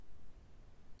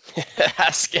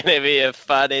That's going to be a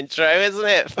fun intro, isn't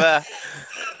it?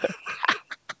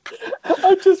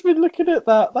 I've just been looking at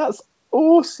that. That's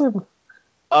awesome.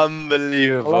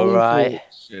 Unbelievable, right?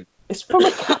 It's from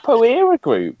a capoeira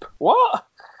group. What?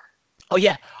 Oh,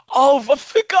 yeah. Oh, I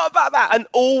forgot about that. An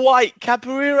all-white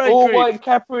capoeira group. All-white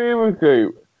capoeira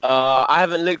group. I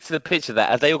haven't looked at the picture of that.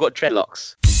 Have they all got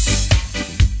dreadlocks?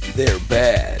 They're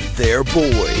bad, they're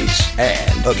boys,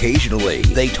 and occasionally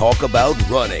they talk about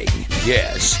running.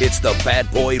 Yes, it's the Bad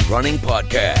Boy Running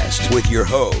Podcast with your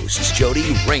hosts,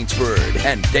 Jody Rainsford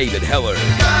and David Heller.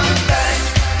 Come back,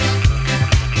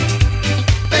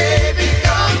 baby,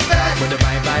 come back. When the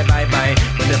bye,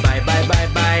 when the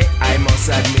bye, I must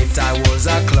admit I was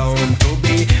a clown to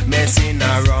be messing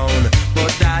around,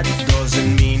 but that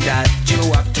doesn't mean that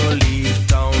you have to leave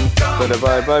town.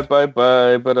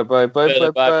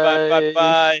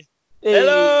 Bye.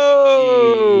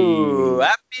 Hello!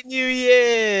 Happy New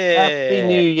Year! Happy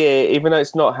New Year. Even though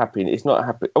it's not happy.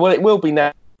 Well, it will be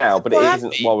now, but it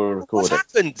isn't while we're recording.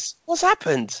 What's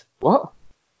happened? What?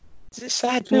 Is it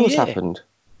sad New What's Year? happened?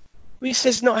 We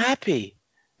says not happy.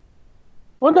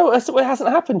 Well, no, it hasn't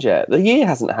happened yet. The year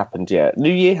hasn't happened yet.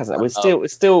 New Year hasn't. We're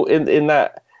still in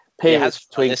that period.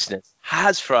 It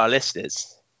has for our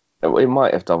listeners. It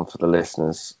might have done for the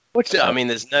listeners. I mean,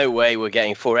 there's no way we're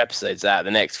getting 4 episodes out of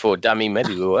the next 4. Dummy,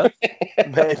 maybe we will.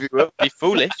 Maybe we'll be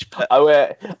foolish. But... I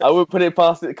would put it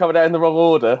past it coming out in the wrong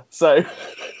order. So.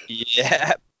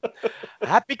 Yeah.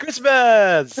 Happy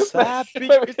Christmas! Happy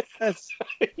Christmas!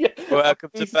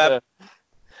 Welcome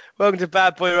to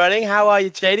Bad Boy Running. How are you,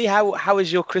 JD? How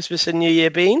has your Christmas and New Year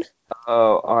been?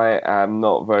 Oh, I am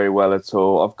not very well at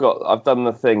all. I've done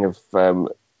the thing of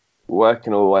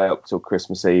working all the way up till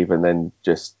Christmas Eve, and then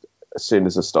just as soon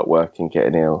as I stop working,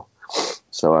 getting ill.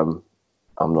 So I'm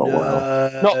not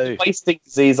well. Not the wasting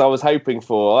disease I was hoping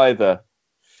for either.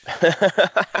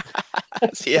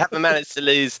 So you haven't managed to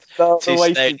lose 2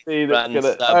 stone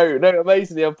runs. No,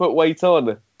 amazingly, I've put weight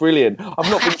on. Brilliant. I've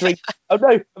not been drinking. Oh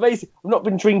no, amazing. I've not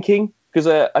been drinking because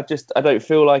I don't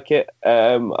feel like it.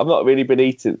 I've not really been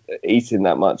eating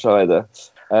that much either.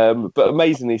 But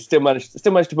amazingly, still managed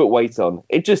to put weight on.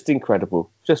 It's just incredible.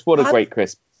 Just what a great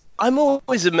Christmas. I'm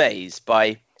always amazed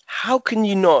by how can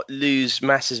you not lose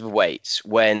massive weight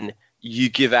when you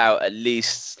give out at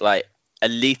least like a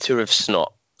litre of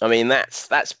snot. I mean, that's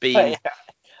been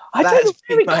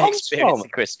my experience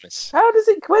at Christmas. Where does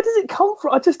it come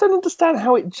from? I just don't understand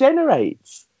how it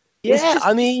generates. Yeah,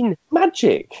 I mean,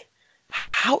 magic.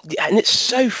 And it's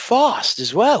so fast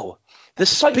as well. The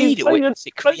speed at which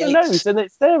it creates. Your nose and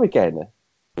it's there again.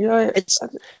 You know,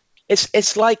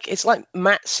 it's like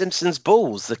Matt Simpson's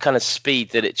balls, the kind of speed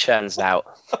that it churns out.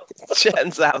 It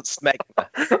churns out smegma.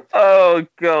 Oh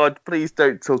God! Please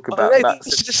don't talk about that.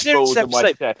 This is a serious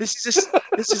episode. This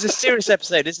is a serious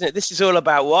episode, isn't it? This is all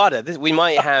about WADA. We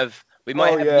might have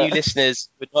new listeners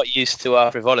who are not used to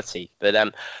our frivolity.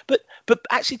 But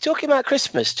actually, talking about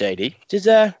Christmas, JD,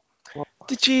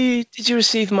 did you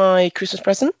receive my Christmas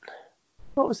present?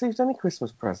 Not received any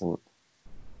Christmas present.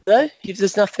 No,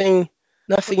 there's nothing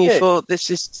you thought this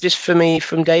is just for me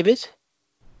from David?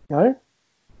 No.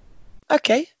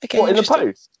 Okay. What, in the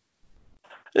post?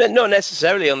 Not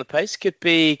necessarily on the post. Could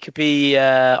be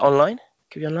online.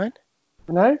 Could be online.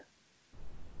 No.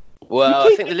 Well,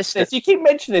 I think the listeners. You keep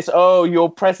mentioning this. Oh,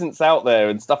 your presents out there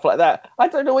and stuff like that. I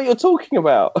don't know what you're talking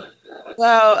about.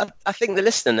 Well, I think the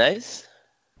listener knows.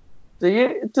 Do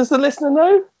you? Does the listener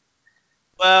know?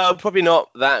 Well, probably not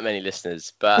that many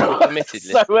listeners, but the committed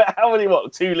listener. So how many?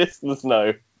 2 listeners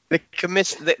know? The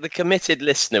committed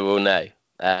listener will know.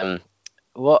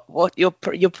 What your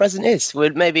present is. We'll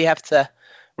maybe have to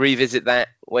revisit that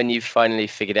when you've finally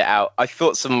figured it out. I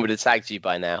thought someone would have tagged you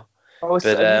by now. You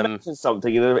mentioned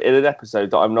something in an episode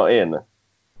that I'm not in.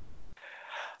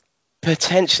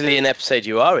 Potentially an episode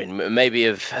you are in. Maybe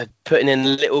of putting in a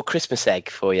little Christmas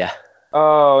egg for you.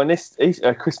 Oh, and this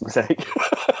Christmas egg.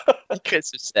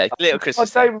 Christmas egg, little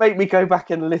Christmas egg. Don't make me go back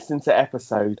and listen to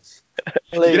episodes.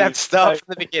 You're gonna have to start from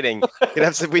the beginning.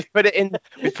 We put it in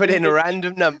a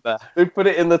random number. We put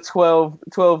it in the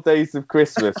 12 days of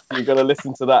Christmas. You've got to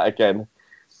listen to that again.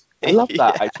 I love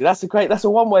that. Actually, that's a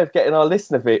one way of getting our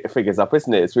listener figures up,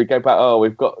 isn't it? So we go back. Oh,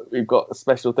 we've got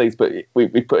special things, but we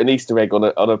put an Easter egg on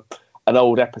an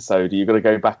old episode. You've got to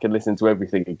go back and listen to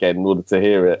everything again in order to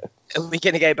hear it. And we're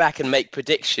going to go back and make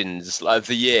predictions of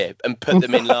the year and put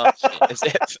them in last year. As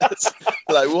if it's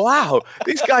like, wow,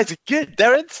 these guys are good.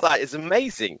 Their insight is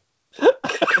amazing.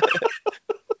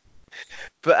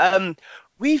 But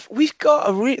we've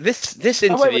got this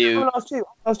interview. I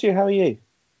asked you, how are you?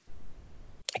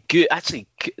 Good, actually.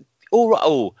 All right.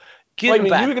 Oh, good.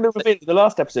 Wait, you were going to reveal in the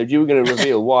last episode. You were going to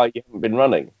reveal why you haven't been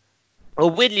running.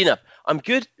 Well, weirdly enough, I'm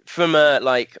good from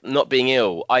like not being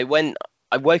ill. I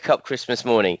woke up Christmas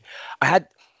morning. I've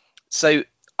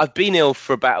been ill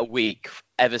for about a week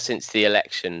ever since the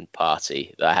election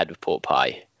party that I had with pork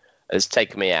pie. It's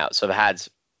taken me out. So I've had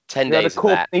 10 days of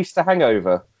that. Had a Easter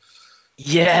hangover.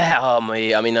 Yeah, I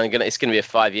mean, it's going to be a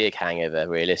 5-year hangover,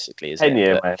 realistically. 10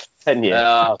 year, man. 10 years.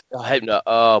 I hope not.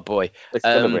 Oh boy.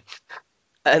 And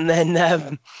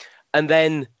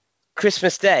then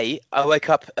Christmas Day, I woke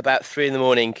up about 3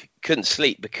 a.m, couldn't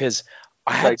sleep because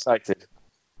I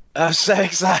was so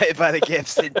excited by the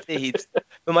gifts, indeed.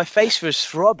 But my face was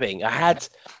throbbing. I had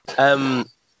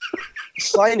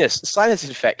sinus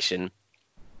infection.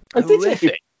 Oh, did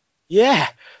you? Yeah.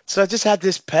 So I just had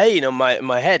this pain on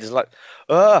my head. It's like,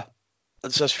 so I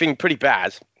was feeling pretty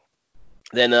bad.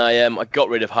 Then I got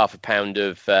rid of half a pound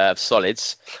of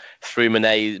solids through my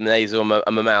nasal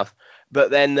and my mouth.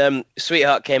 But then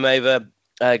Sweetheart came over,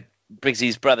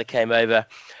 Briggsy's brother came over,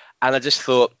 and I just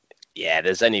thought, yeah,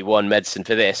 there's only one medicine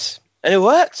for this. And it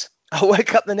worked. I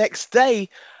woke up the next day.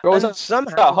 And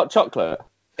somehow hot chocolate.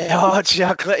 Yeah, hot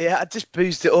chocolate, yeah. I just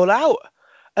boozed it all out.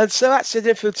 And so actually I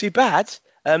didn't feel too bad.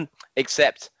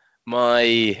 Except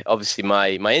my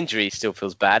injury still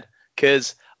feels bad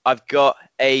because I've got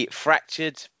a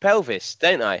fractured pelvis,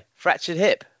 don't I? Fractured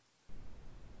hip.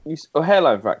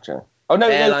 Hairline fracture. Oh no,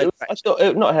 I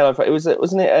thought not hairline fracture.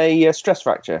 Wasn't it a stress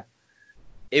fracture?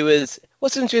 It was.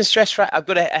 What's the difference between stress fracture? I've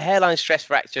got a hairline stress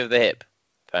fracture of the hip.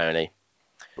 Apparently.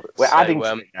 We're adding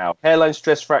to it now. Hairline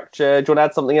stress fracture. Do you want to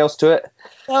add something else to it?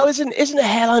 No, isn't a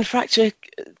hairline fracture?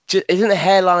 Isn't a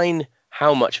hairline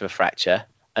how much of a fracture?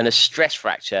 And a stress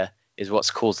fracture is what's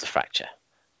caused the fracture.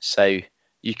 So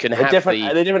you can have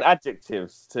they're different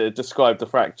adjectives to describe the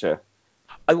fracture.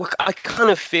 I kind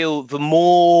of feel the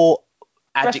more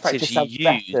adjectives you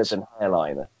use. Better than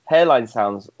hairline. Hairline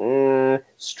sounds.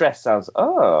 Stress sounds.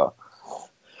 Oh.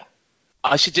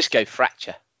 I should just go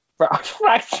fracture.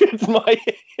 Fractured my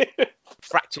hip.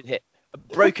 Fractured hip. A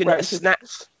broken snap.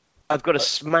 I've got a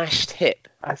smashed hip.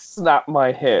 I snapped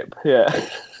my hip. Yeah.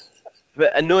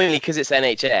 But annoyingly, because it's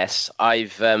NHS,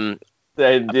 I've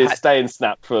staying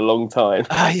snapped for a long time.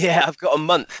 Yeah, I've got a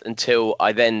month until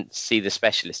I then see the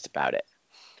specialist about it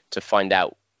to find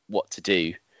out what to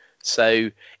do. So,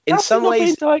 in some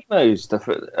ways, been diagnosed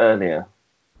earlier.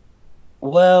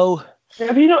 Well,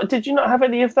 did you not have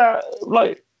any of that,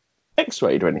 like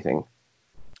X-rayed or anything?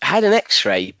 I had an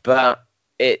X-ray, but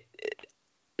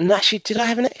actually, did I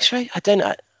have an X-ray? I don't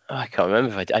know. I can't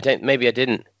remember if I don't. Maybe I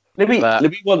didn't.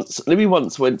 Libby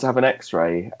once went to have an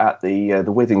X-ray at the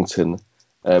Withington,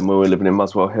 where we were living in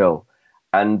Muswell Hill,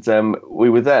 and we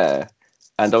were there,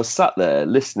 and I was sat there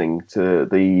listening to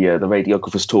the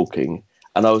radiographers talking,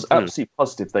 and I was absolutely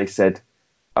positive they said,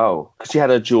 oh, because she had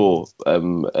her jaw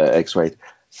X-rayed,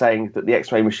 saying that the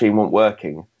X-ray machine wasn't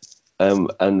working, and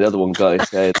the other one guy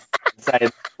saying,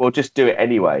 well, just do it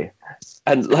anyway,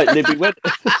 and like Libby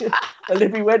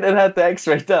went and had the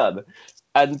X-ray done.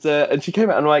 And she came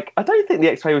out and I'm like, I don't think the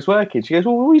X-ray was working. She goes,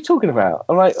 well, what are you talking about?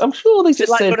 I'm like, I'm sure they just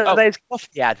like said... one of those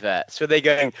coffee adverts where they're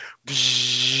going...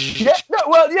 Yeah,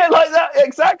 like that,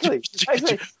 exactly.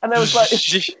 And I was like...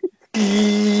 stood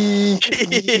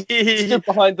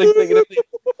behind the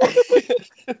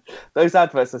thing. Those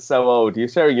adverts are so old. You're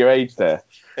showing your age there.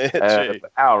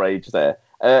 Our age there.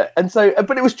 And so,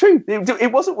 but it was true.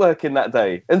 It wasn't working that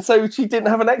day. And so she didn't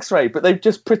have an X-ray, but they've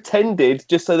just pretended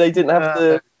just so they didn't have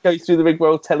to go through the big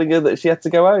world telling her that she had to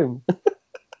go home.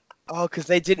 Because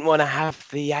they didn't want to have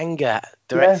the anger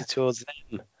directed towards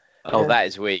them. Oh, that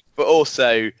is weak. But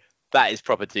also, that is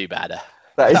proper do-badder.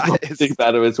 That is proper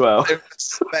do-badder as well. I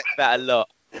respect that a lot.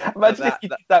 Imagine if you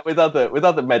did that with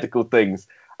other medical things.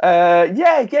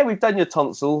 We've done your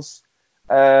tonsils.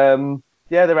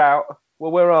 They're out.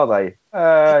 Well, where are they?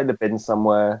 In the bin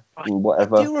somewhere,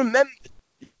 whatever. I do remember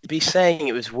be saying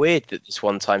it was weird that this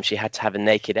one time she had to have a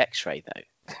naked X-ray, though.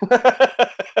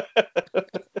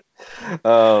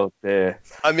 Oh, dear.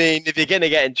 I mean, if you're going to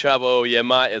get in trouble, you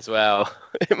might as well.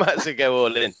 You might as well go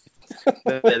all in.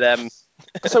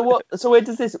 So where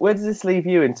does this leave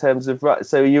you in terms of, right?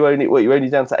 So you're only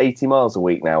down to 80 miles a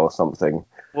week now or something?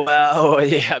 Well,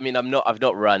 yeah. I mean, I've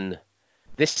not run.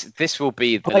 This will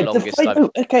be the longest.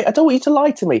 Okay, I don't want you to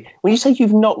lie to me. When you say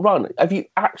you've not run, have you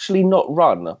actually not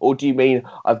run, or do you mean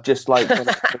I've just like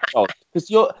because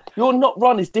your not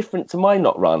run is different to my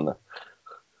not run?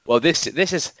 Well, this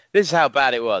is how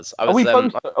bad it was. Are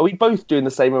we both doing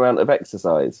the same amount of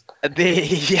exercise?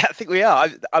 Yeah, I think we are.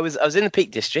 I was in the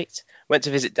Peak District. Went to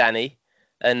visit Danny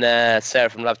and Sarah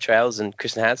from Love Trails and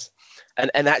Kristen Has,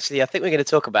 And actually, I think we're going to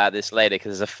talk about this later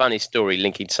because there's a funny story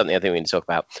linking to something I think we're going to talk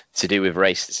about to do with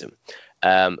racism,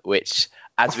 which,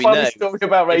 as we know, story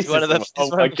about racism. Is one of the,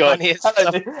 funniest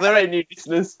Hello, new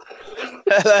listeners.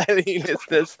 Hello, new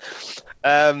listeners.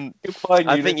 I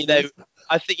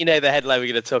think you know the headline we're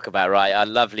going to talk about, right? Our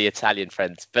lovely Italian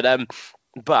friends.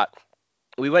 But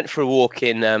we went for a walk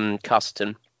in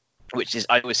Casterton, which is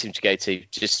I always seem to go to.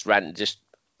 Just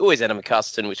always end up in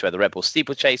Casterton, which is where the Red Bull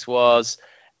steeplechase was,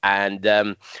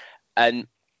 and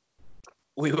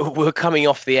we were coming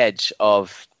off the edge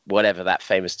of whatever that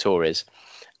famous tour is,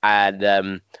 and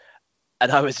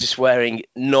I was just wearing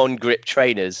non-grip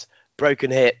trainers,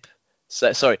 broken hip.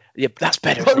 So sorry, yeah, that's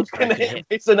better. Broken hip.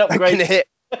 It's an upgrade.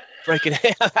 Broken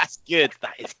hip. That's good.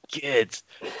 That is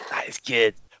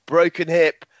good. Broken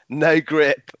hip, no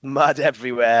grip, mud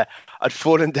everywhere. I'd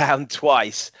fallen down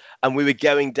twice, and we were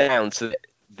going down. So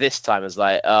this time I was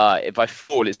like, if I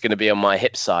fall, it's going to be on my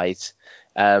hip side.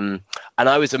 And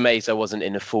I was amazed I wasn't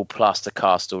in a full plaster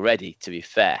cast already, to be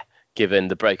fair, given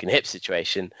the broken hip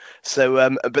situation.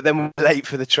 So, but then we're late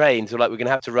for the train. So we're going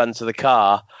to have to run to the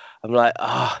car. I'm like,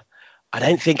 I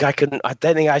don't think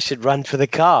I should run for the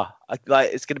car.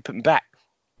 It's going to put me back.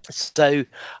 So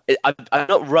I've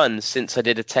not run since I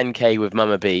did a 10K with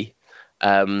Mama B,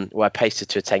 where I paced her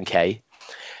to a 10K.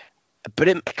 But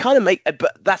it kind of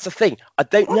but that's the thing. I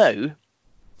don't know.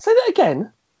 Say that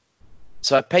again.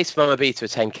 So I paced Mama B to a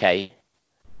 10K.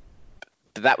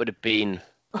 But that would have been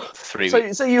 3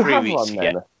 weeks. So you have run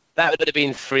then? That would have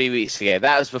been 3 weeks ago.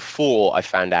 That was before I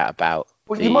found out about.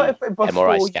 Well, you might have been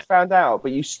before you found out,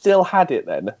 but you still had it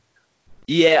then.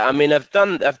 Yeah, I mean, I've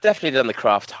definitely done the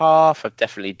craft half. I've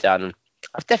definitely done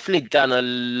a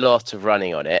lot of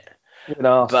running on it. You're an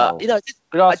arsehole.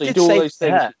 But you do all those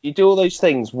things. You do all those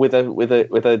things with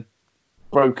a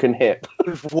broken hip.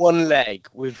 With one leg.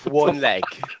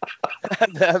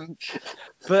 And,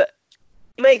 but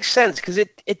it makes sense because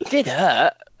it did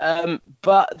hurt.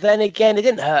 But then again, it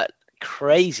didn't hurt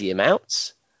crazy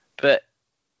amounts. But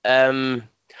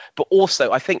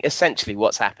also, I think essentially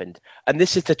what's happened, and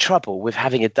this is the trouble with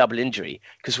having a double injury,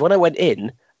 because when I went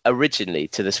in originally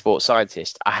to the sports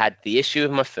scientist, I had the issue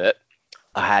with my foot,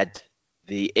 I had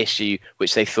the issue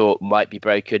which they thought might be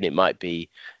broken, it might be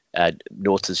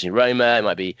Norton's neuroma, it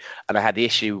might be, and I had the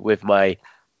issue with my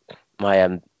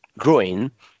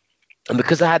groin. And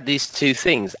because I had these two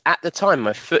things at the time,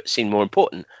 my foot seemed more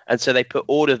important, and so they put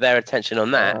all of their attention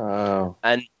on that. Oh.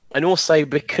 And also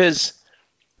because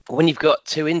when you've got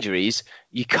two injuries,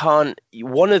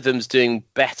 one of them's doing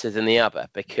better than the other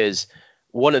because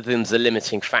one of them's a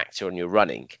limiting factor on your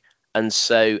running. And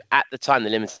so at the time, the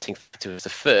limiting factor was the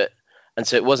foot. And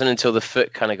so it wasn't until the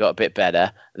foot kind of got a bit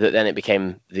better that then it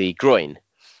became the groin.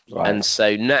 Right. And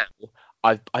so now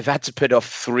I've had to put off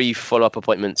 3 follow-up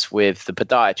appointments with the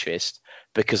podiatrist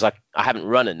because I haven't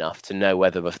run enough to know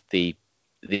whether the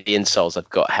insoles I've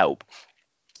got help.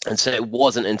 And so it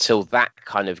wasn't until that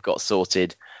kind of got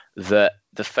sorted that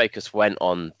the focus went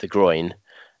on the groin.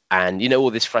 And,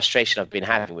 all this frustration I've been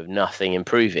having with nothing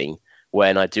improving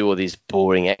when I do all these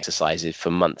boring exercises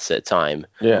for months at a time.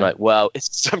 Yeah. I'm like, well,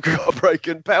 I've got a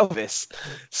broken pelvis.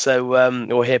 So,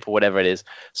 or hip or whatever it is.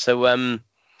 So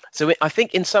I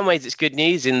think in some ways it's good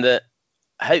news in that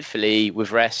hopefully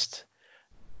with rest,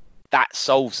 that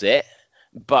solves it.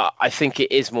 But I think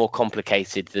it is more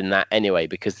complicated than that anyway,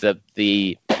 because I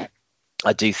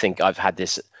do think I've had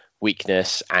this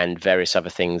weakness and various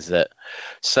other things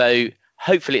so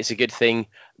hopefully it's a good thing.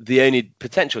 The only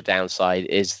potential downside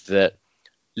is that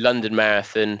London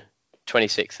Marathon,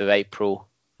 26th of April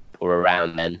or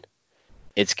around then,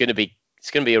 it's going to be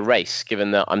a race,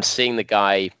 given that I'm seeing the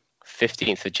guy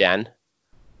 15th of Jan.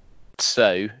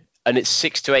 So, and it's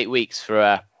 6 to 8 weeks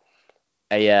for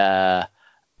a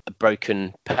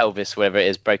broken pelvis, whatever it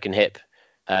is, broken hip,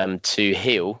 to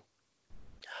heal.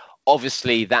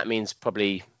 Obviously, that means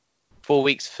probably 4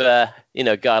 weeks for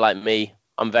a guy like me.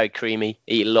 I'm very creamy,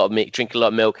 eat a lot of meat, drink a lot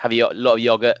of milk, have a lot of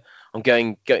yogurt. I'm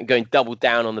going double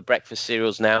down on the breakfast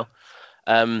cereals now.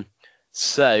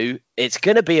 So it's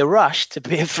going to be a rush to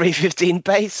be a 3:15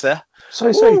 pacer.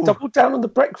 So double down on the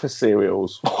breakfast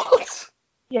cereals. What?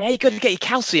 Yeah, you got to get your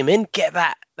calcium in, get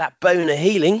that boner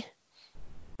healing.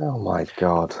 Oh my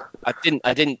God! I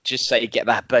didn't just say get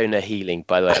that boner healing.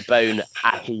 By the way, a bone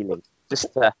at healing. Just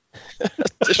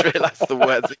realised the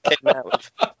words that came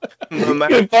out of my mouth.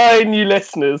 Goodbye, new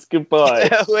listeners. Goodbye.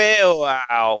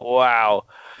 Wow.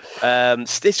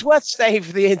 It's worth staying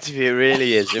for the interview. It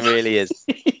really is. It really is.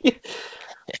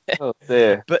 Oh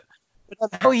dear. But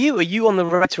how are you? Are you on the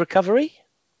road to recovery?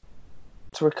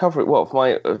 To recovery? What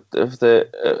of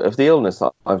the illness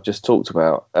that I've just talked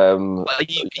about? Are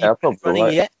you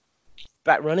running yet?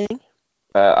 back running?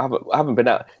 I haven't been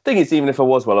out. Thing is, even if I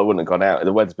was, I wouldn't have gone out.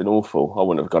 The weather's been awful. I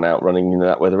wouldn't have gone out running in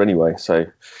that weather anyway. So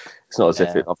it's not as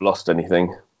if I've lost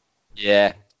anything.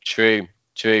 Yeah, true.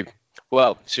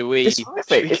 Well, should we? It's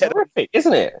horrific,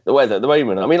 isn't it? The weather at the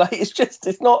moment. I mean, like,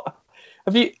 it's not.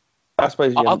 Have you? I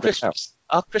suppose our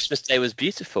Christmas day was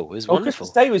beautiful. It was wonderful.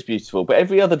 Christmas day was beautiful, but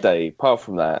every other day apart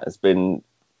from that has been.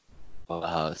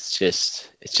 Oh, it's just.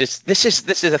 This is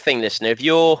the thing, listener. If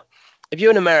you're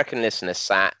an American listener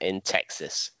sat in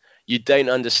Texas, you don't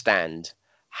understand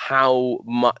how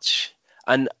much.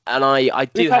 And I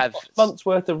do have a month's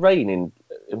worth of rain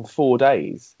in 4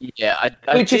 days. Yeah,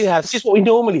 which is what we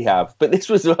normally have. But this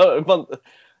was a month.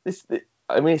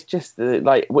 I mean, it's just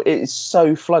like it's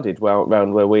so flooded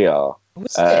around where we are.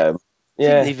 I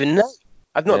didn't even know.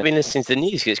 I've not been listening to the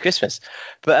news because it's Christmas,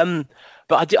 but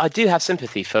I do have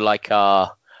sympathy for like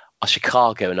our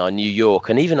Chicago and our New York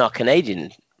and even our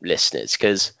Canadian listeners,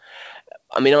 because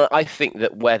I mean I think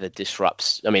that weather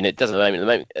disrupts. I mean, it doesn't at the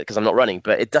moment because I'm not running,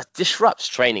 but it disrupts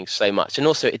training so much, and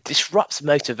also it disrupts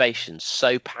motivation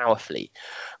so powerfully.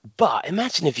 But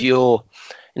imagine if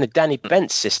Danny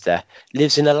Bent's sister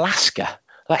lives in Alaska.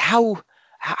 Like how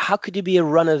could you be a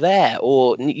runner there?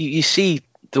 Or you see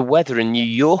the weather in New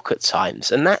York at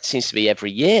times, and that seems to be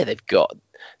every year they've got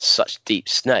such deep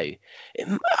snow.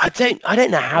 I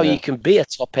don't know how you can be a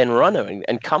top end runner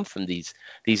and come from these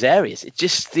areas. It's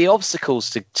just the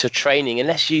obstacles to training,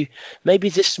 unless you maybe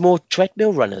just more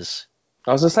treadmill runners.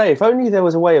 I was going to say, if only there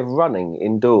was a way of running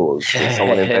indoors that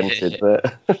someone invented.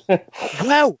 But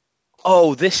well,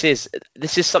 this is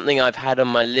something I've had on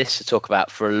my list to talk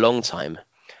about for a long time.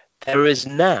 There is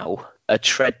now a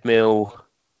treadmill.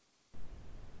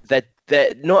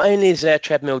 That not only is there a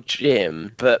treadmill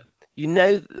gym, but you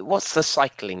know what's the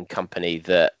cycling company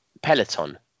that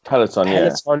Peloton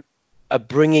are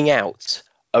bringing out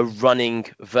a running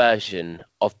version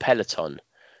of Peloton,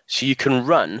 so you can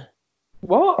run.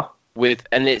 What?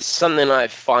 And it's something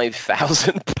like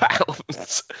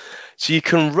 £5,000, so you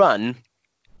can run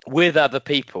with other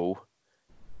people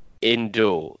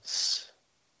indoors.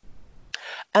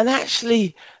 And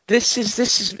actually, this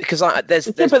is because that's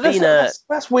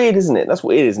weird, isn't it? That's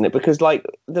weird, isn't it? Because like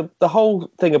the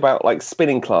whole thing about like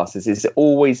spinning classes is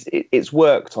it's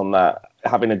worked on that,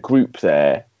 having a group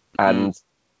there and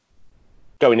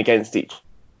going against each.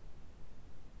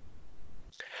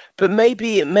 But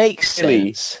maybe it makes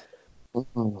sense.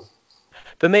 Mm-hmm.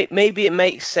 But maybe it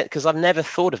makes sense because I've never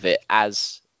thought of it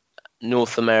as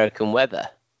North American weather,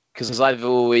 because I've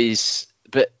always.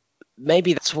 But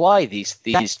maybe that's why these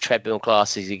treadmill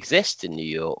classes exist in New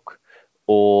York,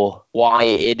 or why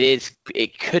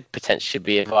it could potentially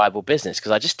be a viable business,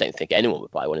 because I just don't think anyone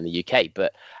would buy one in the UK.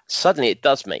 But suddenly it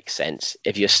does make sense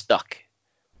if you're stuck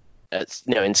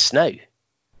in snow.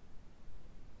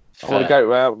 I want to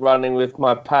go out running with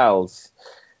my pals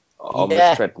on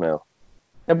the treadmill.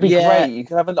 It'd be great. You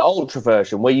could have an ultra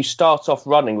version where you start off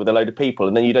running with a load of people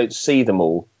and then you don't see them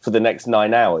all for the next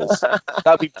 9 hours.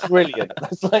 That'd be brilliant.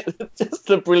 That's like just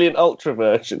a brilliant ultra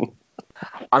version.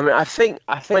 I mean, I think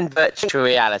when virtual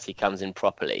reality comes in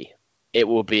properly, it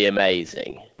will be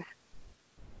amazing.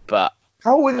 But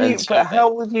how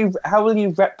will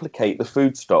you replicate the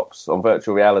food stops on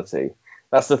virtual reality?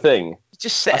 That's the thing.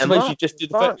 Just set them up. I up. suppose you just do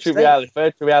the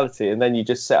virtual reality, and then you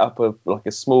just set up a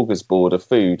smorgasbord of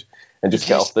food. And just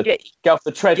get off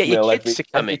the treadmill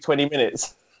every 20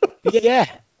 minutes. Yeah,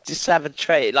 just have a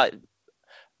tray, like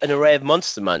an array of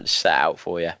Monster Munch set out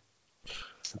for you.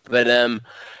 But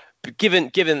given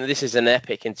that this is an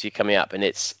epic interview coming up, and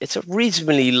it's a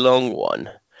reasonably long one,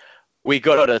 we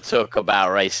got to talk about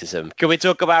racism. Can we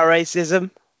talk about racism?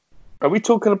 Are we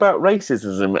talking about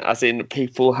racism as in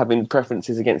people having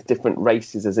preferences against different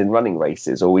races, as in running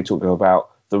races, or are we talking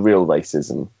about the real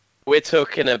racism? We're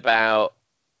talking about.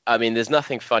 I mean, there's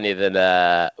nothing funnier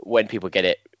than when people get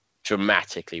it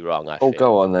dramatically wrong. I feel.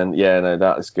 Go on then. Yeah, no,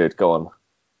 that is good. Go on.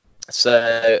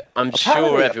 So I'm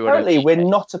sure everyone. Apparently, we're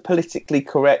not a politically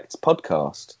correct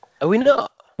podcast. Are we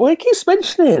not? Well, it keeps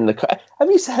mentioning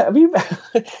Have you?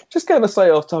 Just going to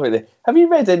say off topic there. Have you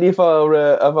read any of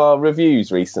our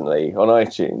reviews recently on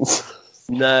iTunes?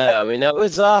 No, I mean I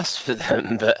was asked for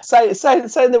them, but saying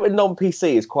that we're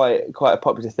non-PC is quite a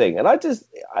popular thing, and I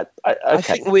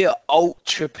think we are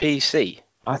ultra PC.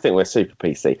 I think we're super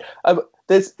PC.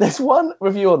 There's one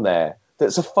review on there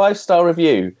that's a 5-star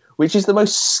review, which is the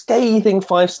most scathing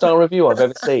 5-star review I've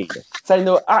ever seen, saying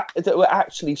that we're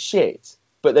actually shit,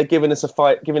 but they're giving us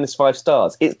 5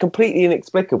 stars. It's completely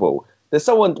inexplicable. There's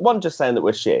one just saying that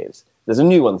we're shit. There's a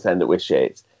new one saying that we're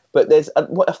shit. But there's a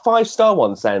 5-star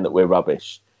one saying that we're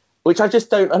rubbish. which I just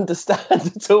don't understand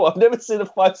at all. I've never seen a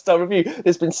 5-star review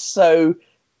that's been so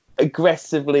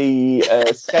aggressively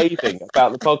scathing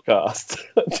about the podcast.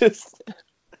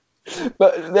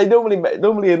 But they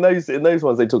normally in those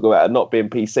ones they talk about it not being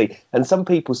PC, and some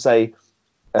people say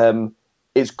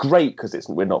it's great because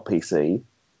we're not PC,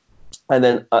 and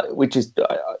then which is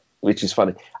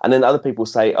funny, and then other people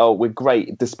say, oh, we're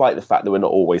great despite the fact that we're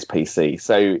not always PC.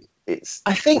 So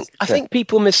I think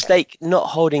people mistake not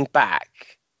holding back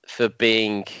for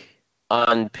being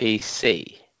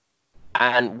un-PC.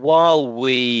 And while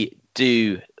we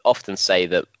do often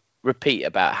repeat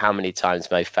about how many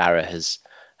times Mo Farah has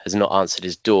not answered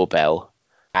his doorbell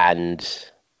and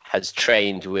has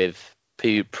trained with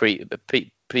people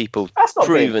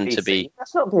proven to be...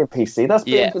 That's not being PC. That's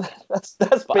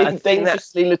being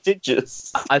dangerously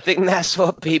litigious. I think that's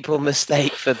what people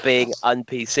mistake for being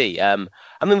un-PC. I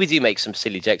mean, we do make some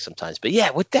silly jokes sometimes, but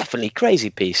yeah, we're definitely crazy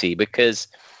PC because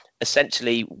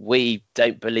essentially we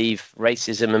don't believe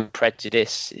racism and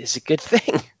prejudice is a good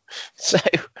thing. So,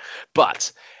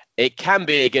 but it can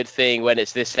be a good thing when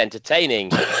it's this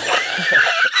entertaining.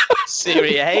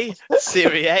 Serie A.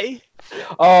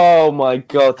 Oh my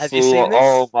God! Have you seen this?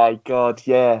 Oh my God!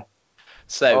 Yeah.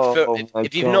 So,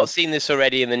 if you've not seen this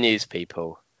already in the news,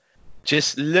 people,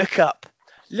 just look up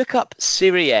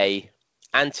Serie A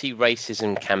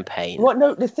anti-racism campaign. What?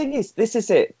 No, the thing is, this is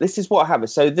it. This is what happened.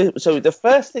 So the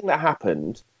first thing that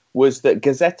happened was that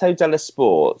Gazzetta dello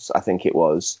Sport, I think it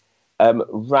was,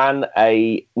 ran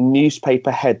a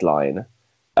newspaper headline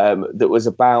that was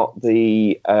about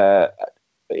it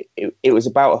was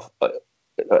about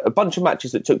a bunch of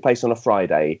matches that took place on a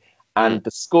Friday, and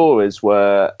the scorers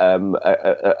were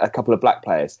a couple of black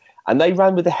players, and they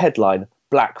ran with the headline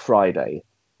Black Friday,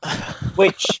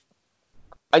 which,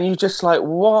 and you just like,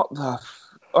 what the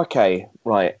okay,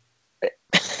 right.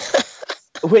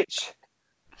 Which,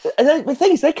 and then the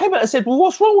thing is, they came out and said, well,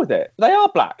 what's wrong with it? They are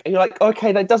black. And you're like, okay,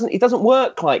 it doesn't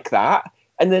work like that.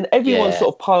 And then everyone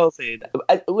sort of piles in.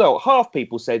 Well, half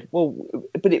people said, well,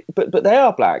 but they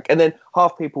are black. And then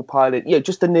half people pile in,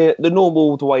 just the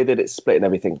normal, the way that it's split and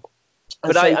everything.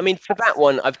 But I mean, for that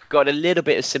one, I've got a little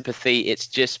bit of sympathy. It's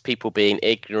just people being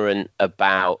ignorant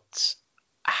about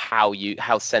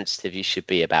how sensitive you should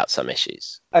be about some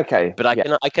issues. Okay. But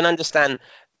I can understand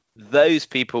those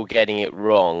people getting it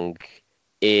wrong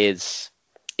is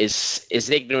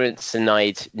ignorance and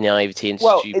naivety and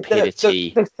stupidity.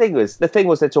 The thing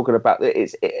was they're talking about in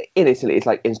Italy it's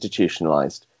like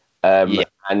institutionalized,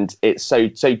 and it's so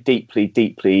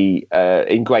deeply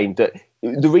ingrained that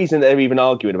the reason they're even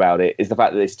arguing about it is the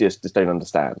fact that they just don't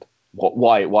understand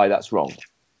why that's wrong.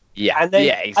 Yeah,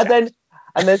 exactly.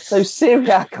 And then so Serie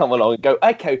A come along and go,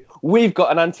 okay, we've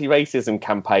got an anti-racism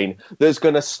campaign that's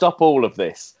going to stop all of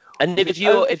this. And if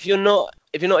you're not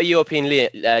a European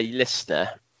listener,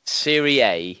 Serie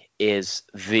A is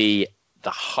the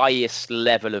highest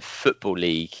level of football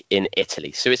league in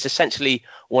Italy. So it's essentially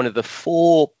one of the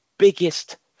 4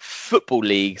 biggest football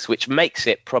leagues, which makes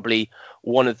it probably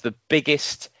one of the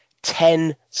biggest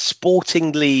 10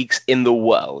 sporting leagues in the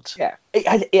world. Yeah,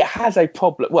 it has a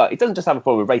problem. Well, it doesn't just have a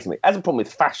problem with racism; it has a problem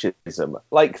with fascism.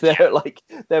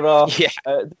 There are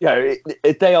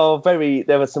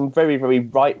some very, very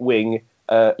right wing,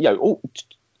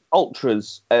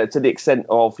 ultras to the extent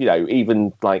of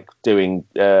even like doing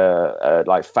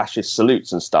like fascist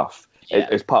salutes and stuff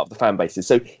as part of the fan bases.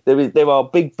 So there are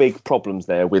big problems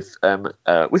there with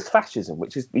fascism,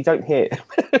 which is you don't hear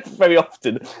very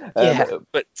often.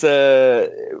 But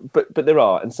there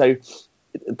are, and so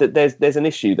there's an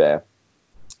issue there.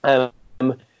 And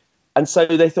so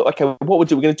they thought, okay, what we're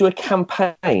going to do a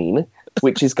campaign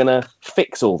which is going to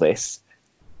fix all this.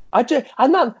 At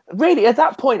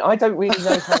that point, I don't really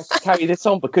know how to carry this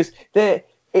on, because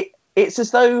it's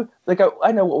as though they go,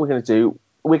 I know what we're going to do.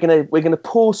 We're going to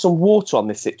pour some water on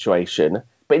this situation,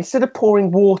 but instead of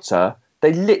pouring water,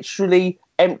 they literally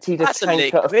emptied a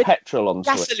tanker of petrol onto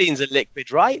it. Gasoline's a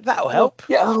liquid, right? That'll help.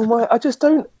 Yeah. Oh my! I just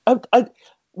don't.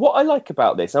 What I like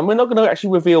about this, and we're not going to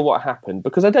actually reveal what happened,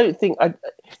 because I don't think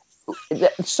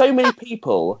so many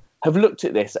people have looked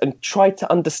at this and tried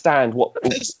to understand what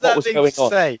was going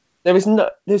on.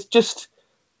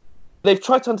 They've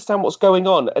tried to understand what's going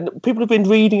on, and people have been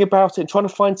reading about it and trying to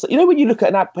find. When you look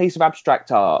at a piece of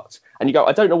abstract art and you go,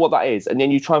 I don't know what that is, and then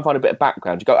you try and find a bit of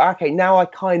background. You go, okay, now I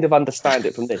kind of understand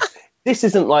it from this. This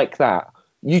isn't like that.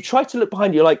 You try to look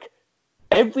behind you, like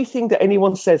everything that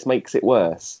anyone says makes it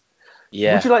worse.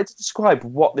 Yeah. Would you like to describe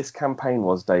what this campaign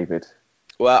was, David?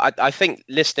 Well, I think,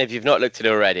 listener, if you've not looked at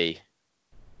it already,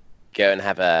 go and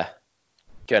have a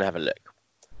look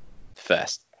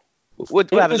first. We'll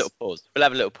have a little pause. We'll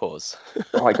have a little pause.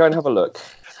 All right, go and have a look.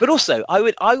 But also, I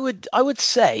would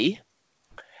say,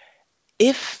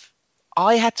 if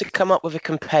I had to come up with a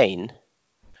campaign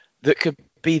that could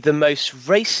be the most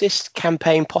racist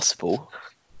campaign possible,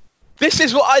 this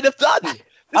is what I'd have done.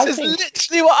 This is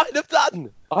literally what I'd have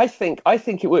done. I think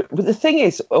it would. But the thing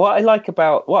is, what I like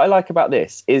about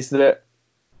this is that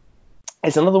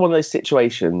it's another one of those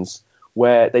situations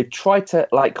where they've tried to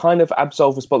kind of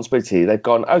absolve responsibility. They've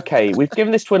gone, okay, we've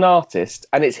given this to an artist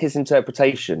and it's his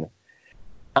interpretation.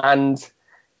 And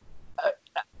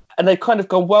they've kind of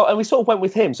gone, well, and we sort of went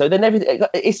with him. So then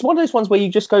it's one of those ones where you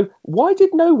just go, why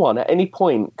did no one at any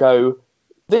point go,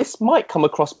 this might come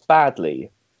across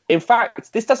badly? In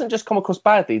fact, this doesn't just come across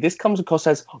badly. This comes across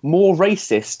as more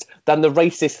racist than the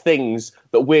racist things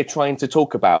that we're trying to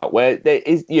talk about, where there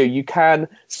is, you can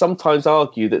sometimes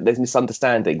argue that there's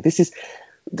misunderstanding. This is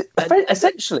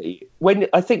essentially when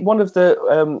I think one of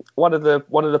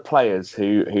the players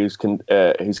who's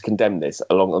condemned this,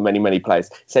 along with many players,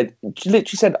 literally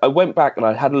said, I went back and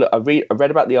I had a look. I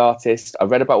read about the artist. I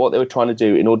read about what they were trying to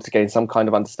do in order to gain some kind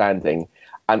of understanding.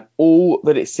 And all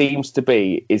that it seems to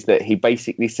be is that he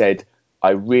basically said,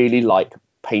 I really like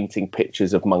painting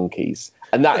pictures of monkeys.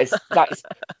 And that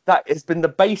has been the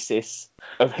basis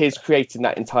of his creating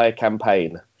that entire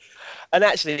campaign. And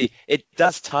actually, it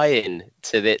does tie in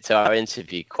to our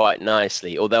interview quite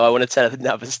nicely. Although I want to tell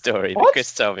another story that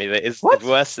Chris told me that is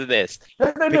worse than this.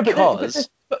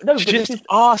 Just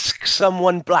ask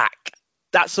someone black.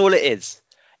 That's all it is.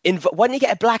 When you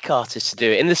get a black artist to do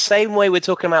it, in the same way we're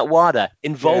talking about WADA,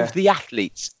 involve the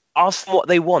athletes, ask them what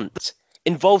they want,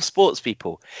 involve sports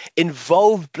people,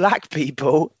 involve black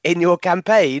people in your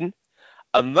campaign,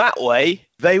 and that way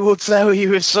they will tell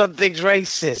you if something's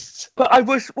racist. But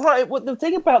the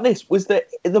thing about this was that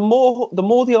the more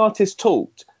the artist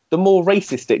talked, the more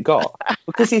racist it got,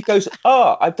 because he goes,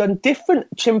 I've done different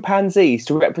chimpanzees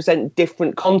to represent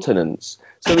different continents.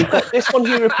 So we've got this one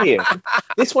European,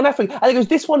 this one African, and he goes,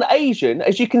 this one Asian,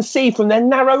 as you can see from their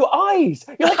narrow eyes.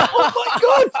 You're like, oh my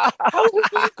God, how have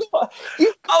you got?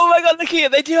 Oh my God, look here,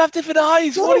 they do have different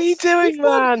eyes. Yes, what are you doing,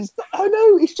 man? I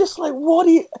know, it's just like, what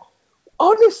are you...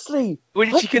 Honestly.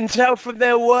 Which you can tell from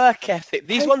their work ethic.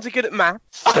 These ones are good at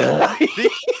maths.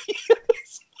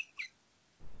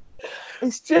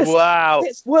 It's just... Wow.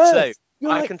 It's worse. So,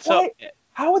 I can top it.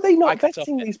 How are they not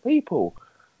vetting these people?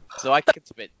 So I can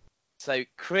top it. So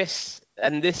Chris,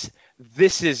 and this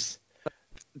is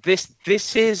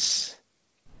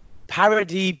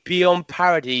parody beyond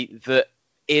parody. That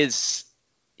is,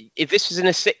 if this was in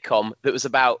a sitcom that was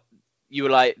about, you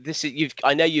were like,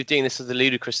 I know you're doing this as a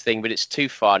ludicrous thing, but it's too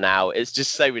far now. It's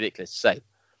just so ridiculous. So,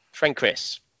 friend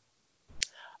Chris,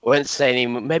 I won't say any.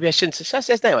 Maybe I shouldn't say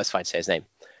his name. It's fine to say his name.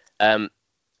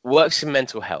 Works in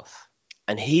mental health,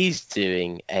 and he's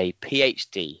doing a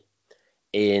PhD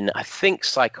in, I think,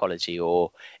 psychology,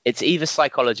 or it's either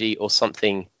psychology or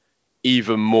something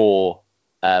even more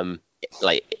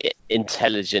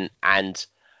intelligent and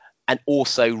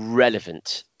also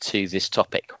relevant to this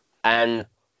topic. And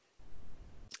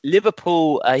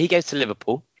Liverpool, he goes to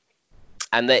Liverpool,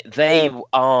 and they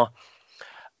are,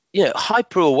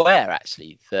 hyper aware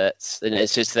actually that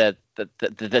it's just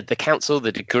the council,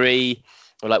 the degree,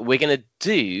 were like, we're going to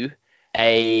do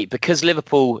because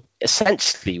Liverpool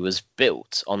essentially was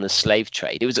built on the slave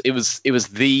trade.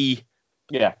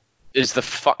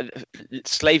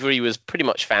 Slavery was pretty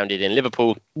much founded in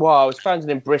Liverpool. Well, it was founded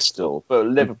in Bristol, but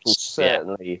Liverpool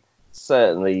certainly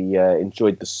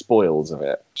enjoyed the spoils of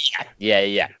it.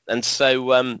 Yeah. And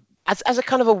so, as a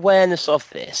kind of awareness of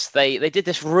this, they did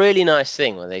this really nice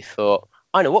thing where they thought,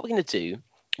 I know what we're going to do.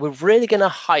 We're really going to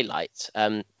highlight,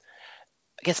 I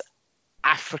guess,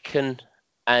 African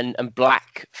and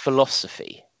black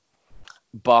philosophy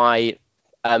by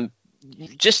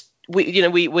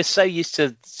we're so used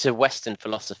to Western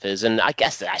philosophers, and I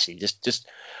guess they're actually just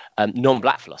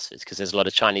non-black philosophers, because there's a lot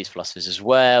of Chinese philosophers as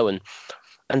well,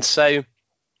 and so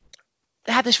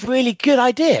they had this really good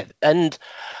idea, and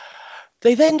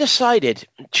they then decided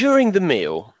during the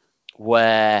meal,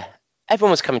 where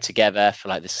everyone was coming together for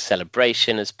like this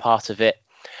celebration as part of it,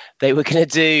 they were going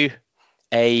to do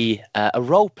a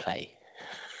role play.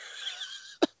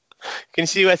 Can you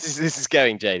see where this is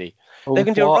going, JD? They're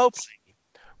going to do a role play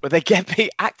where they get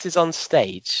actors on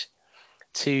stage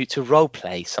to role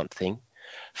play something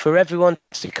for everyone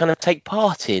to kind of take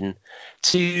part in,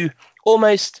 to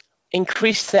almost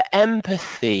increase their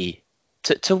empathy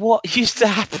to what used to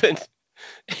happen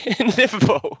in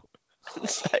Liverpool.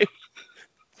 So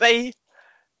they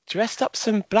dressed up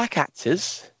some black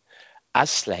actors as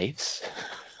slaves.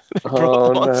 They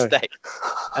brought them on stage,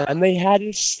 and they had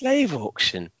a slave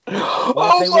auction. They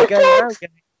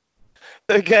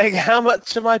were going, how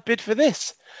much am I bid for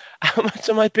this? How much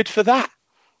am I bid for that?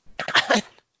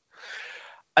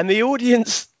 And the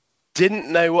audience didn't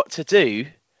know what to do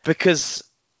because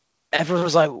everyone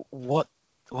was like, what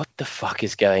the fuck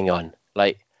is going on?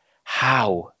 Like,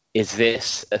 how is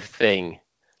this a thing?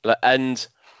 Like, and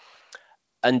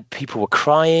people were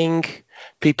crying,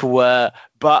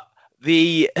 but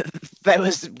there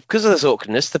was, because of this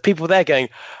awkwardness, the people there going,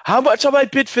 how much am I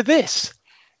bid for this?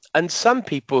 And some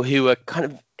people who were kind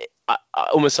of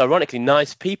almost ironically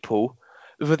nice people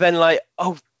were then like,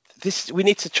 oh, we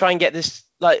need to try and get this,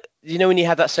 like, you know, when you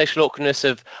have that social awkwardness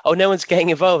of, oh, no one's getting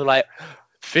involved, like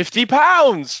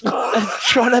 £50 and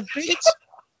trying to bid.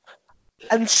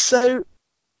 And so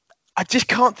I just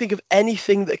can't think of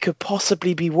anything that could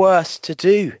possibly be worse to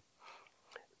do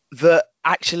that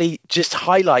actually just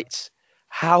highlights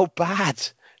how bad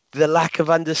the lack of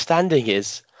understanding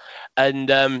is. And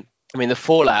I mean, the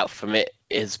fallout from it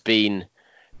has been,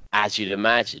 as you'd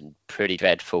imagine, pretty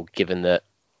dreadful, given that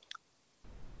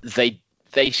they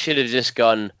should have just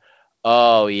gone,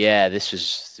 oh yeah,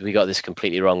 we got this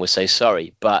completely wrong, we're so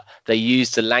sorry. But they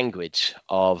used the language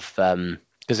of,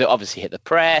 because it obviously hit the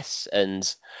press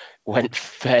and went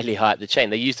fairly high up the chain.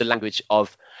 They used the language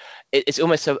of, it's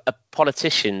almost a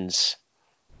politician's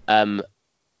an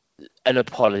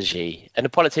apology, and a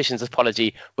politician's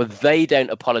apology, where they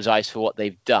don't apologize for what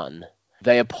they've done.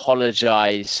 They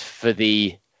apologize for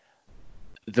the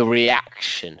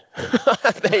reaction.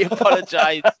 They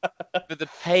apologize for the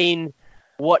pain.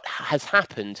 What has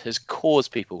happened has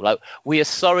caused people. Like, we are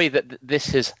sorry that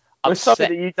this has upset. We're sorry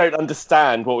that you don't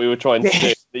understand what we were trying to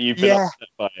do. That you've been upset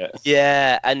by it.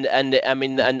 Yeah, and I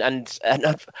mean, and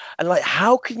like,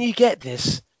 how can you get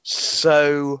this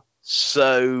so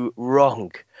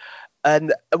wrong?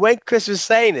 And when Chris was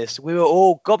saying this, we were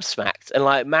all gobsmacked and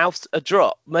like mouth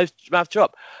drop.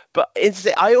 But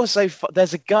I also,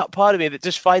 there's a gut part of me that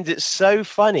just finds it so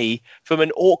funny from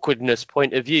an awkwardness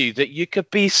point of view that you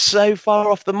could be so far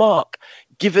off the mark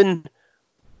given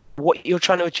what you're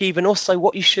trying to achieve and also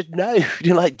what you should know.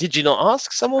 You're like, did you not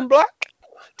ask someone black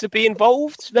to be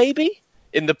involved maybe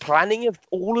in the planning of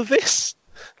all of this?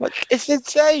 Like, it's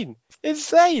insane.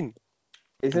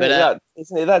 Isn't it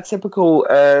that typical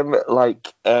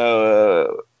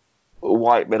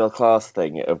white middle class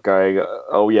thing of going,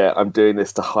 oh yeah, I'm doing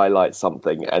this to highlight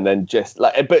something, and then just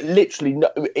like, but literally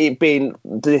it being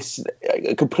this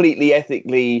completely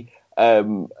ethically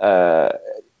right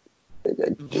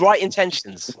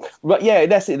intentions. Right, yeah,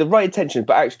 that's it. The right intentions,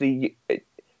 but actually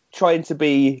trying to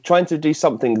do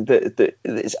something that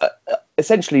is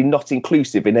essentially not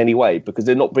inclusive in any way, because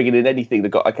they're not bringing in anything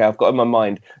that I've got in my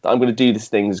mind that I'm going to do this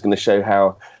thing that's going to show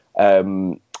how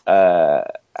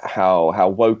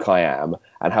woke I am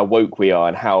and how woke we are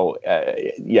and how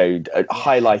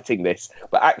highlighting this,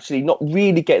 but actually not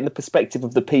really getting the perspective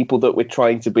of the people that we're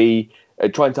trying to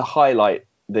highlight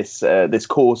this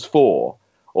cause for,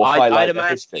 or highlight. I'd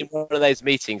imagine in one of those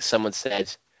meetings someone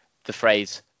said the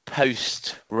phrase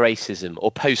post-racism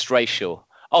or post-racial.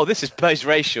 Oh, this is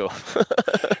post-racial.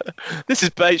 This is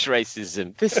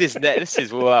post-racism. This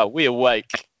is wow, we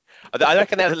awake. I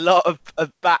reckon there's a lot of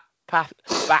back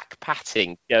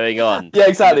patting going on. Yeah,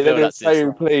 exactly. They're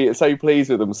so pleased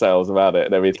with themselves about it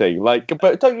and everything. Like,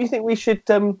 but don't you think we should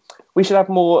have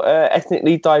more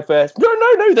ethnically diverse?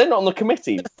 No, they're not on the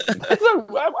committee. No,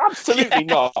 absolutely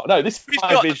not. No, this is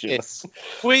my vision.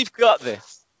 We've got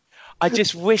this. I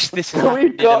just wish this had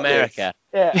happened in America.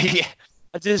 Yeah. Yeah.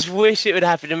 I just wish it would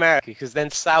happen in America, because then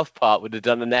South Park would have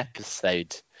done an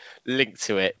episode linked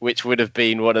to it, which would have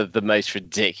been one of the most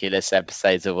ridiculous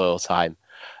episodes of all time.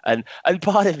 And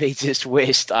part of me just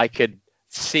wished I could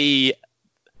see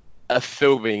a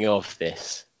filming of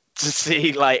this to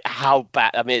see like how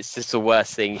bad. I mean, it's just the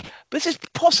worst thing, but it's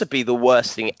possibly the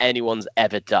worst thing anyone's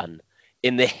ever done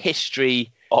in the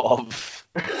history of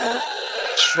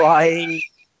trying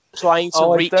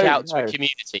to reach out to a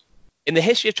community. In the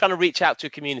history of trying to reach out to a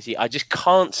community, I just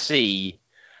can't see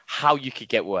how you could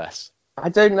get worse. I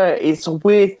don't know. It's a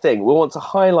weird thing. We want to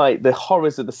highlight the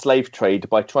horrors of the slave trade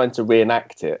by trying to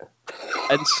reenact it.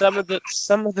 And some of the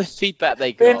feedback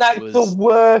they got was the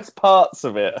worst parts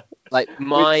of it. Like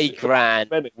my gran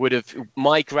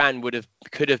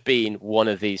could have been one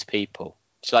of these people.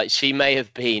 She may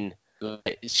have been.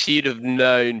 She'd have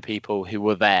known people who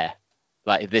were there.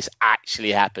 Like, if this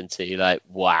actually happened to you, like,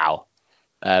 wow.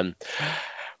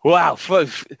 Wow.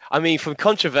 I mean, from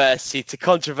controversy to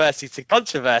controversy to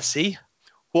controversy.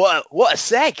 What a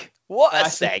seg. What a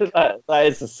seg. That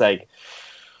is a seg.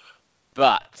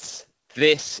 But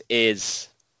this is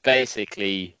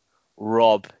basically,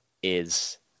 Rob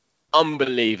is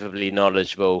unbelievably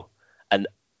knowledgeable and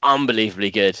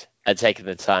unbelievably good at taking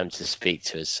the time to speak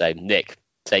to us. So, Nick,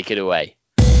 take it away.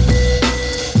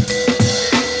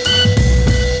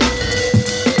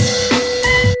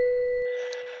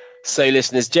 So,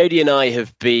 listeners, Jody and I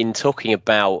have been talking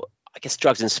about, I guess,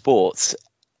 drugs and sports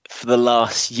for the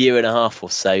last year and a half or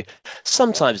so,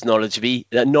 sometimes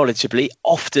knowledgeably,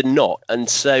 often not. And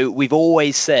so we've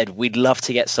always said we'd love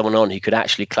to get someone on who could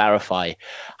actually clarify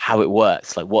how it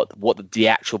works, like what the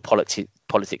actual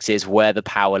politics is, where the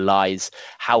power lies,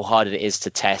 how hard it is to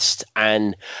test,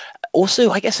 and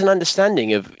also, I guess, an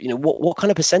understanding of, what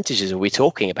kind of percentages are we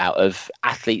talking about of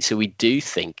athletes who we do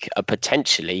think are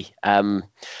potentially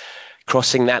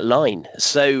crossing that line.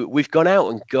 So we've gone out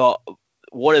and got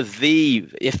one of the,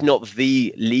 if not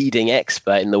the leading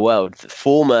expert in the world, the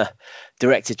former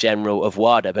Director General of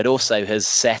WADA, but also has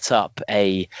set up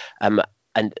an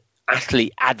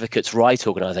athlete advocates' right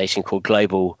organisation called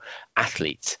Global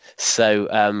Athletes.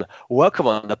 So welcome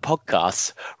on the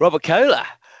podcast, Robert Kohler.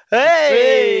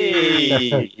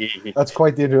 Hey! That's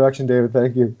quite the introduction, David.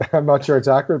 Thank you. I'm not sure it's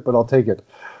accurate, but I'll take it.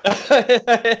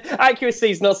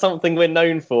 Accuracy is not something we're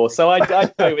known for, so I'd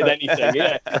go with anything.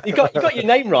 Yeah, you got your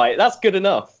name right. That's good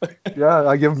enough. Yeah,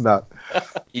 I give him that.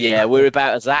 Yeah, we're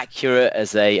about as accurate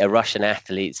as a Russian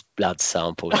athlete's blood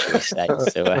sample, should we say?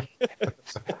 So,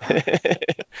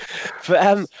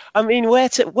 but I mean, where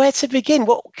to begin?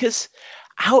 Because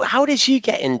how did you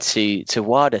get into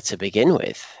WADA to begin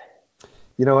with?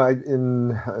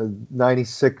 In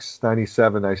 96,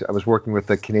 97, I was working with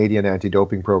the Canadian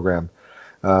anti-doping program.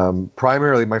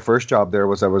 Primarily, my first job there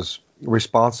was I was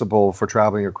responsible for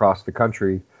traveling across the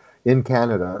country in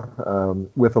Canada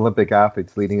with Olympic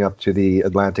athletes leading up to the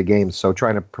Atlanta Games. So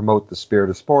trying to promote the spirit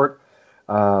of sport,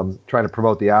 trying to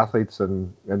promote the athletes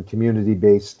and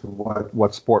community-based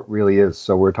what sport really is.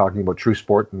 So we're talking about true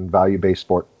sport and value-based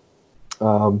sport.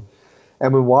 And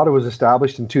when WADA was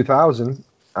established in 2000,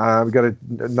 we got a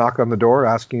knock on the door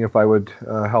asking if I would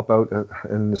help out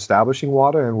in establishing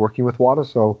WADA and working with WADA.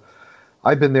 So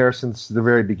I've been there since the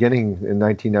very beginning in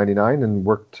 1999 and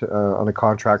worked on a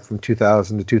contract from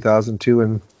 2000 to 2002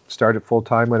 and started full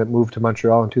time when it moved to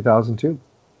Montreal in 2002.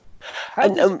 How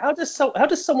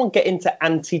does someone get into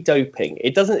anti-doping?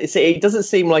 It doesn't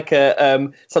seem like a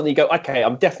something you go, okay,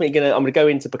 I'm going to go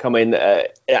into becoming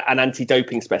an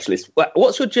anti-doping specialist.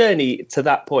 What's your journey to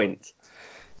that point?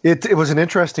 It was an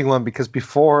interesting one because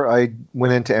before I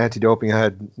went into anti-doping, I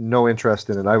had no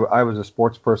interest in it. I was a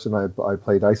sports person. I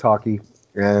played ice hockey,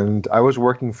 and I was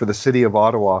working for the city of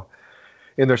Ottawa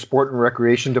in their sport and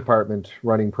recreation department,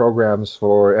 running programs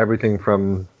for everything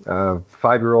from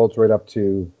 5-year-olds right up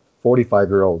to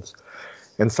 45-year-olds.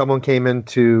 And someone came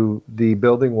into the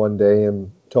building one day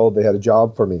and told they had a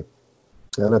job for me.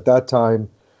 And at that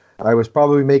time, I was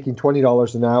probably making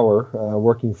 $20 an hour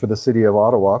working for the city of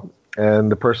Ottawa.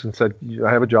 And the person said,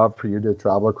 I have a job for you to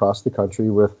travel across the country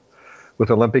with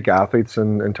Olympic athletes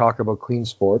and talk about clean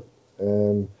sport.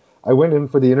 And I went in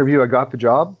for the interview. I got the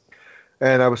job.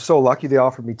 And I was so lucky they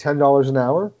offered me $10 an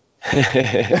hour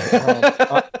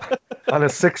on a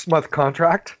 6-month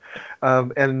contract.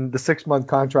 And the 6-month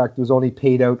contract was only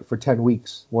paid out for 10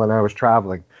 weeks when I was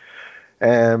traveling.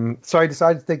 So I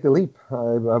decided to take the leap.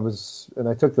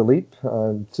 I took the leap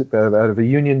out of a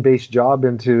union-based job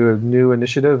into a new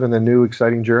initiative and a new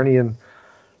exciting journey. And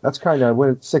that's kind of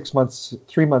when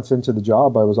 3 months into the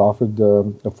job, I was offered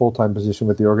a full-time position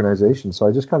with the organization. So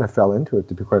I just kind of fell into it,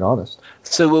 to be quite honest.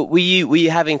 So were you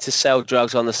having to sell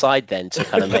drugs on the side then to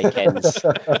kind of make ends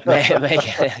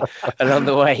along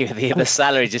the way? The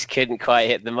salary just couldn't quite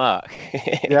hit the mark.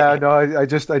 Yeah, no, I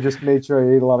just made sure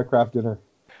I ate a lot of craft dinner.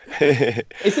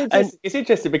 It's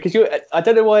interesting because I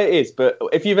don't know why it is, but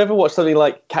if you've ever watched something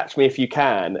like Catch Me If You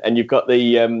Can and you've got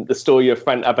the story of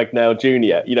Frank Abagnale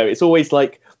Jr., it's always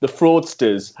like the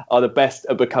fraudsters are the best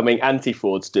at becoming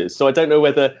anti-fraudsters. So I don't know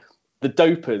whether the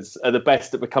dopers are the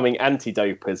best at becoming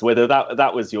anti-dopers, whether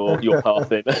that was your path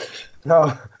in.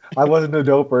 No, I wasn't a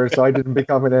doper, so I didn't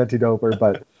become an anti-doper.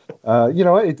 But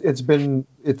it's been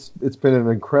an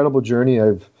incredible journey.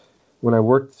 When I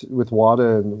worked with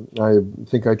WADA, and I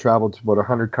think I traveled to about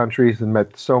 100 countries and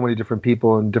met so many different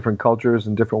people and different cultures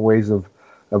and different ways of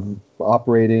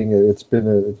operating. It's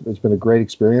been a great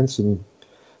experience, and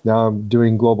now I'm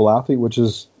doing Global Athlete, which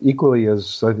is equally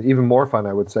as even more fun,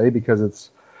 I would say, because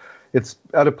it's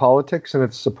out of politics and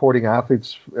it's supporting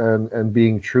athletes and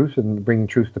being truth and bringing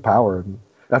truth to power. And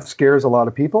that scares a lot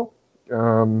of people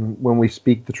when we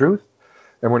speak the truth.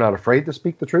 And we're not afraid to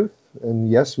speak the truth. And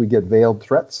yes, we get veiled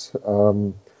threats,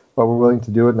 but we're willing to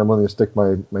do it, and I'm willing to stick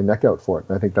my neck out for it.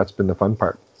 And I think that's been the fun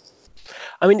part.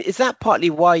 I mean, is that partly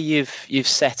why you've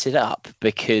set it up?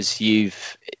 Because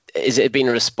is it been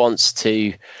a response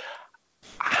to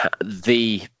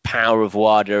the power of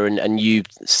WADA and you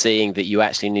seeing that you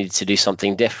actually needed to do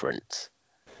something different?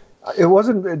 It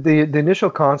wasn't the initial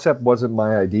concept wasn't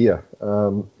my idea.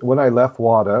 When I left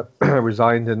WADA, I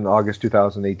resigned in August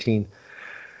 2018,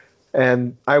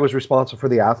 and I was responsible for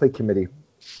the athlete committee.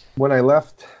 When I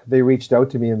left, they reached out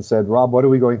to me and said, "Rob, what are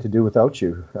we going to do without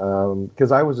you?"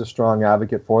 Because I was a strong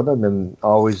advocate for them and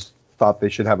always thought they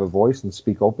should have a voice and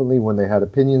speak openly when they had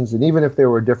opinions, and even if they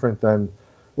were different than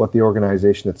what the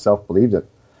organization itself believed in.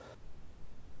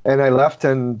 And I left,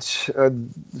 and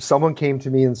someone came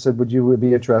to me and said, "Would you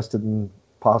be interested in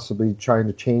possibly trying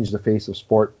to change the face of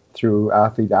sport through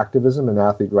athlete activism and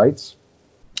athlete rights?"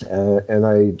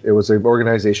 It was an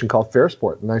organization called Fair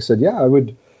Sport, and I said, "Yeah, I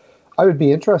would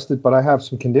be interested, but I have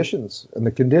some conditions." And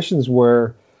the conditions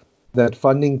were that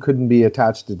funding couldn't be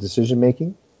attached to decision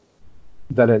making,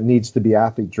 that it needs to be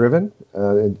athlete driven,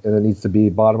 and it needs to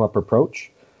be bottom-up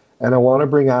approach. And I want to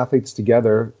bring athletes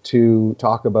together to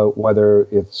talk about whether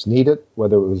it's needed,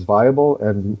 whether it was viable,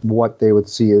 and what they would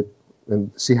see it,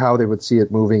 and see how they would see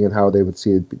it moving and how they would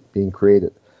see it being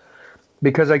created.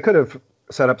 Because I could have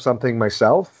set up something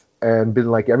myself and been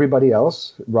like everybody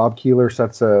else. Rob Keeler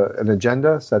sets an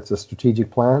agenda, sets a strategic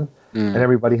plan, and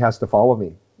everybody has to follow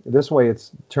me. This way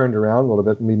it's turned around a little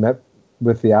bit, and we met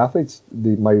with the athletes.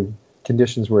 My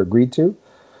conditions were agreed to.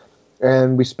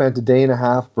 And we spent a day and a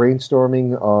half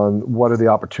brainstorming on what are the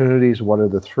opportunities, what are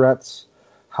the threats,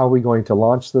 how are we going to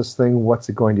launch this thing, what's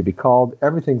it going to be called,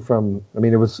 everything from, I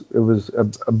mean, it was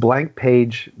a blank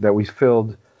page that we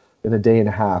filled in a day and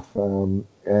a half.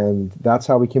 And that's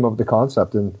how we came up with the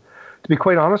concept. And to be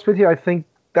quite honest with you, I think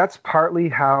that's partly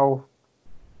how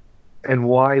and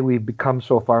why we've become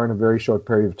so far in a very short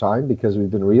period of time, because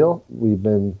we've been real. We've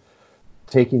been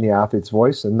taking the athlete's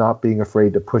voice and not being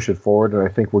afraid to push it forward, and I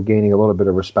think we're gaining a little bit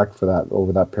of respect for that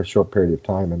over that short period of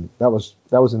time. And that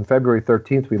was in February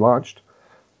 13th we launched,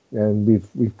 and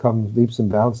we've come leaps and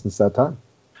bounds since that time.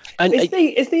 And is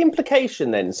the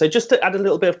implication then? So just to add a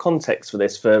little bit of context for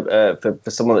this, for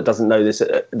someone that doesn't know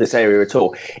this area at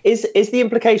all, is the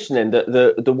implication then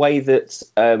that the way that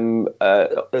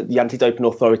the anti-doping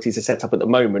authorities are set up at the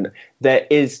moment, there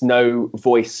is no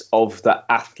voice of the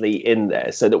athlete in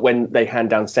there, so that when they hand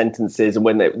down sentences and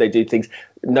when they do things,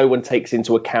 no one takes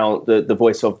into account the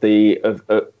voice of the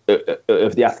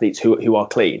athletes who are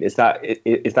clean. Is that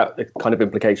the kind of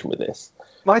implication with this?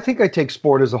 Well, I think I take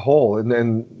sport as a whole,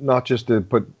 and not just to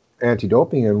put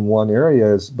anti-doping in one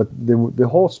area, but the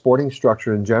whole sporting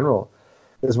structure in general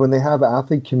is when they have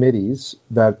athlete committees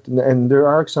that, and there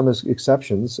are some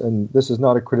exceptions, and this is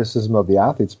not a criticism of the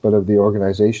athletes, but of the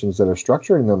organizations that are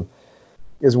structuring them,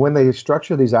 is when they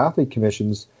structure these athlete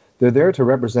commissions, they're there to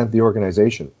represent the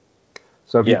organization.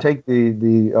 So if you take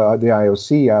the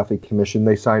IOC athlete commission,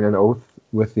 they sign an oath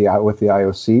with the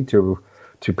IOC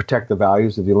to protect the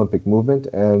values of the Olympic movement,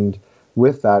 and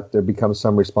with that, there becomes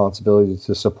some responsibility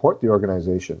to support the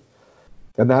organization.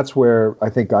 And that's where I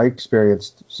think I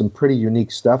experienced some pretty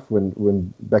unique stuff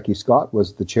when Becky Scott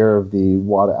was the chair of the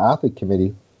WADA Athlete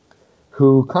Committee,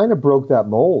 who kind of broke that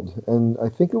mold. And I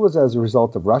think it was as a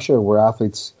result of Russia, where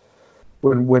athletes,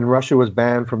 when Russia was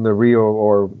banned from the Rio,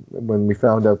 or when we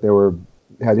found out they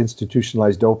had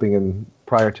institutionalized doping and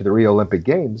prior to the Rio Olympic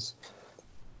Games,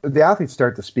 the athletes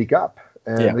started to speak up.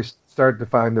 And they started to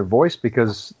find their voice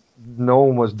because no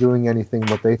one was doing anything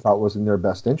what they thought was in their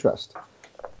best interest.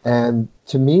 And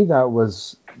to me, that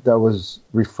was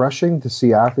refreshing to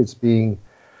see athletes being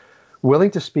willing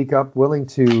to speak up, willing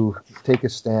to take a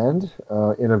stand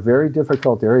in a very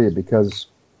difficult area. Because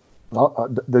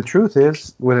the truth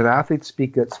is, when an athlete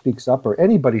speaks up, or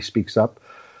anybody speaks up,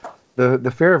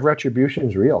 the fear of retribution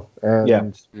is real,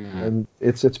 and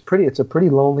it's a pretty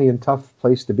lonely and tough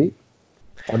place to be.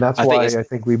 And that's why I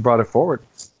think we brought it forward.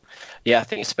 Yeah, I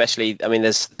think especially, I mean,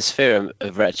 there's this fear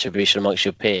of retribution amongst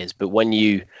your peers, but when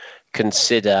you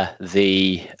consider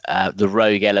the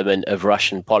rogue element of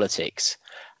Russian politics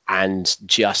and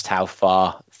just how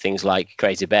far things like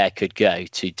Crazy Bear could go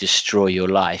to destroy your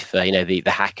life, the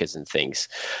hackers and things,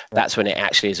 that's when it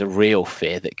actually is a real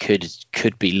fear that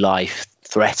could be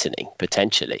life-threatening,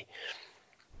 potentially.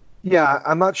 Yeah,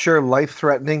 I'm not sure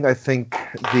life-threatening. I think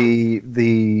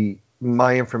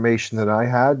my information that I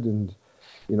had, and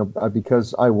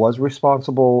because I was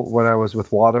responsible when I was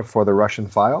with WADA for the Russian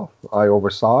file, I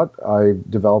oversaw it. I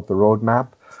developed the roadmap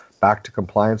back to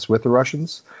compliance with the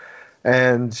Russians,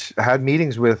 and had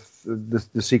meetings with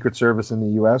the Secret Service in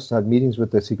the U.S., had meetings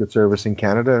with the Secret Service in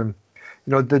Canada,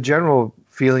 and the general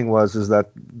feeling is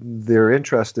that their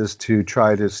interest is to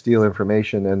try to steal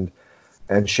information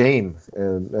shame.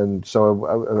 And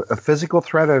so a physical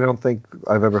threat, I don't think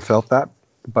I've ever felt that,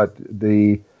 but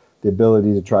the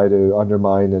ability to try to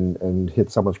undermine and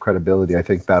hit someone's credibility, I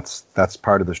think that's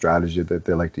part of the strategy that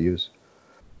they like to use.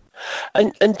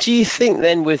 And do you think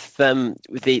then with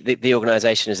the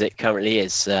organisation as it currently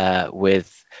is,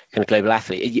 with kind of Global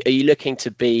Athlete, are you looking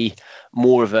to be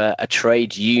more of a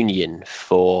trade union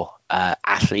for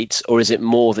athletes, or is it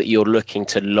more that you're looking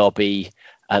to lobby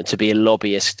to be a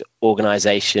lobbyist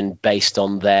organisation based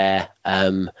on their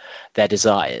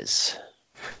desires?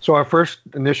 So our first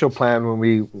initial plan when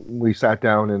we sat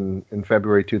down in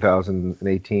February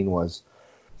 2018 was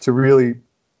to really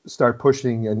start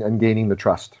pushing and gaining the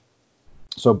trust.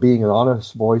 So being an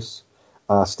honest voice,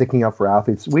 sticking up for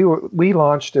athletes. We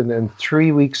launched, and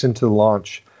 3 weeks into the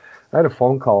launch, I had a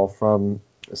phone call from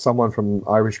someone from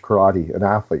Irish Karate, an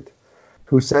athlete,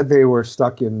 who said they were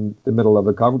stuck in the middle of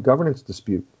a governance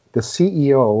dispute. The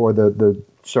CEO, or the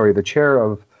chair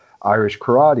of Irish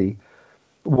Karate,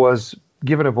 was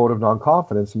given a vote of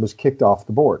non-confidence and was kicked off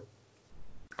the board.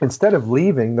 Instead of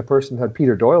leaving, the person had,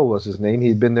 Peter Doyle was his name,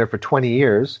 he'd been there for 20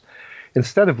 years.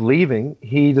 Instead of leaving,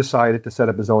 he decided to set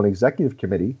up his own executive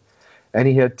committee, and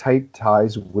he had tight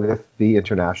ties with the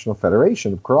International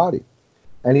Federation of Karate.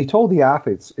 And he told the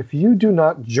athletes, if you do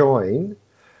not join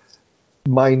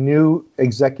my new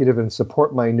executive and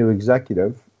support my new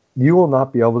executive, you will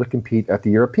not be able to compete at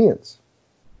the Europeans.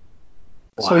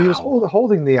 Wow. So he was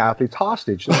holding the athletes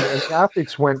hostage. And the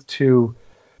athletes went to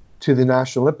the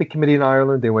National Olympic Committee in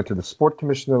Ireland. They went to the Sport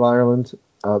Commission of Ireland.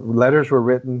 Letters were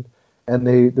written, and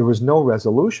there was no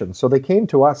resolution. So they came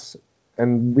to us,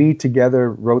 and we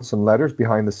together wrote some letters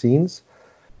behind the scenes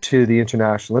to the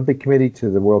International Olympic Committee, to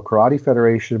the World Karate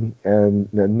Federation,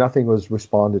 and nothing was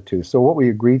responded to. So what we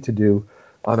agreed to do,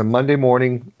 on a Monday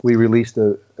morning, we released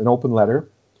an open letter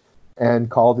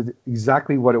and called it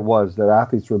exactly what it was, that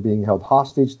athletes were being held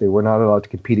hostage. They were not allowed to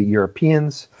compete at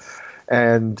Europeans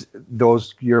and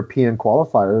those European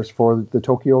qualifiers for the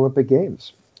Tokyo Olympic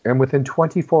Games. And within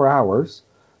 24 hours,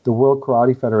 the World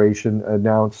Karate Federation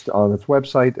announced on its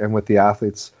website and with the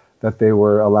athletes that they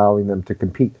were allowing them to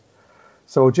compete.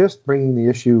 So just bringing the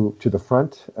issue to the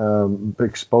front,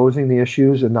 exposing the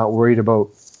issues and not worried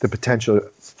about the potential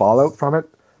fallout from it,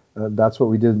 that's what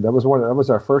we did. That was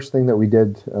our first thing that we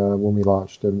did when we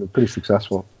launched, and pretty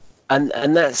successful.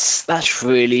 And that's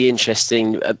really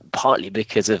interesting, partly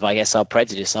because of, I guess, our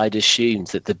prejudice. I'd assumed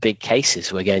that the big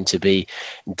cases were going to be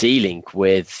dealing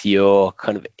with your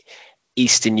kind of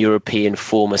Eastern European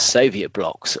former Soviet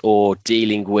blocs, or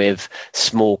dealing with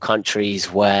small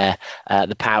countries where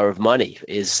the power of money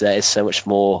is so much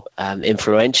more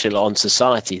influential on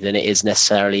society than it is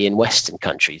necessarily in Western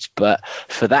countries. But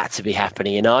for that to be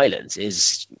happening in Ireland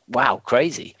is, wow,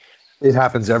 crazy. It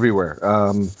happens everywhere.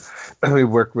 We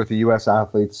worked with the U.S.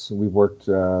 athletes. We've worked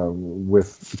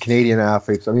with Canadian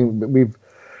athletes. I mean,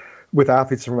 with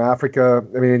athletes from Africa.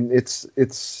 I mean,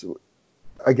 it's.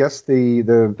 I guess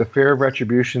the fear of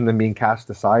retribution and being cast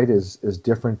aside is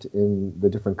different in the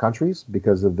different countries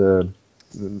because of the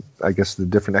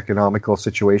different economical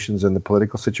situations and the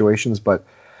political situations, but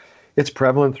it's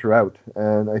prevalent throughout.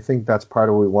 And I think that's part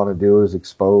of what we want to do, is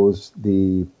expose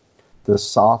the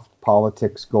soft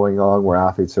politics going on where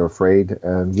athletes are afraid,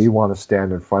 and we want to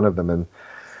stand in front of them. And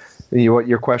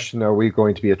your question, are we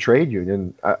going to be a trade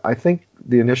union? I think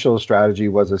the initial strategy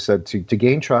was, I said, to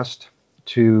gain trust,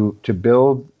 to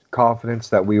build confidence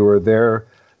that we were there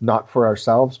not for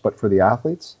ourselves but for the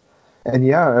athletes. And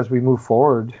yeah, as we move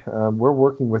forward, we're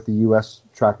working with the U.S.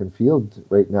 track and field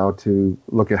right now to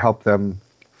look at help them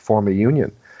form a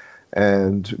union.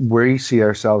 And we see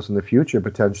ourselves in the future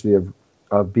potentially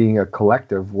of being a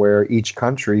collective where each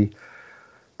country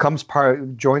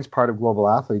joins part of Global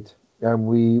Athlete, and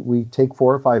we take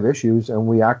 4 or 5 issues and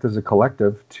we act as a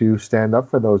collective to stand up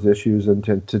for those issues and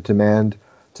to demand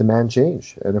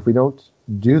change. And if we don't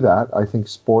do that, I think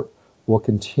sport will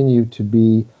continue to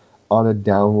be on a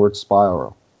downward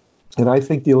spiral. And I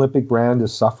think the Olympic brand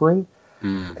is suffering.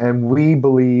 And we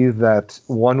believe that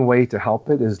one way to help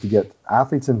it is to get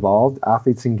athletes involved,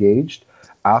 athletes engaged,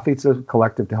 athletes as a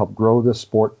collective to help grow the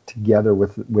sport together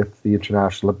with the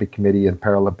International Olympic Committee and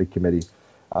Paralympic Committee,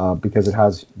 because it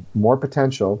has more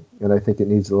potential, and I think it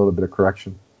needs a little bit of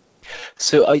correction.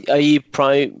 So are you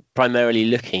primarily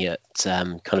looking at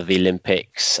kind of the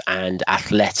Olympics and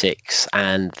athletics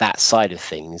and that side of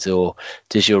things, or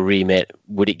does your remit,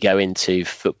 would it go into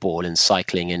football and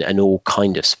cycling and all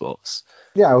kind of sports?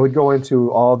 Yeah, I would go into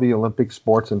all the Olympic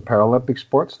sports and Paralympic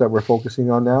sports that we're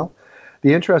focusing on now.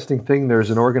 The interesting thing,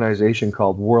 there's an organization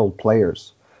called World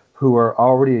Players who are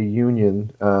already a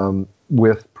union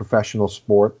with professional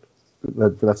sport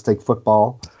let's take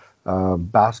football,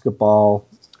 basketball,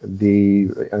 the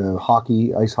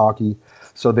hockey, ice hockey.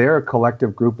 So they're a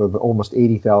collective group of almost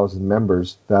 80,000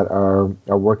 members that are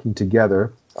working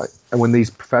together. And when these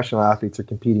professional athletes are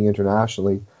competing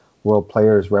internationally, World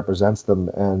Players represents them,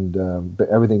 and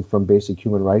everything from basic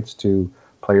human rights to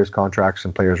players' contracts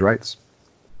and players' rights.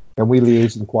 And we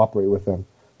liaise and cooperate with them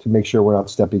to make sure we're not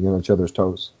stepping on each other's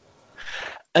toes.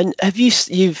 And have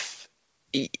you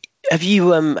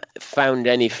found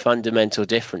any fundamental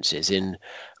differences in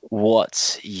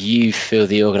what you feel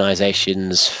the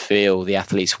organisations feel the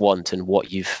athletes want, and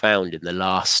what you've found in the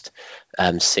last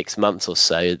 6 months or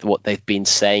so, what they've been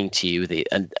saying to you,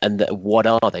 and what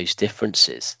are those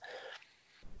differences?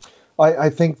 I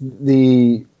think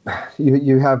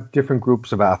you have different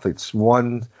groups of athletes.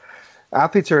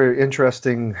 Athletes are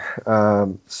interesting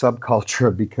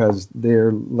subculture because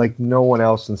they're like no one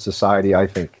else in society, I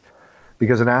think.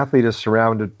 Because an athlete is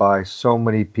surrounded by so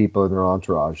many people in their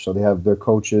entourage. So they have their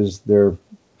coaches, their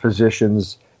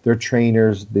physicians, their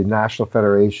trainers, the national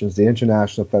federations, the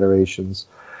international federations.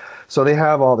 So they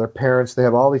have all their parents, they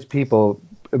have all these people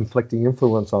inflicting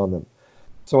influence on them.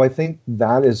 So I think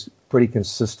that is pretty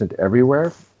consistent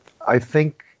everywhere. I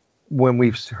think when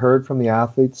we've heard from the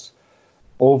athletes,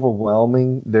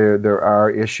 overwhelming, there are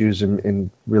issues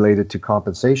in related to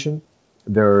compensation.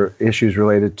 There are issues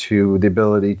related to the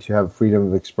ability to have freedom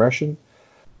of expression.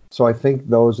 So I think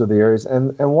those are the areas,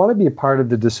 and want to be a part of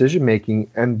the decision making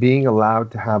and being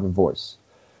allowed to have a voice.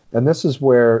 And this is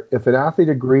where, if an athlete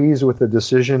agrees with the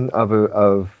decision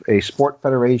of a sport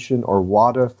federation or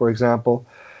WADA, for example,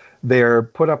 they're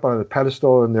put up on a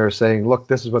pedestal and they're saying, look,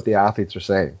 this is what the athletes are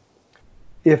saying.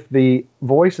 If the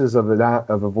voices of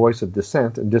a voice of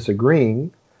dissent and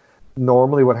disagreeing,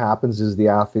 normally what happens is the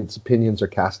athletes' opinions are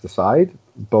cast aside,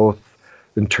 both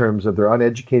in terms of they're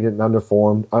uneducated and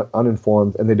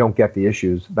uninformed, and they don't get the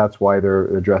issues. That's why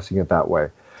they're addressing it that way.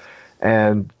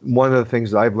 And one of the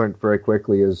things that I've learned very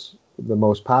quickly is the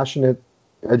most passionate,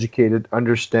 educated,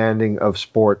 understanding of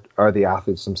sport are the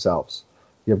athletes themselves.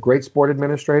 You have great sport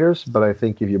administrators, but I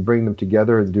think if you bring them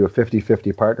together and do a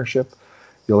 50-50 partnership,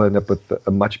 you'll end up with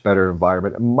a much better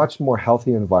environment, a much more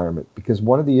healthy environment. Because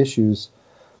one of the issues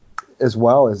as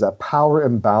well is that power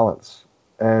imbalance.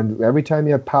 And every time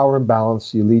you have power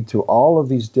imbalance, you lead to all of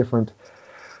these different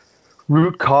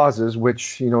root causes,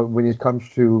 which, when it comes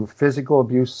to physical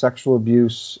abuse, sexual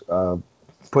abuse,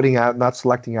 not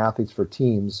selecting athletes for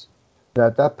teams,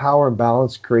 that power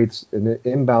imbalance creates an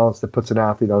imbalance that puts an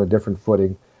athlete on a different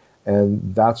footing.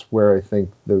 And that's where I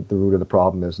think the root of the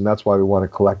problem is. And that's why we want to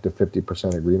collect a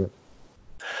 50% agreement.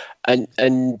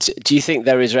 And do you think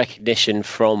there is recognition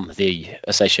from the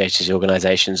associations,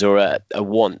 organisations, or a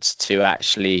want to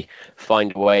actually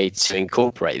find a way to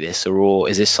incorporate this, or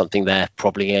is this something they're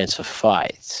probably going to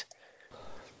fight?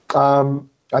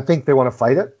 I think they want to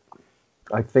fight it.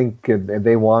 I think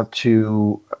they want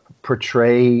to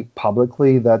portray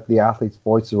publicly that the athlete's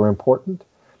voices are important,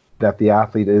 that the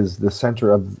athlete is the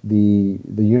center of the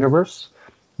universe,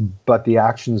 but the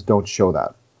actions don't show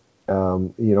that.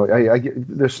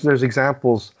 There's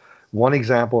examples. One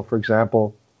example, for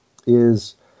example,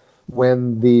 is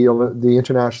when the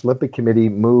International Olympic Committee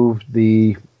moved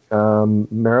the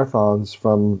marathons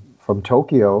from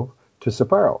Tokyo to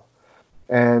Sapporo,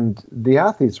 and the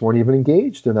athletes weren't even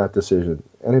engaged in that decision.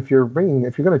 And if you're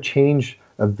going to change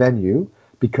a venue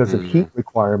because of heat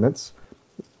requirements,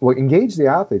 well, engage the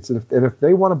athletes, and if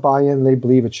they want to buy in, they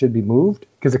believe it should be moved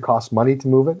because it costs money to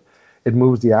move it. It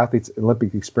moves the athlete's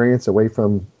Olympic experience away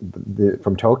from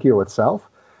Tokyo itself.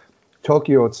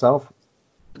 Tokyo itself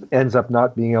ends up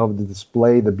not being able to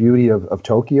display the beauty of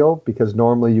Tokyo, because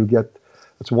normally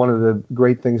it's one of the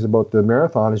great things about the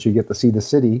marathon is you get to see the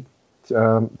city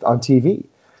on TV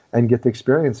and get to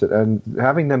experience it. And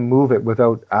having them move it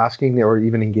without asking or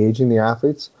even engaging the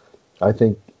athletes, I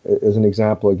think is an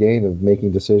example again of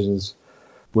making decisions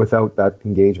without that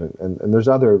engagement. And there's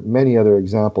many other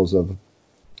examples of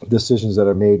decisions that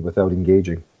are made without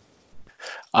engaging.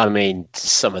 I mean,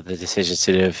 some of the decisions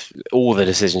all the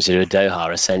decisions to do at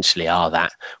Doha essentially are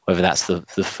that, whether that's the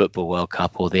Football World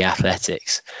Cup or the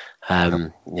athletics.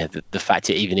 The fact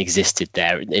it even existed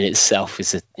there in itself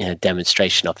is a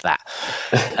demonstration of that.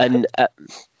 And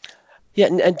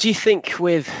and do you think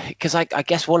because I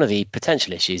guess one of the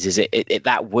potential issues is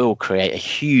that will create a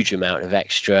huge amount of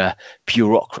extra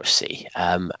bureaucracy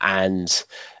and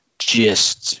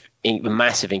just a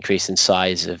massive increase in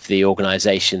size of the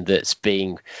organisation that's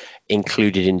being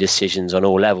included in decisions on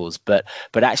all levels, but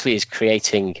actually is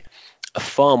creating a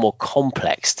far more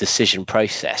complex decision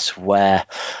process where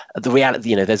the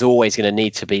reality, there's always going to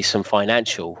need to be some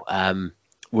financial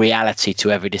reality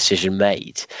to every decision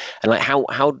made, and like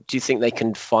how do you think they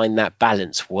can find that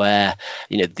balance where,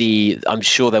 you know, I'm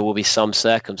sure there will be some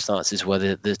circumstances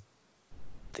where the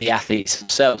athletes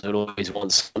themselves will always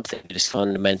want something that is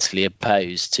fundamentally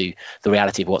opposed to the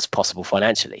reality of what's possible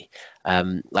financially.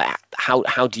 Like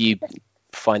how do you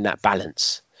find that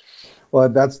balance? Well,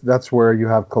 that's where you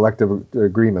have collective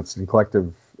agreements and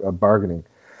collective bargaining.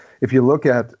 If you look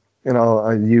at,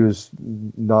 I use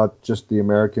not just the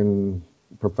American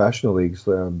professional leagues,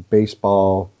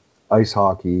 baseball, ice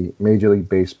hockey, Major League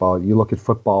Baseball. You look at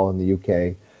football in the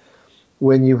UK.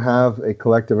 When you have a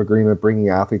collective agreement bringing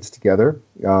athletes together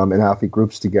and athlete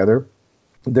groups together,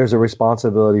 there's a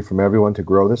responsibility from everyone to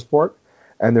grow the sport,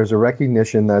 and there's a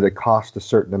recognition that it costs a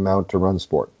certain amount to run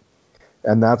sport.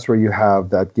 And that's where you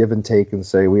have that give and take and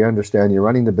say, we understand you're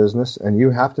running the business and you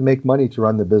have to make money to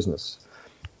run the business.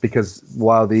 Because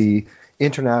while the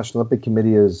International Olympic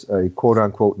Committee is a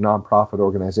quote-unquote nonprofit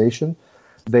organization,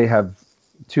 they have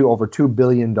over $2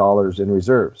 billion in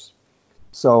reserves.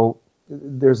 So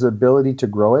there's the ability to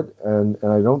grow it, and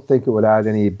I don't think it would add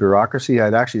any bureaucracy.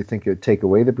 I'd actually think it would take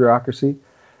away the bureaucracy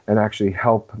and actually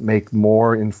help make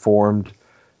more informed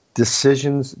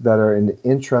decisions that are in the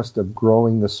interest of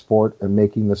growing the sport and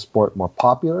making the sport more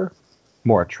popular,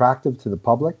 more attractive to the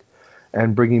public,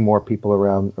 and bringing more people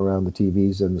around the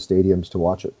TVs and the stadiums to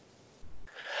watch it.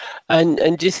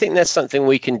 And do you think there's something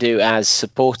we can do as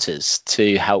supporters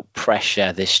to help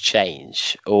pressure this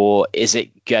change, or is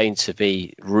it going to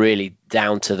be really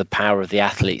down to the power of the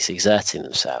athletes exerting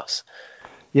themselves?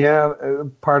 Yeah,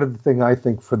 part of the thing I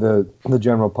think for the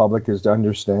general public is to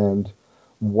understand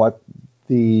what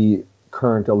the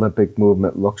current Olympic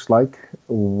movement looks like,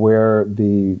 where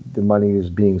the money is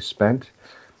being spent.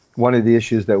 One of the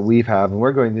issues that we've had, and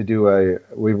we're going to do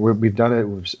we've done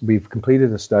it, we've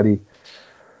completed a study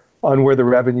on where the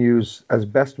revenues, as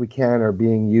best we can, are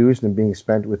being used and being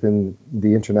spent within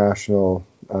the International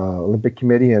Olympic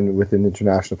Committee and within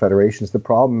international federations. The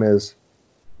problem is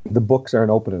the books aren't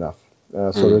open enough,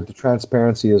 so that the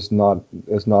transparency is not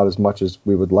as much as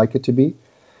we would like it to be.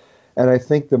 And I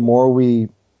think the more we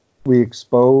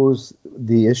expose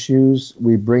the issues,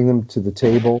 we bring them to the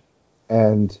table,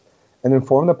 and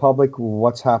inform the public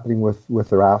what's happening with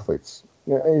their athletes.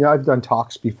 I've done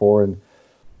talks before, and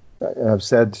I've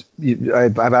said,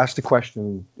 I've asked a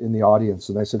question in the audience,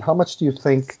 and I said, how much do you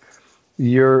think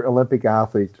your Olympic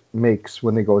athlete makes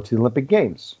when they go to the Olympic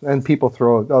Games? And people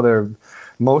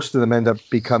most of them end up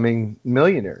becoming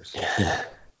millionaires.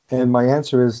 And my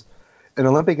answer is, an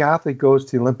Olympic athlete goes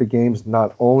to the Olympic Games,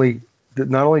 not only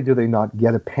do they not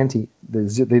get a penny,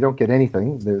 they don't get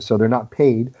anything, so they're not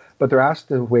paid, but they're asked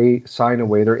to sign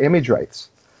away their image rights.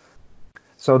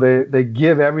 So they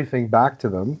give everything back to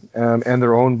them, and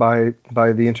they're owned by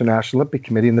the International Olympic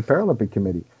Committee and the Paralympic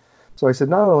Committee. So I said,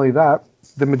 not only that,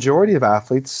 the majority of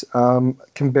athletes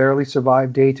can barely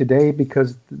survive day to day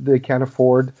because they can't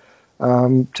afford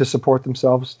to support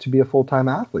themselves to be a full-time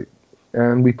athlete.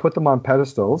 And we put them on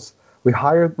pedestals. We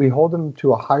hold them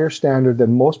to a higher standard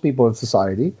than most people in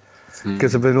society,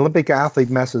 because if an Olympic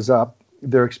athlete messes up,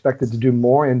 they're expected to do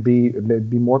more and be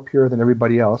more pure than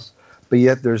everybody else. But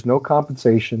yet there's no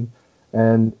compensation,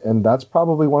 and that's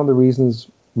probably one of the reasons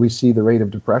we see the rate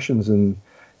of depressions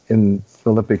in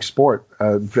Olympic sport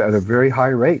at a very high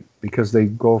rate, because they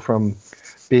go from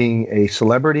being a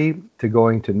celebrity to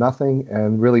going to nothing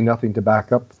and really nothing to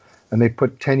back up, and they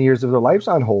put 10 years of their lives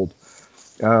on hold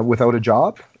without a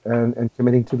job and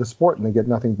committing to the sport, and they get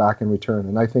nothing back in return.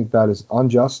 And I think that is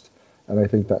unjust, and I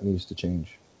think that needs to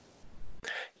change.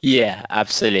 Yeah,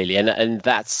 absolutely, and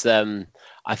that's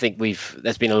I think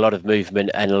there's been a lot of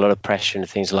movement and a lot of pressure in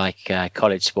things like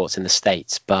college sports in the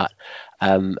States, but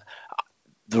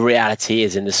the reality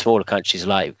is in the smaller countries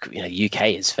like UK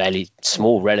is fairly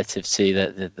small relative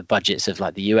to the budgets of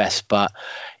like the US. But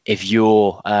if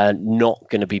you're not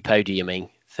going to be podiuming,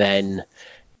 then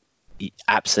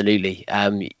absolutely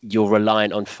you're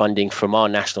reliant on funding from our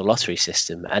national lottery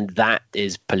system, and that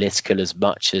is political as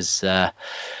much as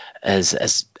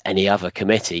any other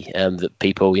committee. That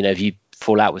people, if you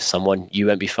fall out with someone, you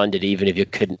won't be funded even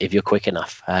if you're quick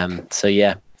enough. So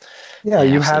yeah,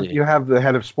 you have the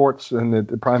head of sports, and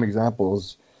the prime example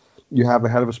is you have a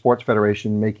head of a sports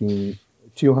federation making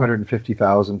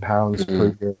 £250,000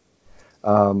 per year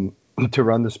to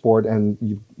run the sport, and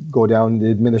you go down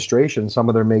the administration, some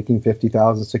of them are making £50,000,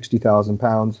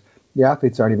 £60,000. The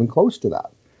athletes aren't even close to that.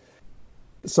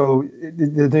 So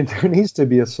there needs to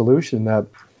be a solution that.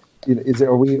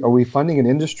 Are we funding an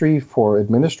industry for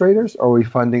administrators, or are we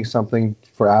funding something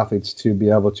for athletes to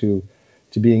be able to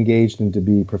be engaged and to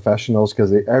be professionals?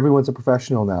 Because everyone's a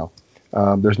professional now.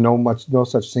 There's no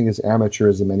such thing as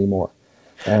amateurism anymore.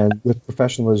 And with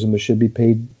professionalism, there should be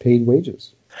paid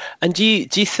wages. And do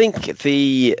you think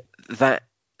that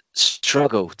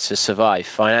struggle to survive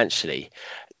financially,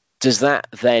 does that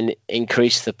then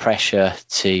increase the pressure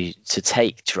to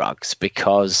take drugs,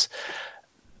 because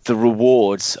the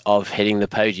rewards of hitting the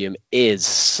podium is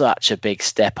such a big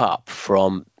step up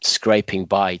from scraping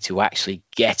by to actually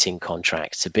getting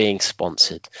contracts, to being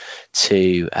sponsored,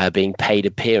 to being paid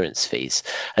appearance fees?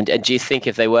 And do you think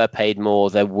if they were paid more,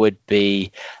 there would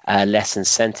be less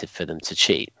incentive for them to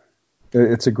cheat?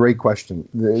 It's a great question.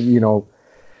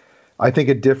 I think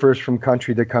it differs from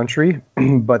country to country,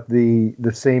 but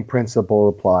the same principle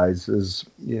applies. Is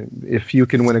if you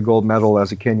can win a gold medal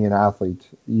as a Kenyan athlete,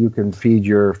 you can feed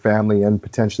your family and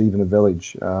potentially even a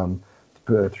village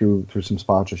through some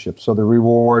sponsorship. So the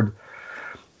reward,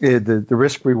 the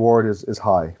risk reward is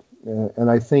high,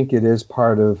 and I think it is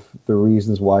part of the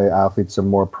reasons why athletes are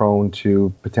more prone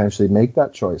to potentially make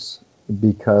that choice,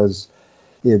 because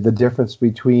the difference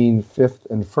between fifth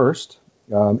and first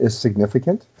is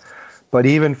significant. But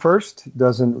even first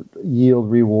doesn't yield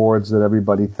rewards that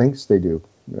everybody thinks they do.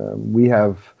 We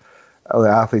have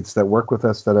athletes that work with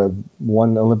us that have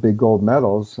won Olympic gold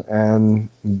medals, and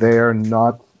they're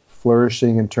not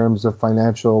flourishing in terms of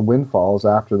financial windfalls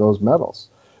after those medals.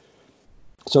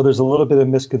 So there's a little bit of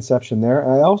misconception there.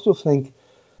 And I also think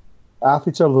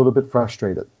athletes are a little bit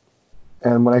frustrated.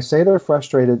 And when I say they're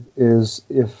frustrated is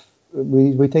if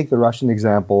we take the Russian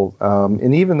example,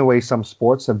 and even the way some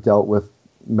sports have dealt with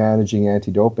managing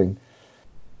anti-doping,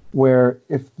 where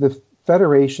if the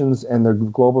federations and the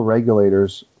global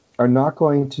regulators are not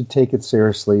going to take it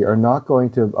seriously, are not going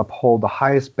to uphold the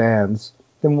highest bans,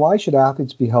 then why should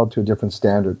athletes be held to a different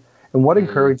standard? And what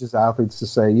encourages athletes to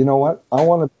say, you know what, I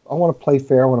want to play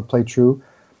fair, I want to play true.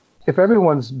 If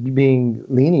everyone's being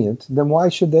lenient, then why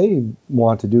should they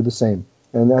want to do the same?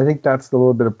 And I think that's the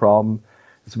little bit of problem,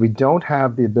 is we don't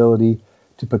have the ability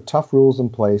to put tough rules in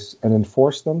place and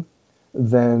enforce them.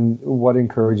 Then what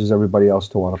encourages everybody else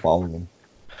to want to follow them?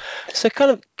 So kind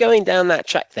of going down that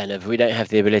track then of we don't have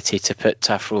the ability to put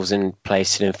tough rules in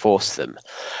place and enforce them,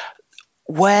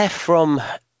 where from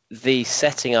the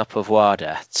setting up of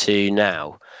WADA to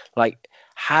now,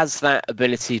 has that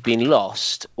ability been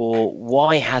lost, or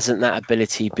why hasn't that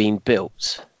ability been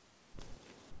built?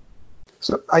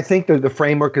 So I think the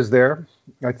framework is there.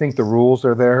 I think the rules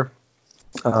are there.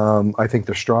 I think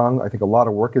they're strong. I think a lot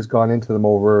of work has gone into them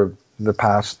over the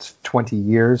past 20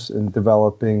 years in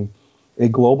developing a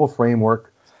global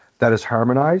framework that is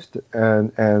harmonized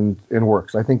and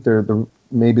works. I think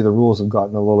maybe the rules have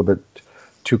gotten a little bit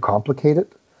too complicated,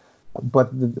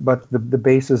 but the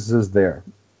basis is there.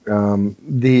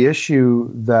 The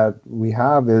issue that we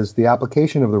have is the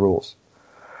application of the rules.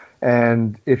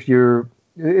 And I'll give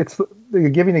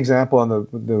you an example on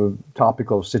the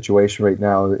topical situation right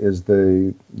now is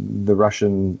the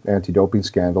Russian anti-doping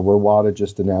scandal, where WADA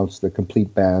just announced the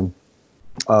complete ban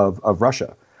of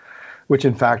Russia, which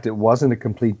in fact it wasn't a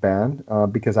complete ban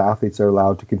because athletes are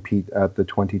allowed to compete at the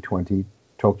 2020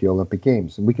 Tokyo Olympic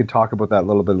Games. And we can talk about that a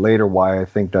little bit later, why I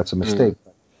think that's a mistake.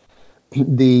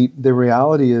 The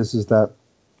reality is that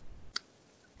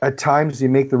at times you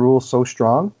make the rules so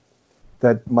strong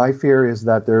that my fear is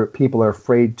that people are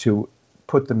afraid to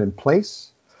put them in place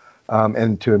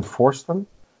and to enforce them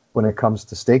when it comes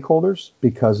to stakeholders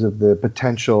because of the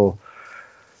potential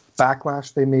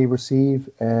backlash they may receive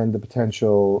and the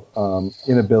potential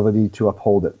inability to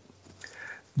uphold it.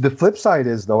 The flip side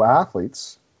is, though,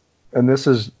 athletes, and this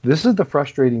is the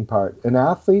frustrating part, an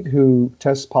athlete who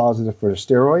tests positive for a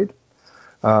steroid,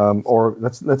 or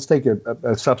let's take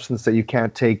a substance that you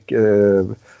can't take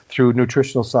through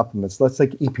nutritional supplements. Let's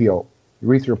take EPO,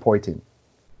 erythropoietin.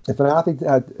 If an athlete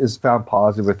is found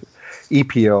positive with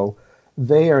EPO,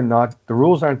 the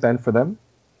rules aren't bent for them.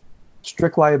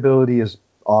 Strict liability is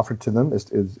offered to them,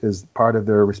 is part of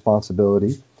their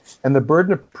responsibility. And the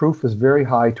burden of proof is very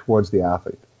high towards the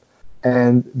athlete.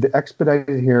 And the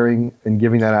expedited hearing and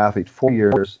giving that athlete 4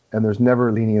 years, and there's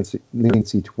never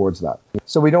leniency towards that.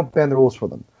 So we don't bend the rules for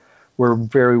them. We're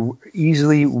very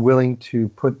easily willing to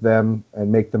put them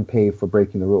and make them pay for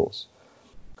breaking the rules.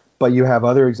 But you have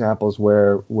other examples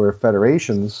where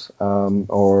federations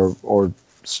or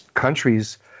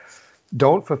countries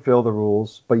don't fulfill the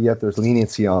rules, but yet there's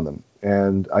leniency on them.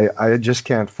 And I just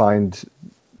can't find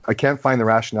the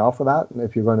rationale for that. And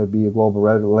if you're going to be a global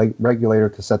regulator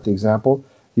to set the example,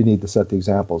 you need to set the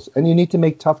examples. And you need to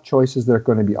make tough choices that are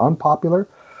going to be unpopular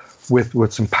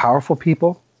with some powerful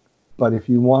people. But if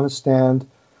you want to stand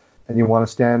and you want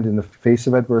to stand in the face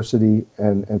of adversity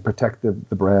and protect the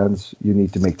brands, you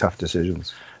need to make tough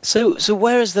decisions. So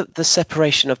where is the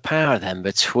separation of power then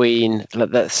between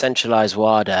the centralized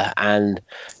WADA and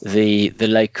the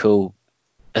local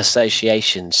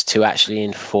associations to actually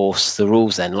enforce the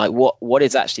rules then? Like what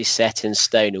is actually set in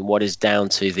stone and what is down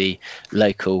to the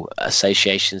local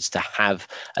associations to have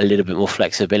a little bit more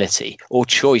flexibility or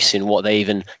choice in what they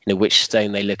even, which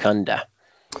stone they look under?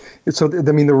 So,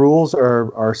 I mean, the rules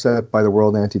are set by the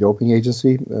World Anti-Doping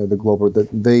Agency, the global.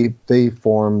 They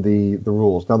form the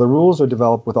rules. Now, the rules are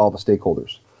developed with all the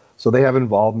stakeholders, so they have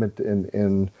involvement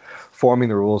in forming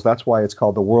the rules. That's why it's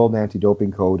called the World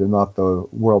Anti-Doping Code and not the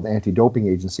World Anti-Doping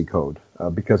Agency Code,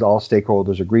 because all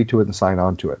stakeholders agree to it and sign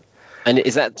on to it. And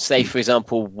is that, say, for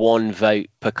example, one vote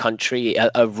per country?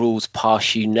 Are rules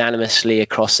passed unanimously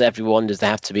across everyone? Does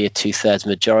there have to be a 2/3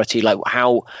 majority? Like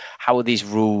how are these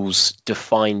rules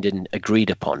defined and agreed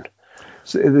upon?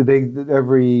 So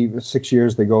every 6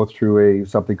 years they go through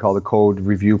something called a code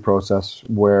review process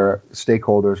where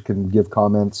stakeholders can give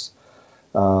comments.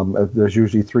 There's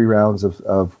usually 3 rounds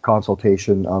of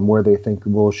consultation on where they think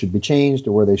rules should be changed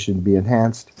or where they should be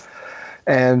enhanced.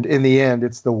 And in the end,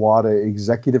 it's the WADA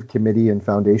Executive Committee and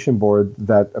Foundation Board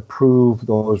that approve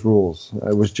those rules.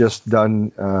 It was just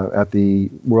done at the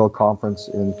World Conference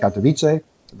in Katowice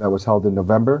that was held in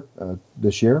November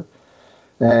this year.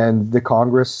 And the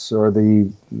Congress or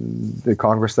the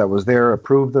Congress that was there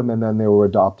approved them, and then they were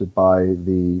adopted by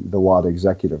the WADA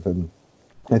Executive. And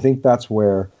I think that's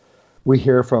where we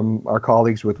hear from our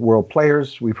colleagues with World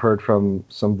Players. We've heard from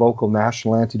some vocal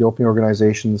national anti-doping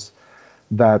organizations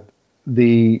that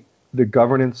the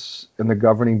governance and the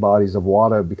governing bodies of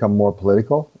WADA have become more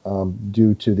political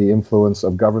due to the influence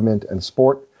of government and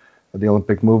sport, the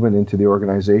Olympic movement, into the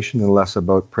organization and less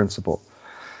about principle.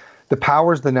 The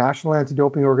powers the national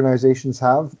anti-doping organizations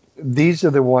have, these are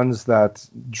the ones that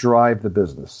drive the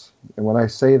business. And when I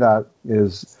say that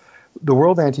is the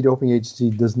World Anti-Doping Agency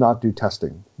does not do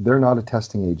testing. They're not a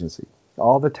testing agency.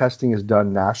 All the testing is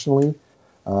done nationally.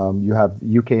 You have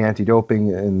UK anti-doping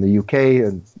in the UK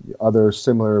and other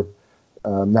similar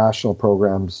national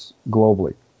programs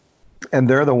globally. And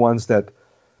they're the ones that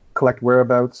collect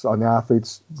whereabouts on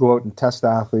athletes, go out and test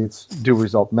athletes, do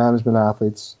result management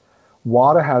athletes.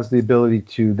 WADA has the ability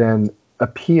to then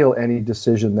appeal any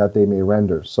decision that they may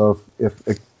render. So if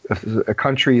a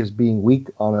country is being weak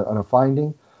on a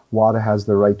finding, WADA has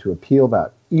the right to appeal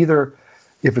that, either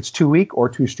if it's too weak or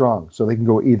too strong. So they can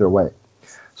go either way.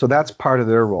 So that's part of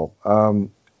their role.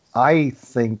 I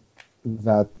think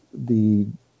that the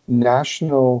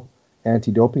national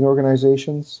anti-doping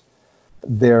organizations,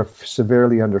 they're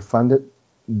severely underfunded.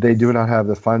 They do not have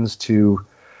the funds to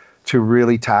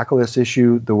really tackle this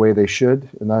issue the way they should.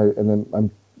 And then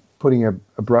I'm putting a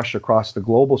brush across the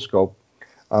global scope.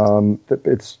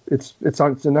 It's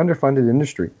an underfunded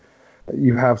industry.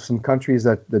 You have some countries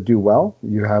that do well.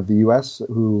 You have the U.S.,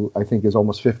 who I think is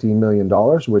almost $15 million,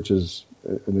 which is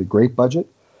a great budget.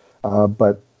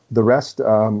 But the rest,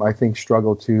 I think,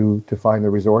 struggle to find the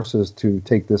resources to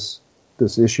take this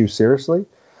issue seriously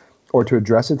or to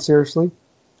address it seriously.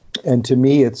 And to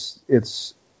me,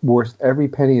 it's worth every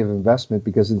penny of investment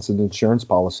because it's an insurance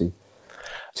policy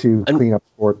to clean up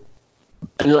sport.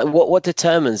 And what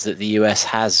determines that the US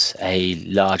has a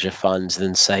larger fund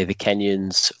than, say, the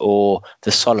Kenyans or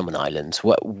the Solomon Islands?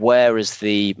 Where is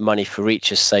the money for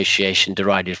each association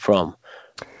derived from?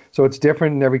 So it's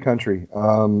different in every country.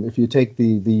 If you take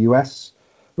the US,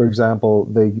 for example,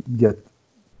 they get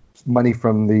money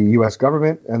from the US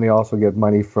government and they also get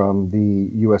money from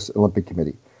the US Olympic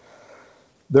Committee.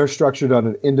 They're structured on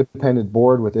an independent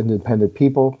board with independent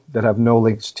people that have no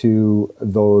links to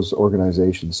those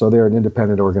organizations. So they're an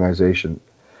independent organization.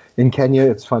 In Kenya,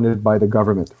 it's funded by the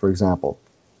government, for example.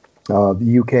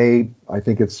 The UK, I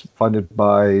think it's funded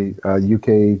by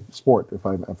UK Sport, if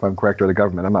I'm correct, or the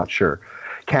government. I'm not sure.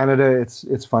 Canada,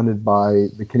 it's funded by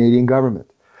the Canadian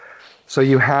government. So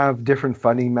you have different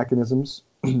funding mechanisms.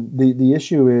 The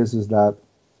issue is that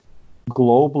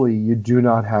globally you do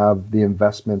not have the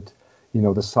investment.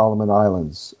 The Solomon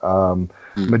Islands,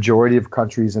 majority of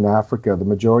countries in Africa, the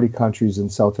majority of countries in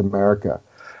South America,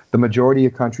 the majority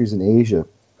of countries in Asia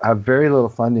have very little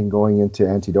funding going into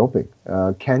anti-doping.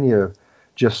 Kenya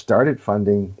just started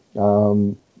funding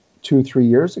 2-3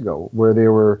 years ago, where they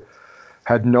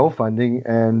had no funding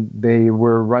and they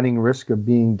were running risk of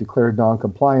being declared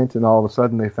non-compliant, and all of a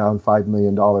sudden they found $5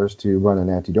 million to run an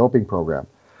anti-doping program.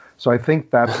 So I think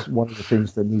that's one of the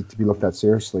things that needs to be looked at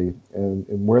seriously,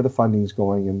 and where the funding is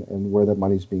going and where that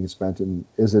money is being spent, and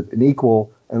is it an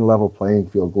equal and level playing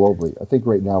field globally? I think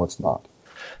right now it's not.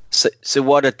 So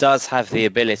WADA does have the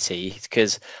ability,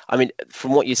 because I mean,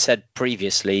 from what you said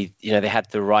previously, they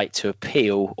had the right to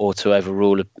appeal or to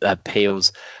overrule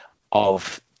appeals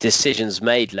of decisions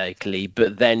made locally,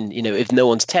 but then if no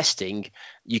one's testing,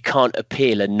 you can't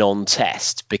appeal a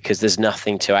non-test because there's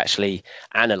nothing to actually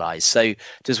analyze. So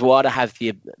does WADA have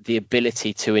the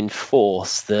ability to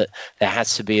enforce that there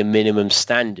has to be a minimum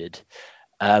standard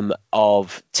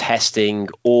of testing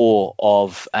or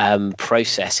of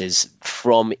processes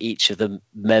from each of the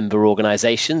member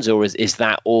organizations, or is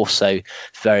that also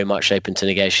very much open to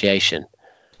negotiation?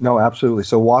 No, absolutely.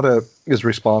 So WADA is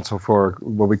responsible for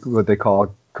what they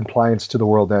call compliance to the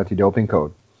World Anti-Doping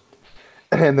Code.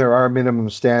 And there are minimum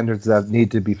standards that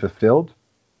need to be fulfilled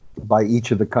by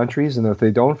each of the countries. And if they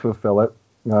don't fulfill it,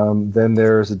 then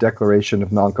there's a declaration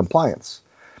of non-compliance.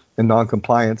 And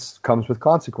non-compliance comes with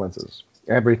consequences.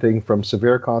 Everything from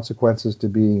severe consequences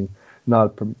to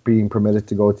not being permitted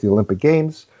to go to the Olympic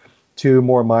Games, to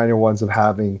more minor ones of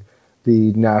having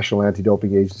the National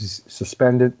Anti-Doping Agency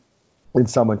suspended and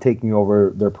someone taking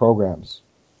over their programs.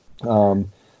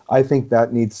 I think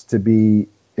that needs to be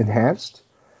enhanced.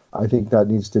 I think that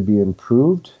needs to be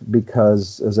improved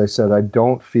because, as I said, I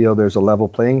don't feel there's a level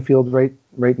playing field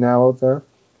right now out there.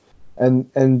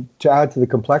 And to add to the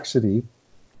complexity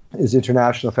is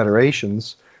international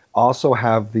federations also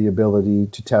have the ability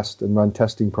to test and run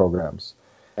testing programs.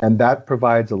 And that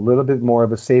provides a little bit more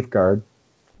of a safeguard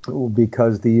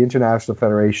because the international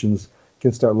federations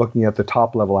can start looking at the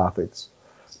top level athletes.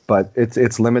 But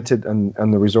it's limited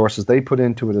and the resources they put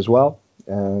into it as well.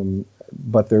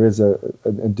 But there is an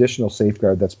additional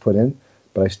safeguard that's put in,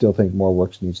 but I still think more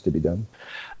work needs to be done.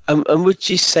 And would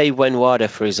you say when WADA,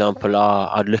 for example,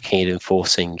 are looking at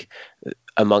enforcing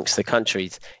amongst the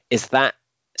countries, is that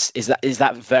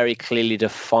very clearly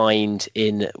defined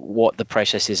in what the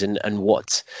process is and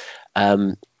what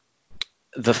the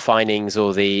findings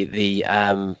or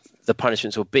the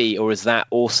punishments will be, or is that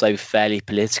also fairly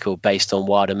political based on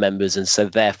WADA members, and so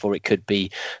therefore it could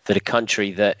be that a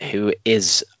country who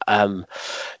is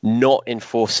not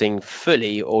enforcing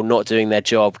fully or not doing their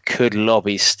job could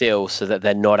lobby still so that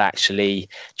they're not actually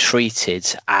treated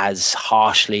as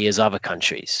harshly as other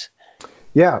countries?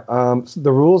 Yeah, so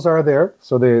the rules are there,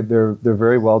 so they're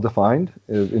very well defined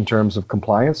in terms of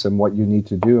compliance and what you need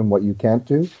to do and what you can't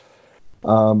do.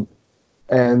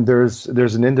 And there's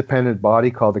an independent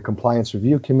body called the Compliance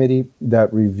Review Committee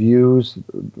that reviews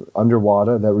under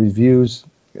WADA, that reviews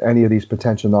any of these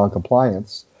potential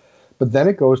non-compliance. But then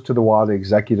it goes to the WADA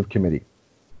Executive Committee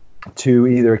to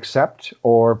either accept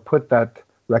or put that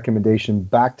recommendation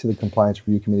back to the Compliance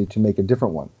Review Committee to make a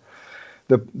different one.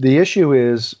 The issue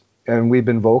is, and we've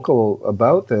been vocal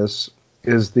about this,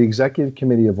 is the Executive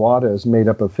Committee of WADA is made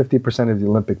up of 50% of the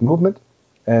Olympic movement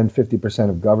and 50%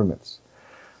 of governments.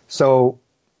 So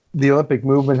the Olympic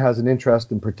movement has an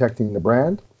interest in protecting the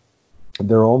brand,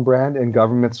 their own brand, and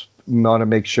governments want to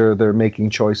make sure they're making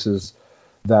choices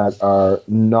that are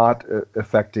not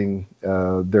affecting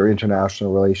their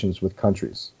international relations with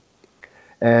countries.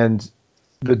 And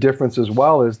the difference as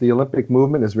well is the Olympic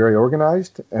movement is very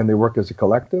organized and they work as a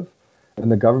collective, and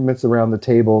the governments around the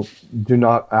table do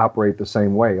not operate the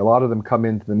same way. A lot of them come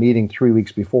into the meeting 3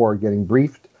 weeks before, getting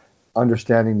briefed,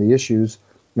 understanding the issues,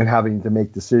 and having to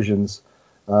make decisions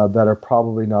that are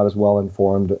probably not as well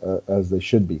informed as they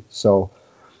should be. So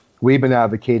we've been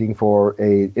advocating for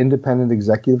an independent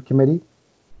executive committee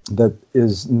that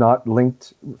is not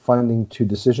linked funding to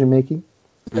decision making,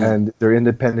 and they're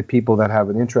independent people that have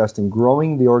an interest in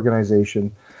growing the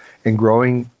organization and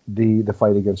growing the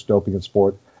fight against doping in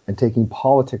sport and taking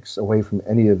politics away from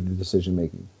any of the decision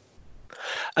making.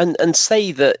 And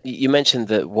say that you mentioned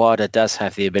that WADA does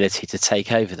have the ability to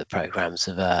take over the programs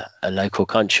of a local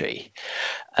country.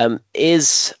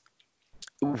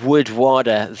 Would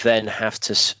WADA then have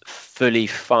to fully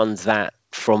fund that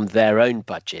from their own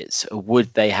budgets, or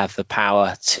would they have the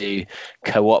power to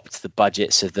co-opt the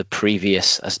budgets of the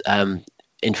previous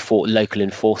local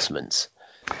enforcements?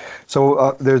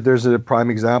 So there's a prime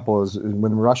example is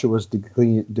when Russia was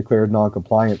declared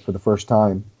non-compliant for the first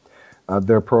time.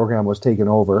 Their program was taken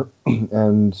over,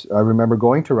 and I remember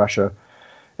going to Russia,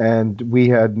 and we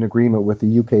had an agreement with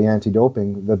the UK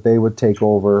anti-doping that they would take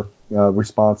over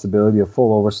responsibility of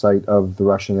full oversight of the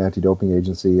Russian anti-doping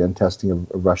agency and testing of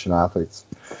Russian athletes.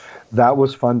 That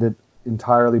was funded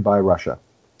entirely by Russia,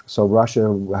 so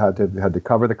Russia had to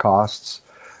cover the costs.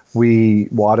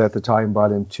 WADA at the time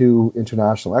brought in 2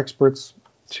 international experts,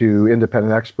 2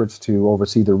 independent experts to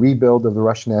oversee the rebuild of the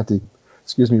Russian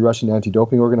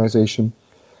anti-doping organization.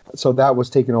 So that was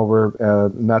taken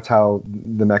over, and that's how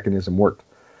the mechanism worked.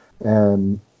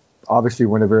 And Obviously,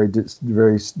 we're in a very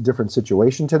different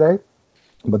situation today,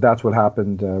 but that's what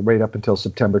happened right up until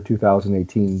September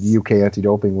 2018. The UK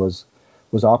anti-doping was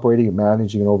operating and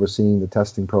managing and overseeing the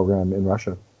testing program in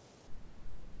Russia.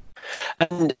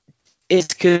 And it's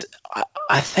because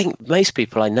I think most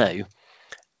people I know,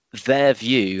 their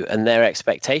view and their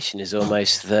expectation is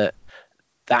almost that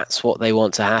that's what they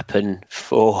want to happen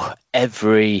for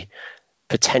every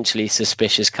potentially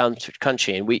suspicious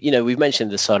country. And we've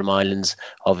mentioned the Solomon Islands,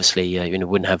 obviously,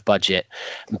 wouldn't have budget,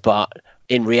 but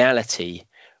in reality,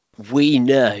 we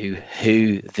know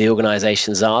who the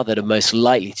organizations are that are most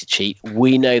likely to cheat.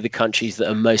 We know the countries that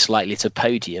are most likely to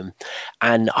podium.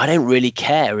 And I don't really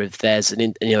care if there's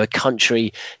a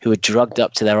country who are drugged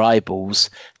up to their eyeballs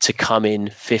to come in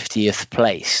 50th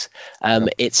place.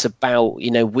 It's about,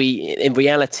 in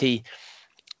reality,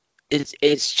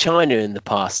 it's China in the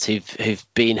past who've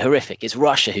been horrific. It's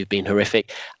Russia who've been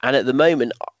horrific. And at the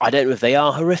moment, I don't know if they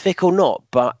are horrific or not,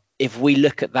 but if we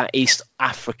look at that East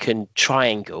African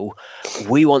triangle,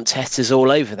 we want testers all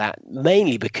over that,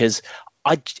 mainly because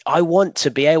I want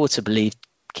to be able to believe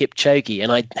Kipchoge,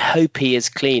 and I hope he is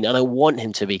clean, and I want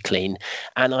him to be clean.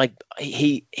 And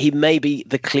he may be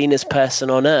the cleanest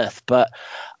person on earth, but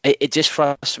it just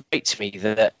frustrates me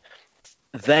that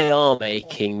they are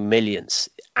making millions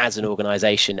as an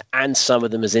organization and some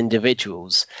of them as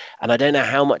individuals. And I don't know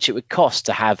how much it would cost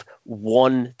to have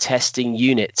one testing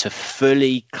unit to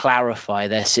fully clarify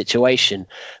their situation.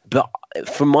 But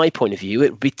from my point of view,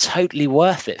 it would be totally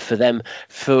worth it for them,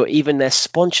 for even their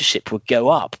sponsorship would go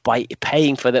up by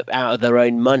paying for that out of their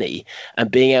own money and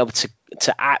being able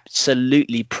to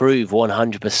absolutely prove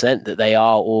 100% that they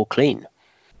are all clean.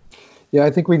 Yeah,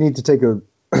 I think we need to take a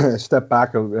step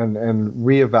back and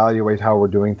reevaluate how we're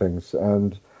doing things.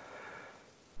 And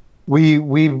we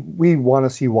want to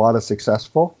see WADA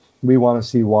successful. We want to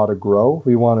see WADA grow.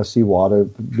 We want to see WADA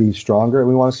be stronger. And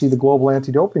we want to see the global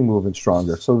anti-doping movement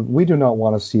stronger. So we do not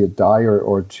want to see it die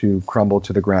or to crumble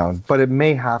to the ground. But it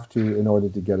may have to in order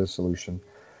to get a solution.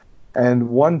 And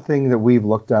one thing that we've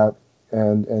looked at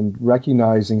and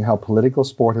recognizing how political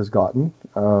sport has gotten,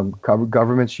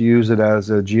 governments use it as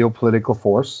a geopolitical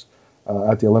force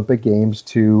at the Olympic Games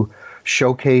to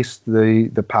showcase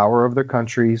the power of their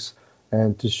countries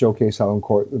and to showcase how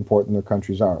important their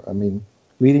countries are. I mean,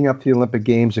 leading up to the Olympic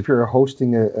Games, if you're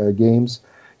hosting a Games,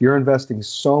 you're investing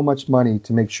so much money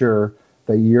to make sure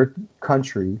that your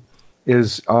country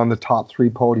is on the top three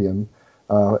podium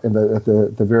at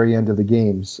the very end of the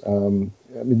Games. I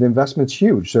mean, the investment's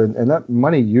huge, and that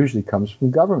money usually comes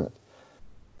from government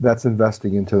that's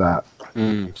investing into that.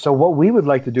 So what we would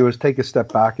like to do is take a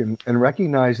step back and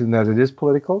recognizing that it is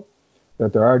political,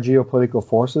 that there are geopolitical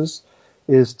forces,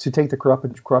 is to take the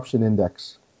corruption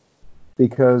index,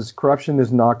 because corruption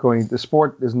is not the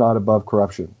sport is not above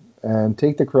corruption, and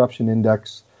take the corruption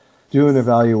index, do an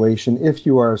evaluation. If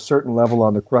you are a certain level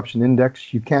on the corruption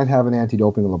index, you can't have an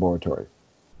anti-doping laboratory.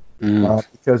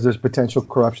 Because there's potential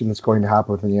corruption that's going to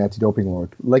happen within the anti-doping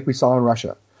laboratory, like we saw in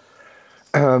Russia.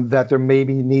 That there may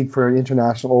be need for an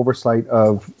international oversight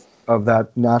of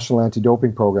that national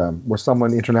anti-doping program, where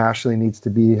someone internationally needs to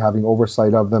be having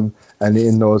oversight of them and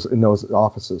in those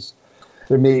offices.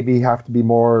 There may have to be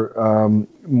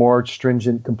more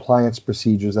stringent compliance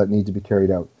procedures that need to be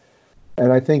carried out.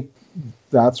 And I think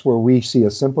that's where we see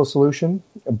a simple solution,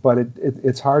 but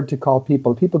it's hard to call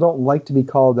people. People don't like to be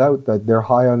called out that they're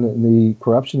high on the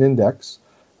corruption index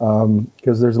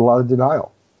because there's a lot of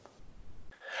denial.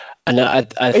 And I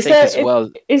think as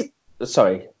well.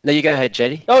 Sorry. No, you go ahead,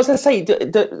 JD. I was going to say,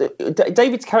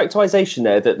 David's characterization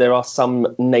there that there are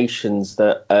some nations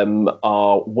that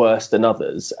are worse than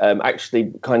others,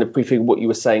 actually kind of prefigured what you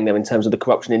were saying there in terms of the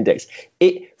corruption index.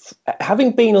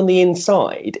 Having been on the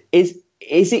inside, is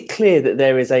it clear that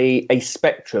there is a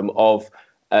spectrum of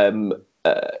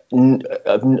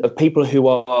people who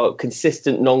are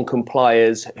consistent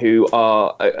non-compliers, who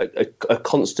are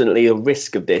constantly a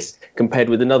risk of this compared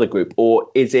with another group, or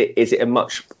is it a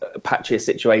much patchier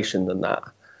situation than that?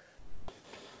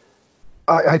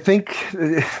 I think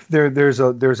there's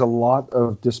a lot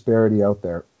of disparity out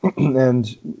there, and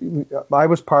I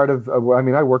was part of.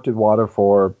 I worked at WADA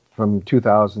from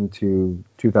 2000 to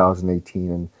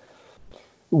 2018, and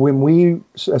when we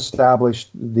established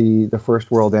the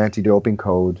first World Anti-Doping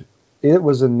Code, it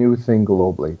was a new thing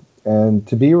globally. And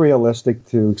to be realistic,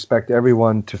 to expect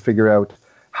everyone to figure out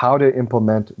how to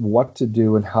implement, what to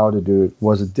do, and how to do it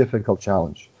was a difficult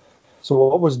challenge. So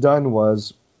what was done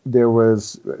was there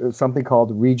was something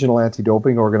called regional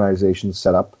anti-doping organizations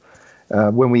set up.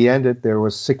 When we ended, there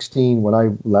was 16. When I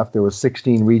left, there was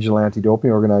 16 regional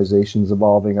anti-doping organizations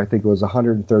involving, I think it was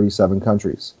 137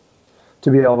 countries, to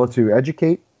be able to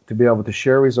educate, to be able to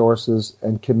share resources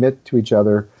and commit to each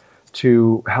other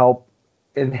to help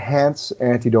enhance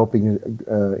anti-doping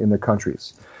in their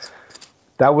countries.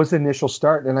 That was the initial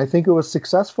start, and I think it was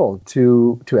successful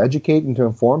to educate and to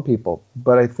inform people.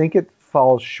 But I think it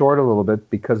falls short a little bit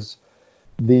because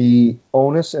the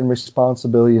onus and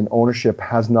responsibility and ownership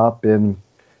has not been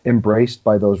embraced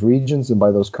by those regions and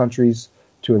by those countries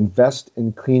to invest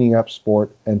in cleaning up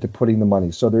sport and to putting the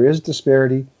money. So there is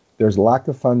disparity, there's lack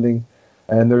of funding,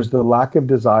 and there's the lack of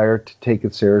desire to take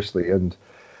it seriously. And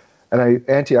I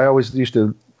always used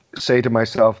to say to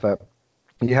myself that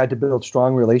you had to build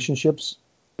strong relationships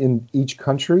in each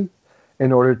country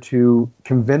in order to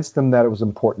convince them that it was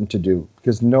important to do.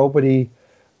 Because nobody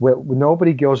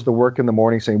goes to work in the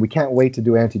morning saying, we can't wait to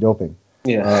do anti-doping.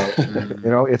 Yeah.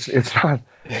 It's not.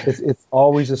 It's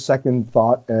always a second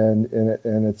thought, and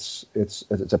it's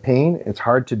a pain. It's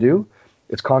hard to do.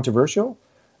 It's controversial,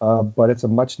 but it's a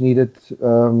much needed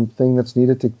thing that's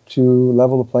needed to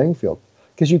level the playing field.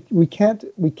 Because we can't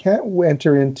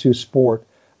enter into sport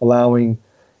allowing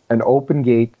an open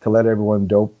gate to let everyone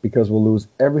dope, because we'll lose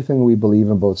everything we believe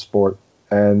in about sport,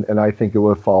 and I think it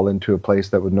would fall into a place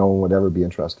that no one would ever be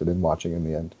interested in watching in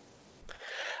the end.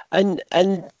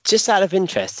 And just out of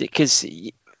interest, because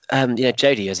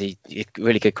Jody has a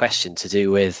really good question to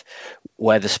do with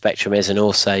where the spectrum is, and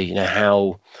also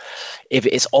how, if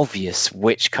it's obvious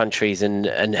which countries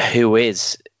and who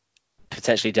is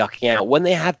potentially ducking out when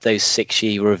they have those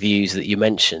 6-year reviews that you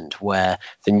mentioned, where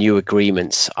the new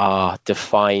agreements are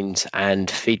defined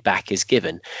and feedback is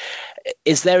given.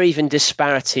 Is there even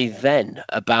disparity then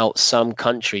about some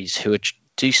countries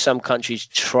do some countries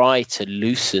try to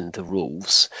loosen the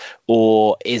rules,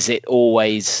 or is it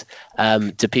always,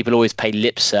 do people always pay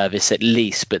lip service at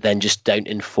least, but then just don't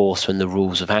enforce when the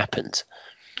rules have happened?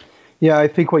 Yeah, I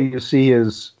think what you see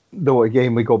is, though,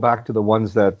 again, we go back to the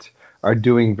ones that are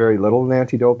doing very little in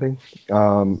anti-doping,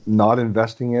 not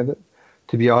investing in it.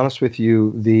 To be honest with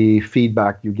you, the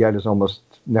feedback you get is almost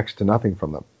next to nothing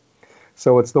from them.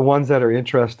 So it's the ones that are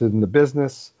interested in the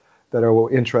business, that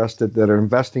are interested, that are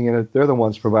investing in it. They're the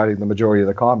ones providing the majority of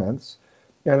the comments.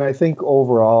 And I think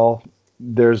overall,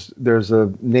 there's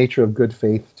a nature of good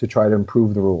faith to try to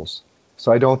improve the rules.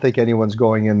 So I don't think anyone's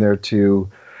going in there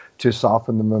to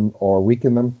soften them or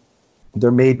weaken them. There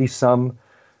may be some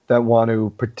that want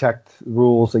to protect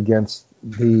rules against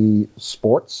the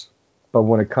sports, but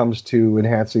when it comes to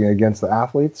enhancing against the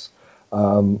athletes,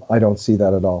 I don't see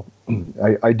that at all.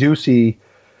 I do see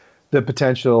the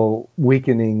potential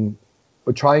weakening,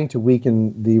 or trying to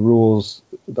weaken the rules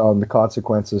on the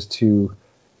consequences to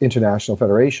international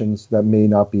federations that may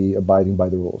not be abiding by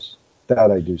the rules.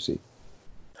 That I do see.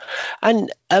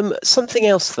 And something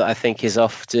else that I think is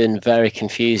often very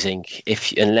confusing,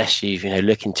 unless you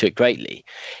look into it greatly,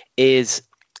 is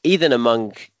even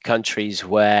among countries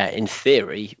where, in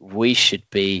theory, we should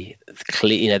be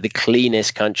the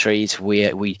cleanest countries.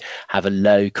 We have a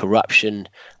low corruption,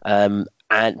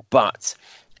 but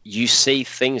you see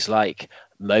things like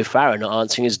Mo Farah not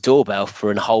answering his doorbell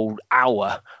for a whole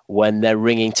hour when they're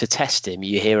ringing to test him.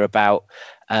 You hear about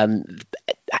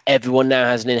everyone now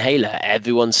has an inhaler.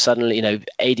 Everyone suddenly,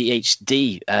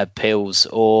 ADHD pills,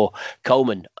 or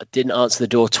Coleman didn't answer the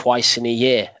door twice in a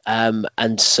year,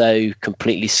 and so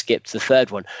completely skipped the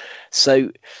third one.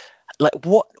 So,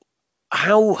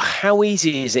 how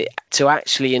easy is it to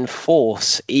actually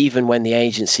enforce, even when the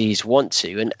agencies want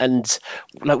to? And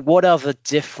what other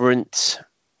different?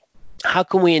 How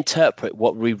can we interpret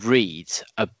what we read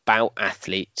about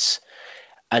athletes,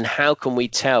 and how can we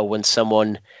tell when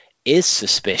someone is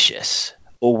suspicious,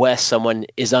 or where someone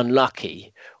is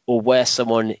unlucky, or where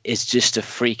someone is just a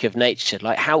freak of nature?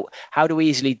 How do we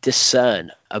easily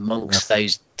discern amongst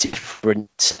those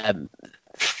different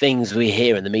things we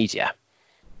hear in the media?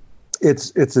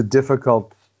 It's a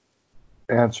difficult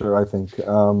answer, I think.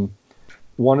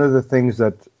 One of the things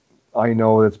that I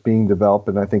know that's being developed,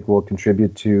 and I think will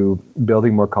contribute to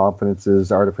building more confidence,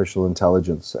 is artificial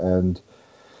intelligence. And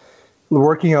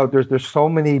working out, there's so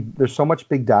much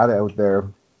big data out there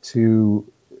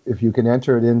if you can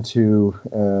enter it into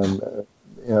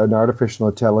an artificial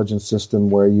intelligence system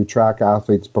where you track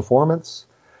athletes' performance.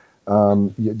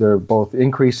 They're both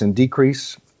increase and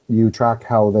decrease. You track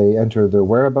how they enter their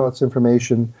whereabouts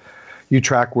information. You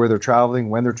track where they're traveling,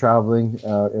 when they're traveling,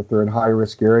 if they're in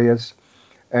high-risk areas,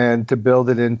 and to build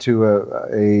it into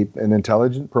an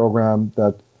intelligent program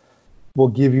that will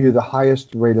give you the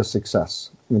highest rate of success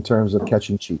in terms of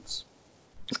catching cheats.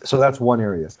 So that's one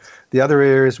area. The other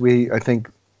areas, I think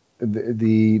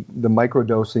the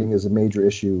microdosing is a major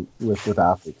issue with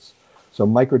athletes. So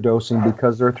microdosing,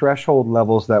 because there are threshold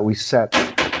levels that we set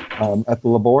at the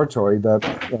laboratory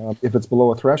that if it's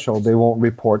below a threshold, they won't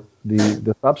report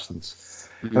the substance.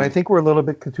 Mm-hmm. And I think we're a little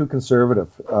bit too conservative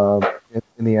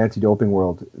in the anti-doping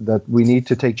world, that we need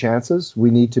to take chances.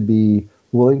 We need to be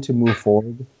willing to move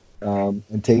forward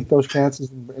and take those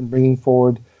chances in bringing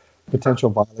forward potential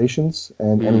violations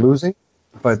and losing,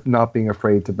 but not being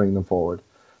afraid to bring them forward.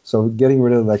 So getting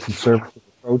rid of that conservative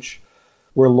approach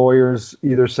where lawyers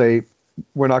either say,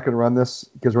 we're not going to run this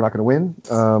because we're not going to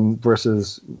win,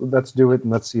 versus let's do it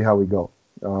and let's see how we go.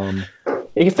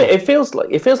 It feels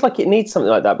like it needs something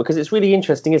like that, because it's really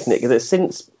interesting, isn't it? Because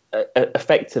since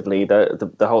effectively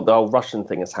the whole Russian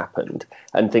thing has happened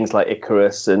and things like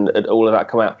Icarus and all of that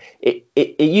come out,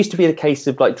 it used to be the case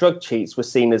of like drug cheats were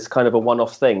seen as kind of a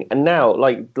one-off thing, and now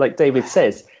like David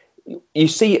says, you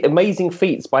see amazing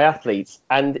feats by athletes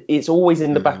and it's always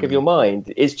in the back of your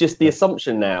mind. It's just the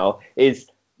assumption now is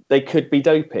they could be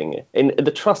doping, and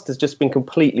the trust has just been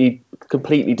completely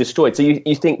destroyed. So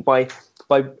you think by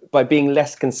being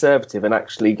less conservative and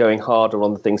actually going harder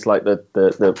on the things like the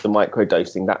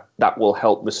microdosing, that will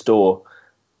help restore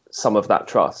some of that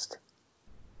trust.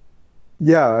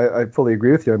 Yeah, I fully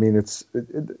agree with you. I mean,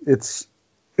 it's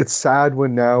sad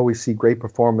when now we see great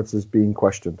performances being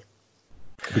questioned,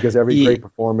 because every great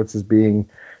performance is being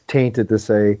tainted to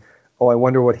say, oh, I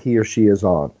wonder what he or she is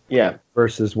on. Yeah.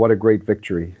 Versus what a great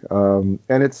victory. And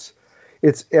it's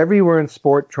everywhere in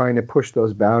sport trying to push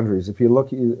those boundaries. If you look,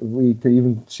 we could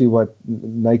even see what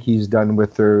Nike's done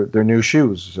with their new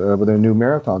shoes, with their new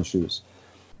marathon shoes.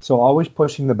 So always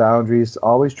pushing the boundaries,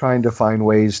 always trying to find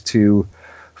ways to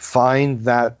find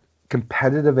that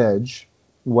competitive edge,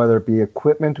 whether it be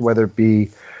equipment, whether it be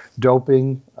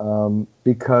doping,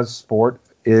 because sport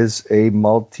is a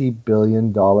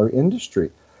multi-billion-dollar industry.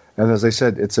 And as I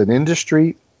said, it's an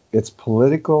industry, it's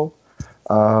political,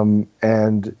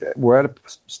 and we're at a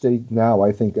state now,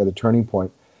 I think, at a turning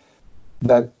point,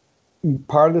 that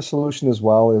part of the solution as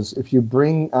well is if you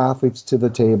bring athletes to the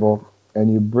table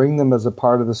and you bring them as a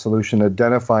part of the solution,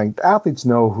 identifying, athletes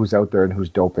know who's out there and who's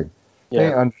doping. Yeah.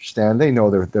 They understand, they know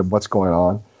what's going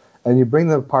on, and you bring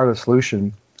them part of the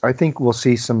solution, I think we'll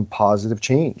see some positive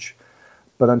change.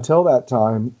 But until that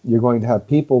time, you're going to have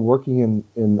people working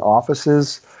in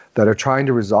offices that are trying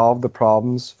to resolve the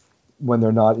problems when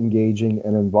they're not engaging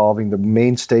and involving the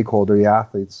main stakeholder, the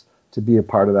athletes, to be a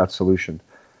part of that solution,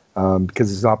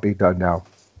 because it's not being done now.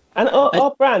 And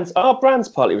our brands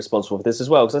partly responsible for this as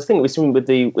well, because I think we've seen with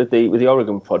the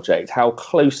Oregon project how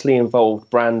closely involved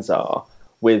brands are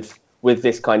with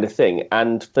this kind of thing,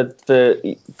 and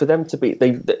for them to be,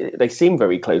 they seem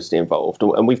very closely involved,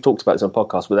 and we've talked about this on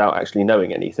podcasts without actually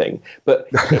knowing anything. But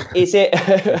is it?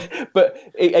 But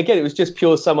again, it was just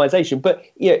pure summarization. But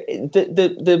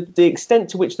the extent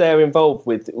to which they're involved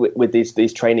with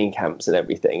these training camps and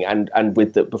everything, and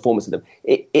with the performance of them,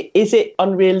 is it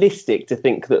unrealistic to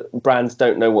think that brands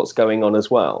don't know what's going on as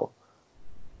well?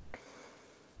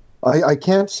 I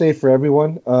can't say for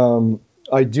everyone.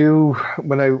 I do,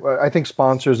 I think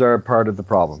sponsors are a part of the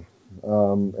problem.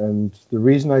 And the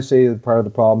reason I say they're part of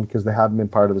the problem, because they haven't been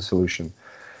part of the solution.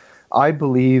 I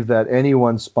believe that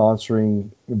anyone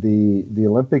sponsoring the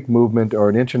Olympic movement or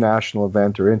an international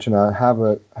event or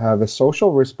have a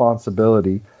social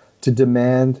responsibility to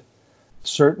demand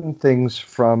certain things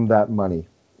from that money.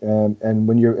 And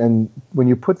when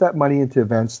you put that money into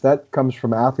events, that comes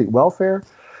from athlete welfare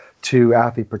to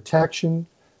athlete protection,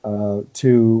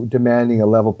 to demanding a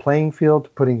level playing field,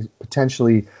 putting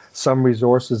potentially some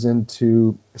resources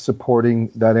into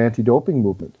supporting that anti-doping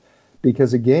movement.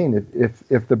 Because again,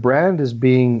 if the brand is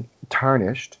being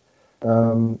tarnished,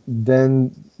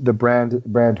 then the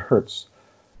brand hurts.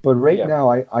 But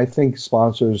now, I think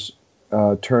sponsors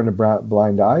turn a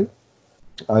blind eye.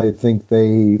 I think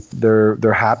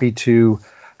they're happy to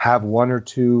have one or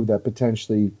two that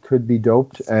potentially could be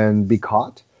doped and be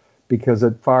caught, because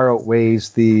it far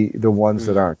outweighs the ones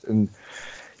that aren't. And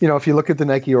if you look at the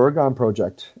Nike Oregon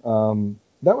project,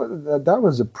 that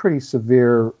was a pretty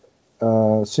severe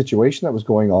situation that was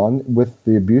going on with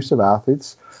the abuse of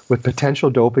athletes, with potential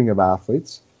doping of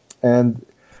athletes, and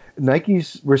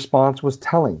Nike's response was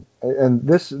telling. And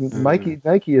this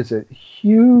Nike is a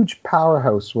huge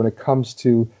powerhouse when it comes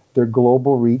to their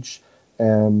global reach,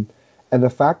 and the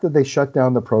fact that they shut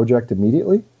down the project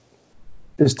immediately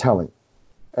is telling.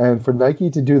 And for Nike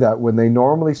to do that when they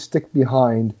normally stick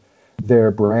behind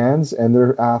their brands and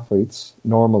their athletes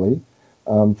normally,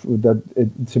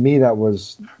 to me that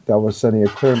was sending a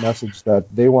clear message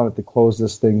that they wanted to close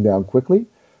this thing down quickly,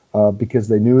 because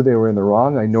they knew they were in the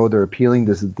wrong. I know they're appealing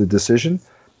the decision,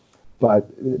 but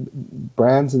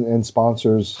brands and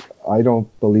sponsors, I don't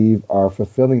believe, are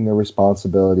fulfilling their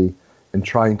responsibility and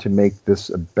trying to make this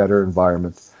a better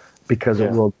environment because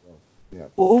it will. Yeah.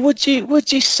 Well, would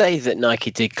you say that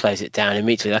Nike did close it down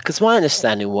immediately? Because my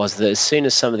understanding was that as soon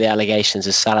as some of the allegations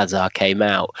of Salazar came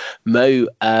out, Mo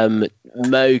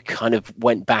kind of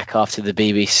went back after the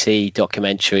BBC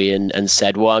documentary and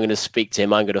said, well, I'm going to speak to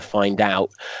him, I'm going to find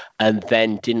out, and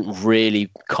then didn't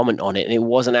really comment on it. And it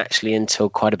wasn't actually until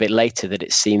quite a bit later that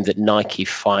it seemed that Nike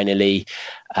finally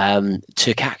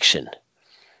took action.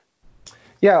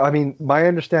 Yeah, I mean, my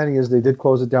understanding is they did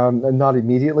close it down, not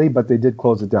immediately, but they did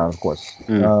close it down, of course.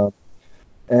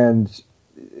 And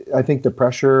I think the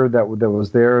pressure that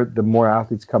was there, the more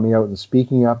athletes coming out and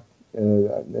speaking up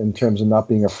in terms of not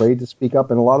being afraid to speak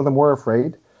up, and a lot of them were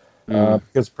afraid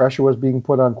because pressure was being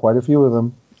put on quite a few of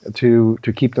them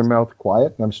to keep their mouth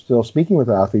quiet. And I'm still speaking with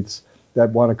athletes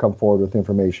that want to come forward with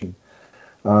information.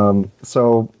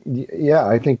 So, yeah,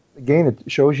 I think, again,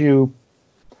 it shows you,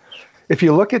 if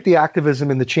you look at the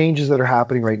activism and the changes that are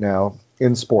happening right now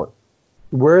in sport,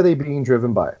 where are they being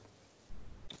driven by?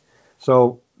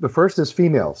 So the first is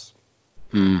females.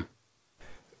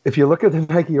 If you look at the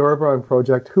Nike Oreburn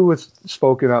project, who was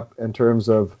spoken up in terms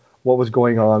of what was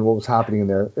going on, what was happening in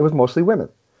there? It was mostly women.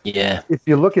 Yeah. If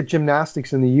you look at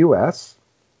gymnastics in the U.S.,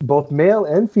 both male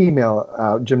and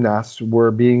female gymnasts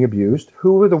were being abused.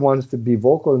 Who were the ones to be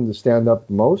vocal and to stand up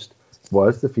most?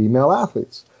 Was the female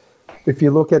athletes. If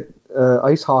you look at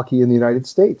ice hockey in the United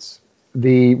States,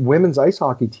 the women's ice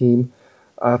hockey team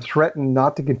threatened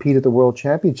not to compete at the World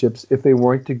Championships if they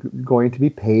weren't going to be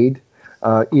paid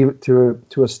even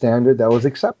to a standard that was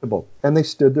acceptable, and they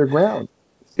stood their ground.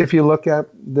 If you look at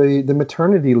the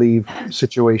maternity leave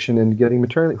situation and getting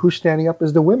maternity, who's standing up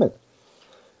is the women.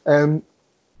 And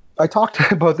I talked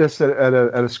about this at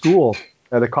a school,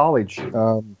 at a college,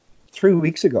 3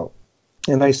 weeks ago,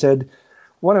 and I said,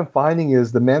 what I'm finding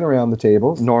is the men around the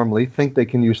table normally think they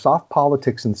can use soft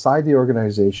politics inside the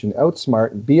organization,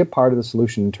 outsmart, and be a part of the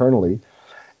solution internally.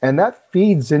 And that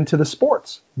feeds into the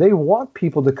sports. They want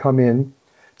people to come in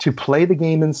to play the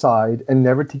game inside and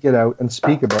never to get out and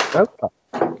speak about the outcome.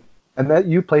 And that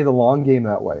you play the long game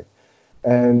that way.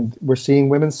 And we're seeing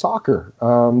women's soccer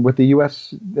with the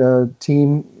U.S.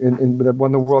 team that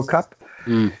won the World Cup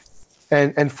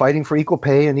and fighting for equal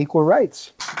pay and equal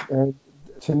rights. And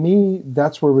to me,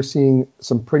 that's where we're seeing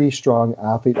some pretty strong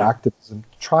athlete activism,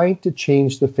 trying to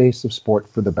change the face of sport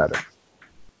for the better.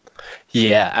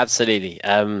 Yeah, absolutely.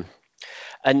 And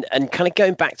kind of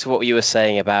going back to what you were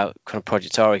saying about kind of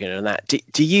Project Oregon and that,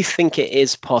 do you think it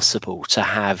is possible to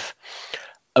have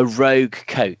a rogue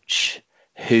coach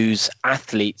whose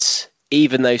athletes,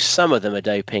 even though some of them are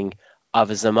doping,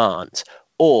 others them aren't,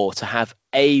 or to have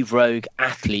a rogue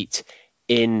athlete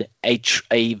in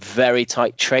a very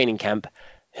tight training camp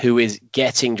who is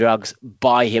getting drugs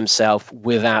by himself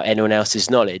without anyone else's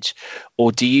knowledge?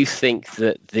 Or do you think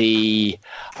that the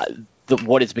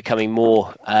what is becoming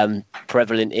more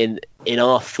prevalent in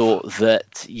our thought,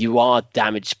 that you are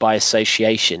damaged by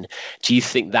association, do you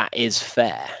think that is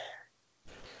fair?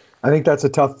 I think that's a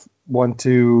tough one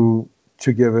to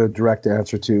give a direct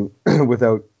answer to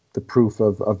without the proof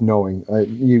of knowing.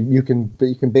 You can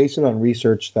base it on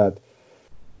research that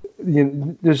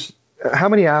there's how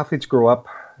many athletes grow up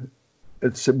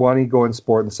wanting to go in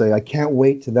sport and say, I can't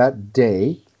wait till that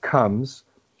day comes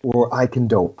where I can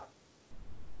dope.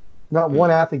 Not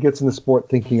one athlete gets in the sport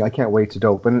thinking, I can't wait to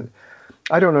dope. And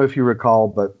I don't know if you recall,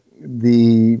 but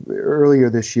earlier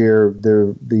this year,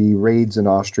 the raids in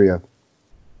Austria,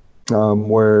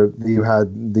 where you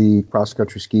had the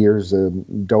cross-country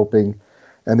skiers doping,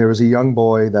 and there was a young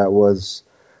boy that was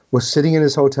sitting in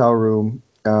his hotel room,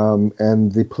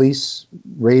 and the police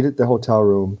raided the hotel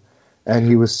room, and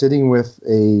he was sitting with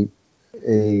a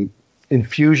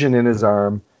infusion in his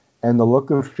arm, and the look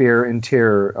of fear and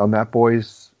terror on that boy,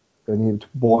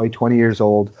 20 years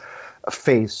old,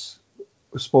 face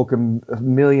spoke a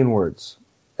million words.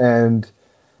 And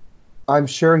I'm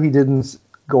sure he didn't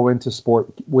go into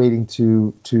sport waiting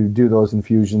to do those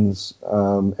infusions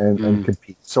and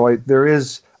compete. So there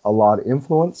is a lot of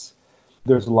influence.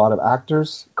 There's a lot of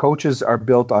actors. Coaches are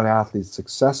built on athletes'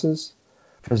 successes.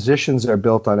 Physicians are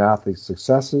built on athletes'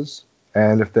 successes.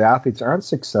 And if the athletes aren't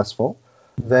successful,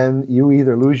 then you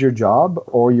either lose your job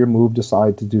or you're moved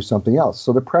aside to do something else.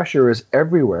 So the pressure is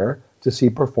everywhere to see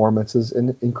performances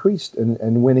increased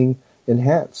and winning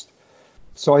enhanced.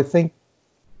 So I think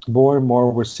more and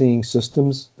more we're seeing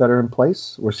systems that are in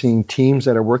place. We're seeing teams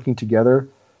that are working together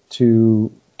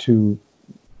to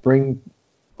bring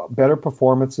better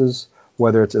performances,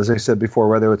 whether it's, as I said before,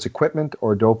 whether it's equipment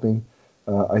or doping.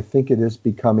 I think it is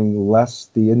becoming less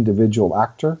the individual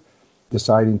actor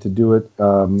deciding to do it.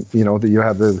 That you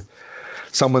have the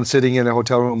someone sitting in a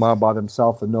hotel room all by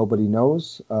themselves and nobody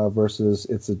knows, versus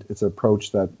it's an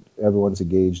approach that everyone's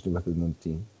engaged within the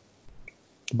team.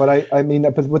 But I mean,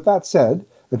 but with that said,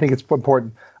 I think it's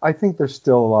important. I think there's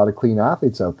still a lot of clean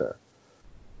athletes out there.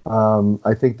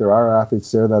 I think there are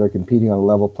athletes there that are competing on a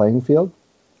level playing field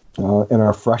and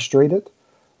are frustrated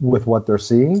with what they're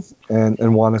seeing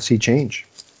and want to see change.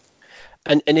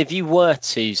 And if you were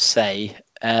to say,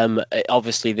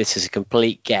 obviously this is a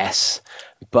complete guess,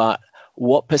 but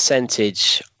what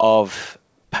percentage of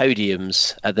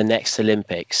podiums at the next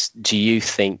Olympics do you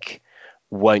think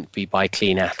won't be by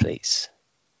clean athletes?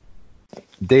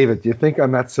 David, do you think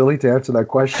I'm that silly to answer that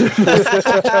question? Damn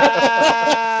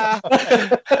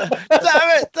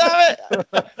it!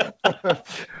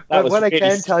 That was what really I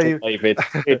can tell you, David,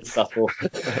 it's subtle.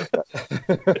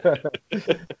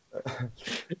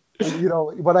 You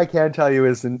know, what I can tell you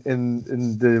is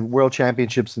in the World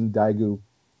Championships in Daegu,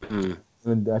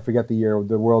 and I forget the year,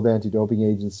 the World Anti-Doping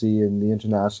Agency and the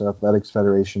International Athletics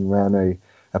Federation ran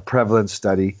a prevalence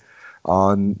study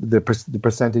on the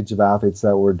percentage of athletes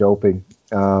that were doping,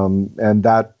 and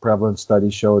that prevalence study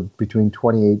showed between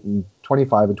 25 and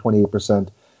 28%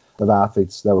 of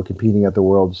athletes that were competing at the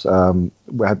Worlds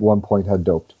at one point had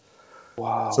doped.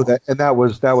 Wow! So that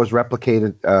was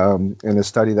replicated in a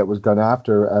study that was done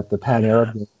after at the Pan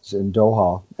Arab Games in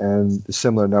Doha, and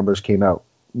similar numbers came out.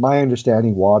 My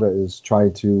understanding, WADA is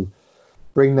trying to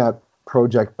bring that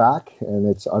project back, and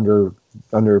it's undergo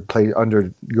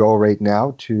right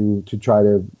now to try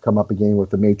to come up again with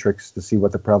the matrix to see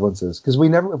what the prevalence is. Because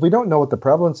if we don't know what the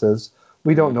prevalence is,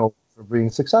 we don't know if we're being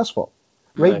successful.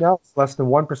 Right now, it's less than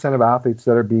 1% of athletes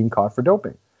that are being caught for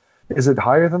doping. Is it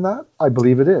higher than that? I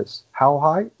believe it is. How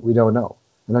high? We don't know.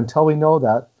 And until we know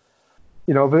that,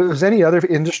 you know, if it was any other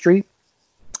industry,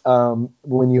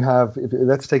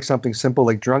 let's take something simple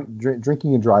like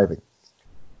drinking and driving.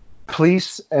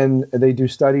 Police, and they do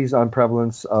studies on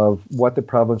prevalence of what the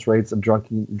prevalence rates of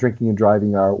drinking and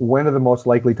driving are, when are the most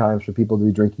likely times for people to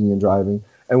be drinking and driving,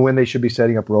 and when they should be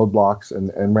setting up roadblocks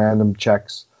and random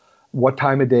checks, what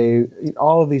time of day.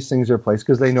 All of these things are in place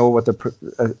because they know what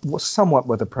somewhat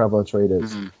what the prevalence rate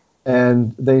is,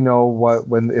 and they know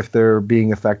if they're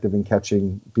being effective in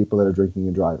catching people that are drinking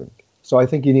and driving. So I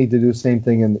think you need to do the same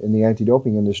thing in the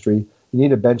anti-doping industry. You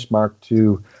need a benchmark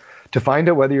to find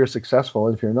out whether you're successful,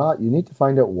 and if you're not, you need to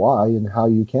find out why and how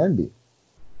you can be.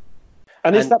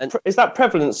 And is that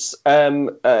prevalence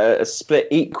split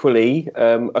equally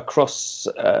across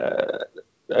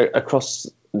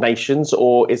nations,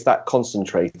 or is that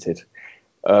concentrated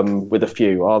with a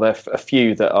few? Are there a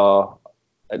few that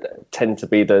tend to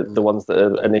be the ones that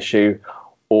are an issue,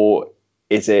 or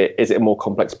is it a more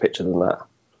complex picture than that?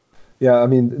 Yeah, I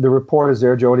mean, the report is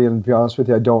there, Jody, and to be honest with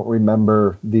you, I don't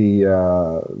remember the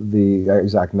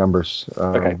exact numbers.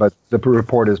 Okay. But the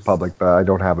report is public, but I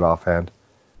don't have it offhand.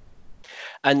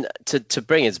 And to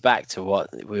bring us back to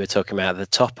what we were talking about at the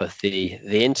top of the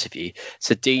interview,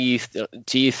 so do you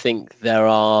think there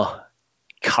are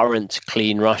current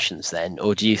clean Russians then,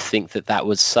 or do you think that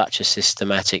was such a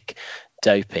systematic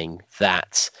doping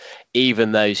that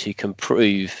even those who can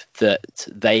prove that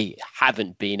they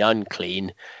haven't been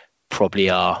unclean probably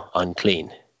are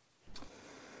unclean?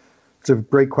 It's a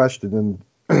great question,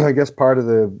 and I guess part of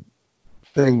the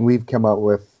thing we've come up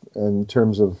with in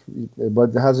terms of,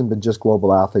 but it hasn't been just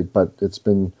global athlete, but it's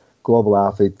been global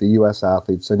athlete, the U.S.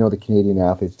 athletes. I know the Canadian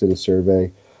athletes did a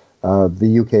survey. The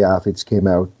U.K. athletes came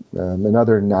out, and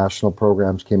other national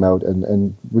programs came out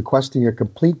and requesting a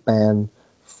complete ban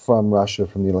from Russia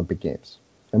from the Olympic Games.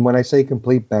 And when I say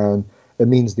complete ban, it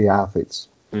means the athletes.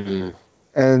 Mm-hmm.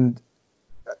 And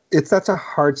that's a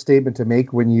hard statement to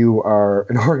make when you are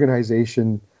an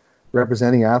organization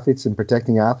representing athletes and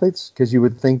protecting athletes, because you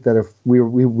would think that if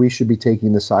we should be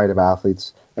taking the side of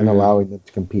athletes and allowing them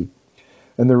to compete.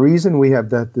 And the reason we have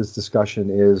this discussion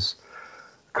is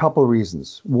a couple of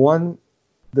reasons. One,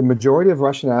 the majority of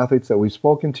Russian athletes that we've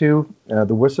spoken to,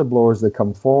 the whistleblowers that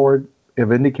come forward,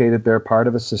 have indicated they're part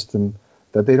of a system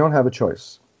that they don't have a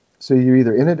choice. So you're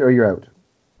either in it or you're out.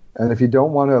 And if you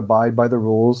don't want to abide by the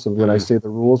rules, and when I say the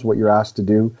rules, what you're asked to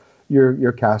do,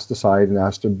 you're cast aside and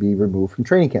asked to be removed from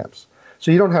training camps.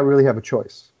 So you don't really have a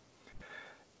choice.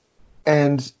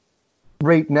 And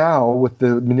right now, with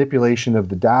the manipulation of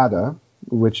the data,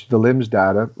 which the LIMS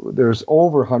data, there's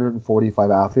over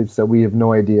 145 athletes that we have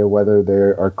no idea whether they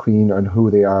are clean and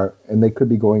who they are, and they could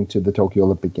be going to the Tokyo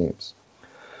Olympic Games.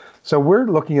 So we're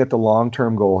looking at the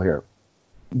long-term goal here.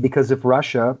 Because if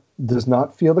Russia does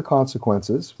not feel the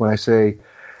consequences, when I say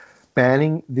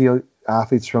banning the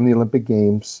athletes from the Olympic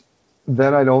Games,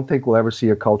 then I don't think we'll ever see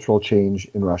a cultural change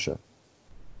in Russia.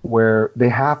 where they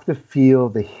have to feel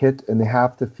the hit and they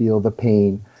have to feel the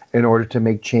pain in order to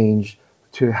make change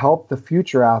to help the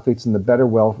future athletes and the better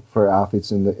welfare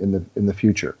athletes in the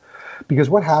future. Because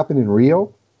what happened in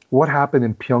Rio, what happened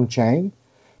in Pyeongchang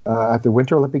at the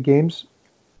Winter Olympic Games,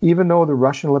 even though the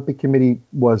Russian Olympic Committee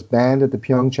was banned at the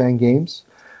Pyeongchang Games,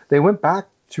 they went back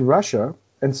to Russia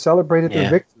and celebrated their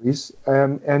victories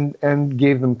and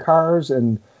gave them cars,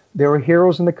 and they were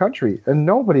heroes in the country. And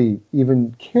nobody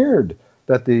even cared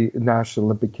that the National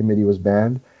Olympic Committee was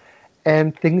banned.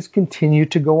 And things continue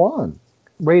to go on.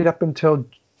 Right up until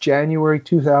January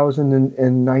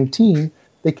 2019,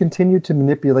 they continued to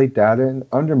manipulate data and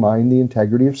undermine the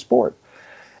integrity of sport.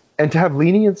 And to have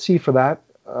leniency for that,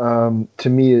 to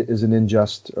me, is an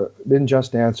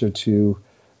unjust answer to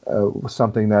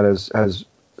something that has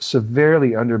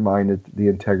severely undermined the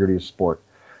integrity of sport.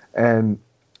 And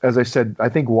as I said, I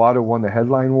think WADA won the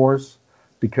headline wars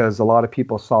because a lot of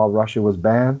people saw Russia was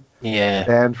banned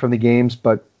from the games,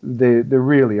 but they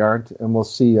really aren't. And we'll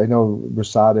see. I know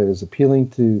Rusada is appealing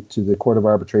to the Court of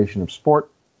Arbitration of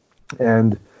Sport,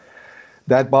 and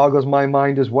that boggles my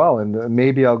mind as well. And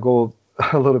maybe I'll go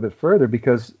a little bit further,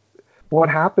 because what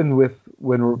happened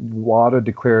when WADA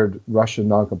declared Russia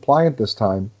non-compliant this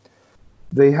time,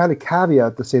 they had a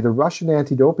caveat to say the Russian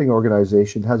anti-doping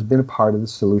organization has been a part of the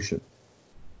solution.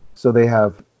 So they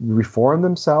have reformed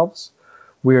themselves.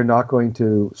 We are not going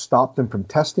to stop them from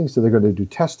testing, so they're going to do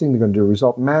testing, they're going to do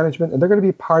result management, and they're going to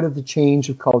be part of the change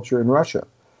of culture in Russia.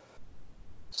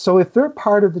 So if they're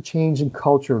part of the change in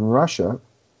culture in Russia,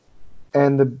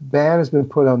 and the ban has been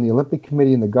put on the Olympic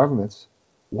Committee and the governments,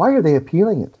 why are they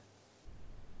appealing it?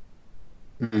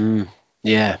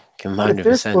 Yeah, 100%. If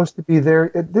they're supposed to be there,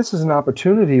 this is an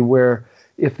opportunity where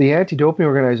if the anti-doping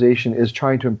organization is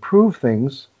trying to improve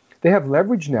things, they have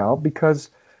leverage now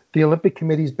because the Olympic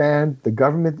Committee's banned, the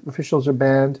government officials are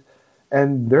banned,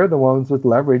 and they're the ones with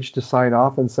leverage to sign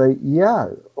off and say, yeah,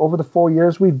 over the 4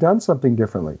 years, we've done something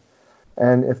differently.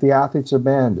 And if the athletes are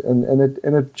banned, and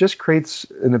it just creates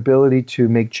an ability to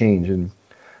make change. And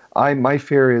my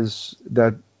fear is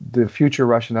that the future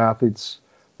Russian athletes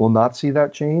will not see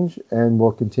that change and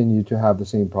will continue to have the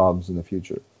same problems in the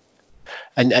future.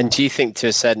 And do you think to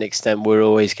a certain extent we're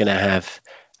always going to have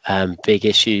big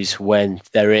issues when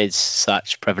there is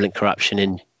such prevalent corruption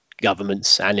in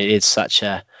governments and it is such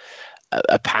a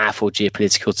powerful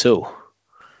geopolitical tool?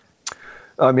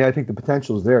 I mean, I think the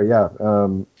potential is there, yeah.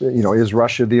 Is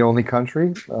Russia the only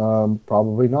country?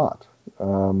 Probably not.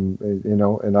 And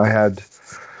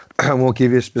I won't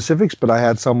give you specifics, but I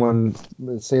had someone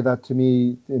say that to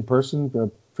me in person, a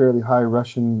fairly high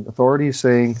Russian authority,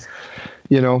 saying,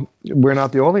 we're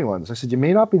not the only ones. I said, you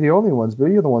may not be the only ones, but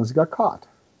you're the ones that got caught.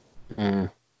 And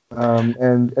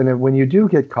when you do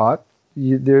get caught,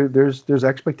 there's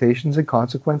expectations and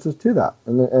consequences to that,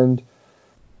 and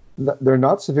they're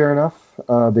not severe enough.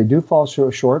 They do fall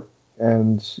short,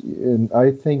 and I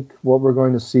think what we're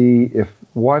going to see, if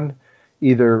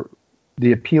either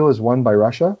the appeal is won by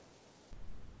Russia,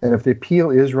 and if the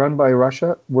appeal is run by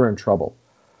Russia, we're in trouble,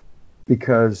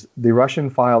 because the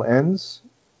Russian file ends,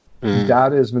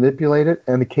 data is manipulated,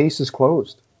 and the case is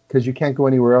closed because you can't go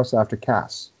anywhere else after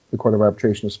CAS, the Court of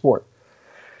Arbitration of Sport.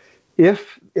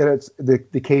 If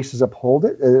the case is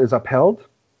upheld,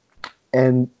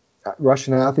 and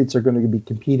Russian athletes are going to be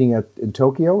competing in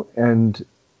Tokyo, and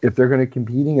if they're going to be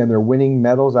competing and they're winning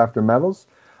medals after medals,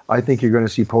 I think you're going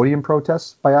to see podium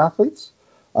protests by athletes.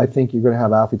 I think you're going to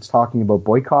have athletes talking about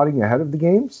boycotting ahead of the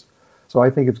games. So I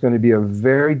think it's going to be a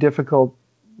very difficult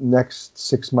next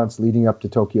 6 months leading up to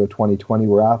Tokyo 2020,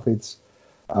 where athletes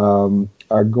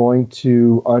are going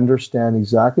to understand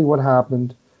exactly what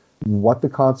happened, what the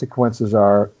consequences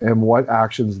are, and what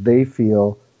actions they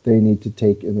feel they need to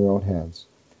take in their own hands.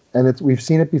 And we've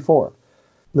seen it before.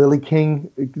 Lily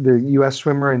King, the U.S.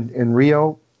 swimmer in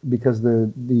Rio, because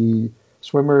the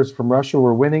swimmers from Russia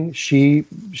were winning, she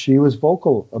was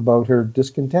vocal about her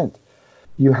discontent.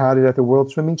 You had it at the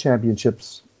World Swimming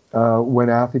Championships when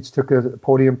athletes took a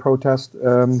podium protest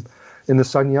in the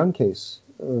Sun Young case,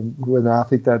 with an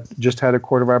athlete that just had a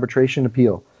Court of Arbitration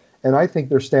appeal. And I think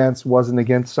their stance wasn't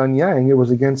against Sun Yang, it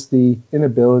was against the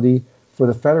inability for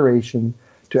the federation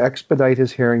to expedite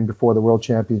his hearing before the World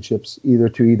Championships, either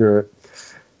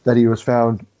that he was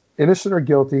found innocent or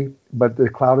guilty, but the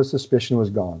cloud of suspicion was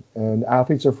gone. And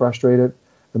athletes are frustrated,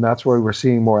 and that's why we're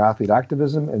seeing more athlete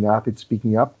activism and athletes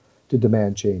speaking up to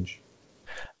demand change.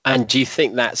 And do you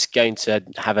think that's going to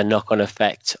have a knock-on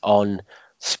effect on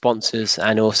sponsors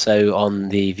and also on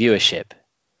the viewership?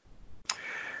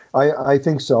 I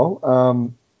think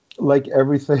so. Like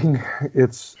everything,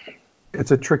 it's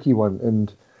a tricky one.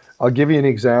 And I'll give you an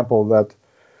example that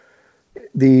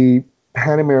the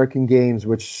Pan American Games,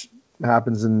 which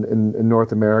happens in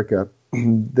North America,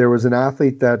 there was an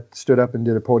athlete that stood up and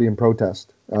did a podium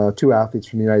protest. 2 athletes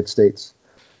from the United States,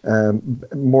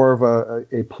 more of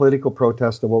a political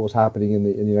protest of what was happening in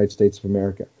the United States of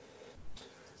America.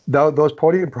 Those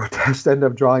podium protests end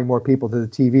up drawing more people to the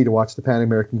TV to watch the Pan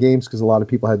American Games because a lot of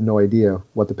people had no idea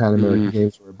what the Pan American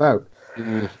Games were about.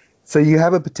 So you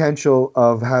have a potential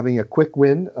of having a quick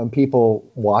win on people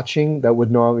watching that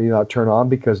would normally not turn on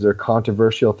because there are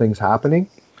controversial things happening,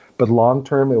 but long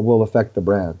term it will affect the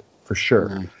brand for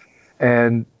sure.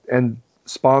 And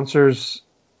sponsors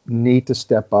need to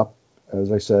step up, as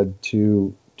I said,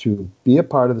 to be a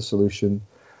part of the solution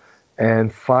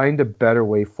and find a better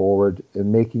way forward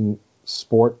in making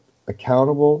sport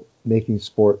accountable, making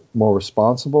sport more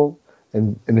responsible,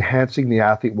 and enhancing the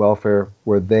athlete welfare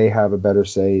where they have a better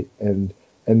say and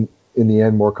in the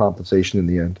end, more compensation in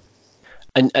the end.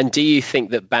 And do you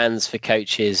think that bans for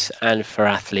coaches and for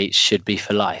athletes should be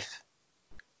for life?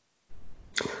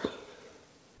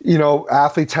 You know,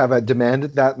 athletes have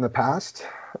demanded that in the past,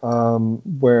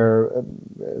 where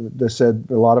they said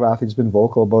a lot of athletes have been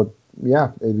vocal about,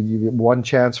 one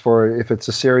chance for if it's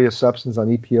a serious substance on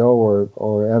EPO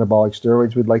or anabolic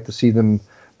steroids, we'd like to see them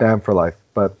banned for life.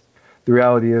 But the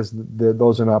reality is that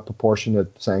those are not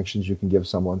proportionate sanctions you can give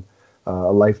someone,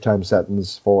 a lifetime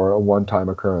sentence for a one-time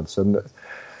occurrence. And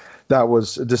that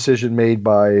was a decision made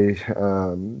by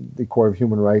the Court of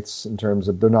Human Rights in terms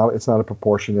of it's not a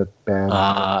proportionate ban.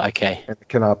 Okay. And it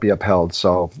cannot be upheld.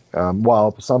 So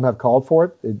while some have called for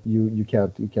it, you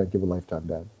can't give a lifetime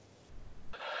ban.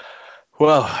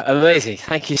 Well, amazing.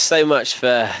 Thank you so much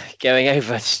for going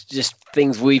over just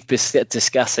things we've been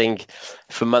discussing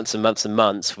for months and months and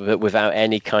months without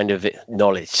any kind of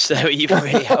knowledge. So you've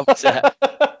really helped fill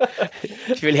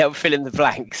in the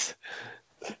blanks.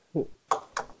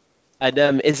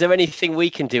 And is there anything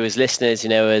we can do as listeners,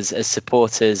 as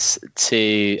supporters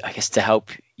to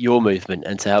help your movement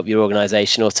and to help your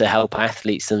organization or to help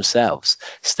athletes themselves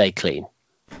stay clean?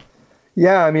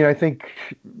 Yeah, I mean, I think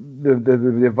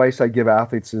the advice I give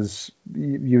athletes is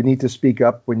you need to speak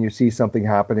up when you see something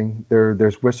happening.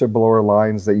 There's whistleblower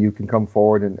lines that you can come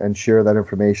forward and share that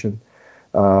information.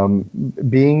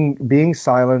 Being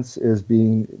silent is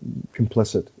being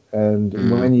complicit. And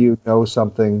when you know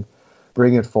something,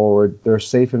 bring it forward. There are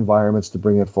safe environments to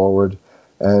bring it forward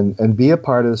and be a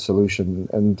part of the solution.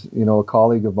 And, a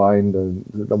colleague of mine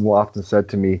often said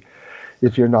to me,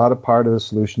 if you're not a part of the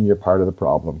solution, you're part of the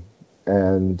problem.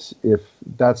 And if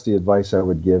that's the advice I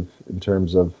would give in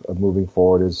terms of moving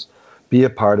forward is be a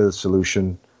part of the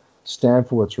solution, stand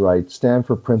for what's right, stand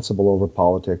for principle over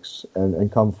politics,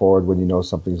 and come forward when you know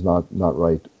something's not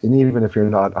right. And even if you're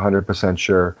not 100%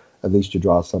 sure, at least you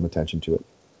draw some attention to it.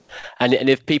 And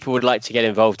if people would like to get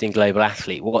involved in Global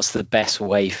Athlete, what's the best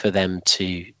way for them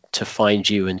to find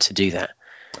you and to do that?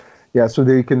 Yeah, so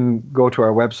they can go to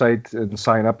our website and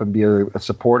sign up and be a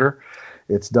supporter.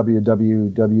 It's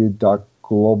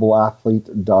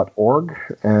www.globalathlete.org,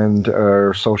 and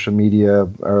our social media,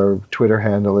 our Twitter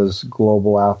handle is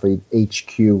Global Athlete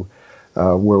HQ,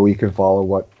 where we can follow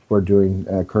what we're doing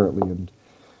currently. And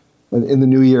in the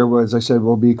new year, as I said,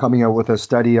 we'll be coming out with a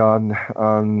study on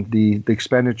the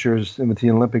expenditures in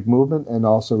the Olympic movement, and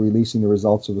also releasing the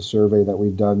results of the survey that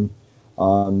we've done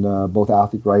on both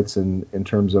athlete rights and in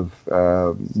terms of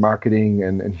marketing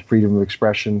and freedom of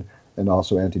expression, and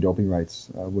also anti-doping rights,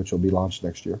 which will be launched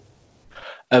next year.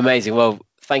 Amazing. Well,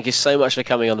 thank you so much for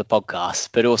coming on the podcast,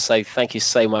 but also thank you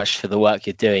so much for the work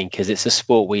you're doing, because it's a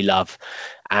sport we love,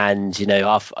 and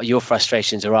your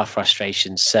frustrations are our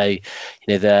frustrations. So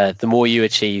the more you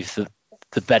achieve,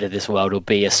 the better this world will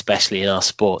be, especially in our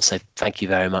sport. So thank you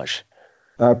very much.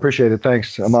 I appreciate it.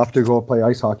 Thanks. I'm off to go play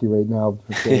ice hockey right now.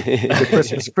 It's a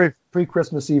Christmas,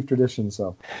 pre-Christmas Eve tradition.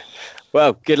 So,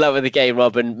 well, good luck with the game,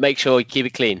 Rob, and make sure you keep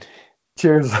it clean.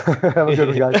 Cheers. Have a good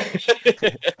one, guys.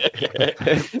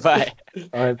 Bye.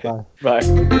 All right, bye. Bye.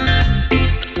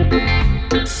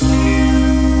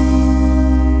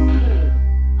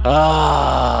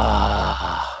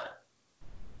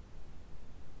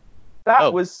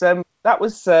 That was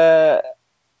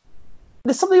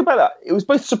there's something about that. It was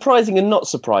both surprising and not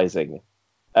surprising,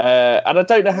 and I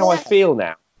don't know how I feel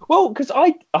now. Well, because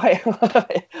I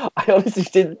honestly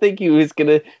didn't think he was going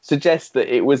to suggest that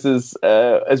it was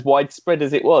as widespread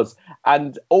as it was,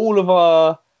 and all of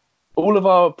our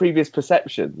previous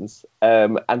perceptions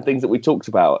and things that we talked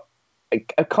about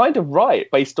are kind of right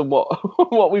based on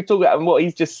what we've talked about and what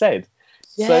he's just said.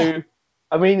 Yeah. So,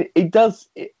 I mean, it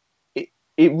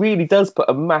really does put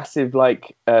a massive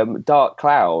dark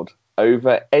cloud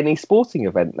over any sporting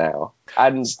event now,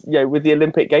 and with the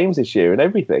Olympic Games this year and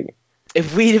everything.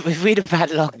 if we'd have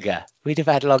had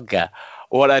longer,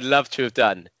 what I'd love to have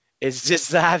done is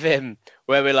just to have him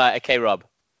where we're like, okay, Rob,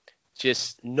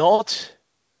 just nod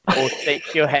or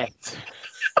shake your head.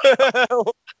 We're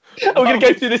going to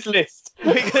go through this list.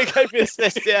 We're going to go through this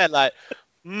list, yeah, like,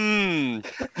 Mo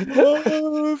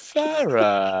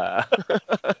Farah.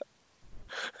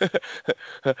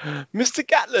 Mr.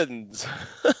 Gatland.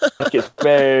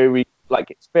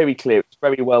 It's very clear. It's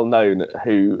very well known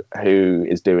who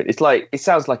is doing it. It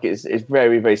sounds like it's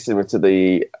very, very similar to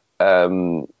the.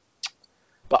 But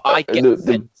I get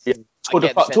the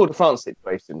Tour de France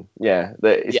situation. Yeah,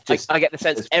 I get the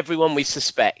sense everyone we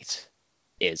suspect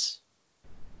is.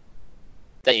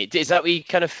 Don't you? Is that what you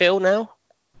kind of feel now?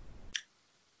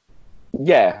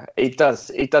 Yeah, it does.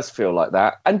 It does feel like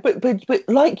that. And but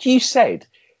like you said,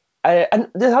 and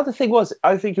the other thing was,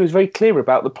 I think he was very clear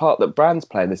about the part that brands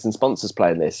play in this and sponsors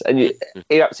play in this. And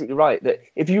you're absolutely right that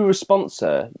if you were a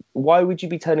sponsor, why would you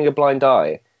be turning a blind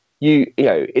eye? You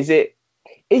know, is it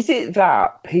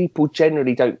that people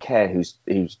generally don't care who's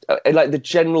like the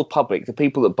general public, the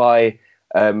people that buy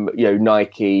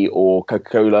Nike or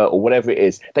Coca-Cola or whatever it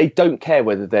is, they don't care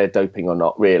whether they're doping or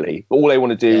not, really. All they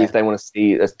want to do is they want to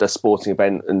see a sporting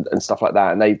event and stuff like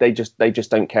that, and they just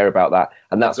don't care about that,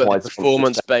 and that's why the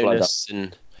performance bonus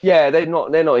and they're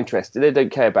not interested. They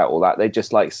don't care about all that. They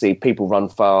just like see people run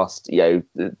fast, the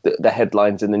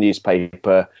headlines in the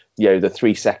newspaper, the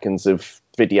 3 seconds of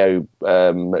video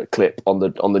clip on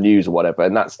the news or whatever,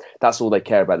 and that's all they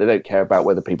care about. They don't care about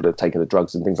whether people have taken the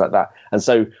drugs and things like that. And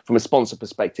so from a sponsor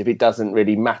perspective, it doesn't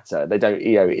really matter. They don't,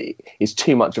 it's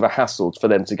too much of a hassle for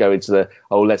them to go into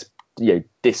let's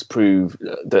disprove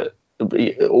that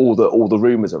all the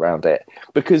rumors around it,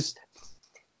 because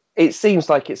it seems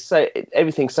like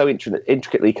everything's so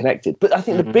intricately connected. But I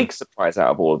think the big surprise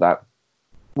out of all of that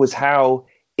was how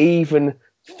even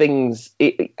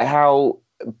how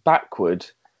backward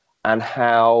and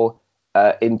how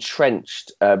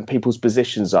entrenched people's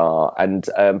positions are and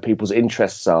people's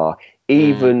interests are,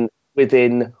 even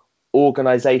within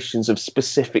organisations of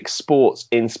specific sports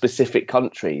in specific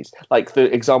countries. Like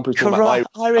the example of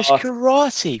Irish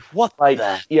karate. What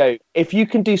if you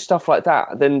can do stuff like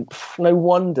that, then no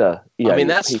wonder. I mean,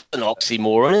 that's an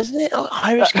oxymoron, isn't it?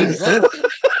 Irish karate.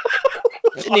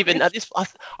 Didn't even.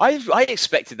 I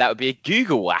expected that would be a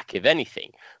Google whack, if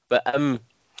anything. But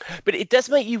it does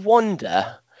make you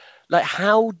wonder, like,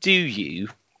 how do you?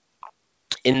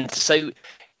 So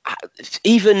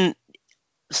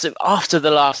after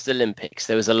the last Olympics,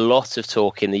 there was a lot of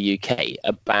talk in the UK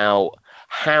about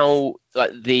how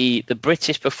the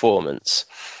British performance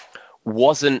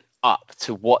wasn't up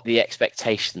to what the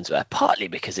expectations were, partly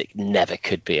because it never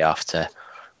could be after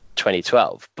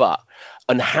 2012, but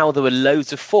on how there were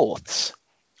loads of fourths.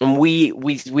 And we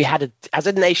had as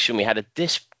a nation, we had a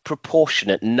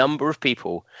disproportionate number of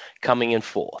people coming in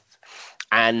fourth.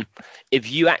 And if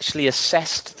you actually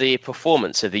assessed the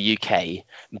performance of the UK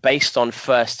based on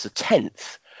first to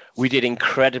 10th, we did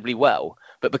incredibly well.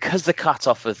 But because the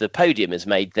cutoff of the podium is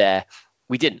made there,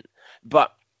 we didn't.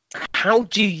 But how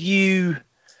do you,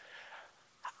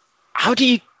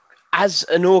 as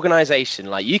an organisation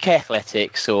like UK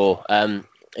Athletics or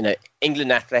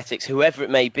England Athletics, whoever it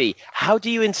may be, how do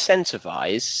you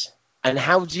incentivise and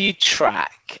how do you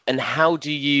track and how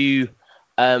do you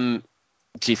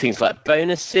do things like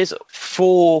bonuses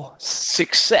for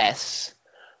success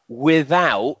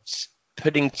without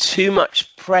putting too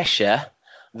much pressure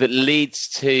that leads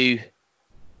to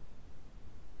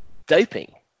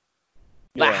doping?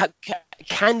 Like,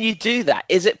 can you do that?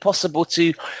 Is it possible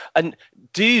to? And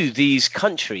do these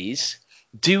countries?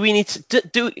 Do we need to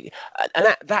do? And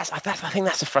I think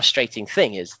that's a frustrating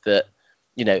thing. Is that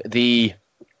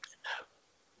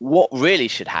what really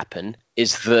should happen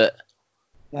is that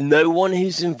no one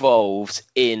who's involved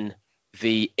in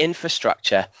the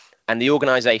infrastructure and the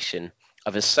organisation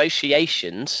of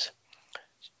associations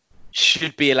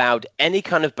should be allowed any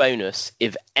kind of bonus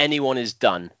if anyone is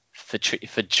done for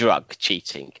drug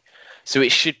cheating. So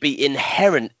it should be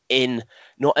inherent in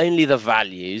not only the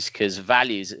values, because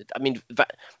values, I mean,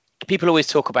 people always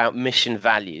talk about mission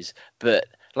values, but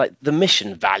like the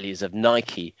mission values of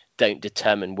Nike don't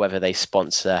determine whether they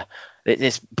sponsor.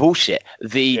 It's bullshit.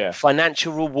 The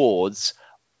financial rewards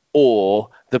or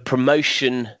the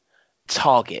promotion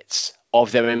targets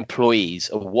of their employees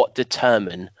are what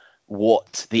determine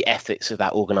what the ethics of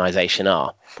that organization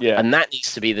are. Yeah. And that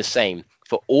needs to be the same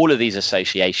for all of these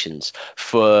associations,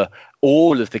 for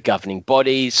all of the governing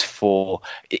bodies, for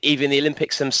even the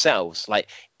Olympics themselves. Like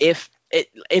if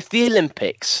the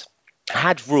Olympics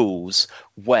had rules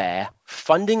where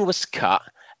funding was cut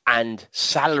and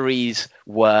salaries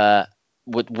were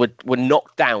were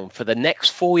knocked down for the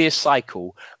next 4-year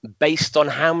cycle based on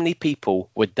how many people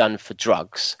were done for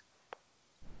drugs,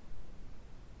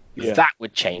 that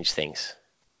would change things.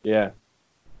 Yeah,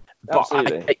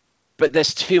 absolutely. But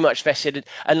there's too much vested,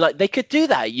 and like they could do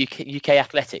that at UK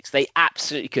athletics. They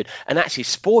absolutely could. And actually,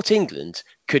 Sport England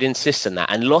could insist on that,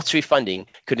 and lottery funding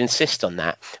could insist on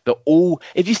that. But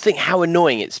if you think how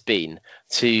annoying it's been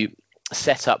to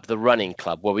set up the running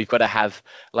club where we've got to have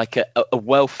like a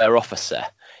welfare officer,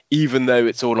 even though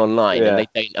it's all online,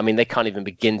 and they can't even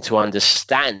begin to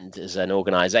understand as an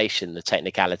organization the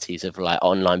technicalities of like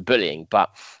online bullying. But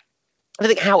I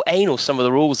think how anal some of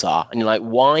the rules are, and you're like,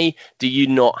 why do you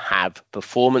not have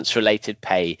performance-related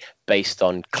pay based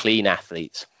on clean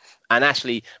athletes, and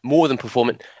actually more than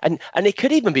performance, and it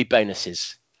could even be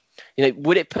bonuses.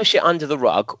 Would it push it under the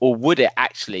rug, or would it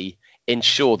actually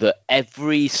ensure that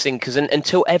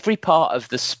until every part of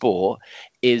the sport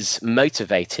is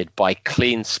motivated by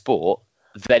clean sport,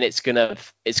 then it's gonna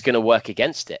work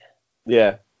against it.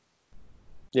 Yeah,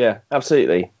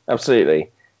 absolutely.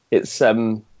 It's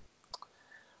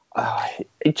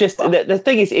it just the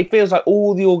thing is, it feels like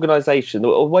all the organisation,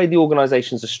 the way the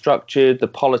organisations are structured, the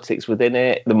politics within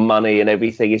it, the money and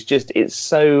everything, it's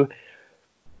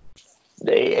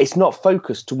not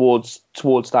focused towards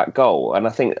that goal. And I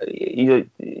think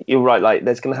you're right. Like,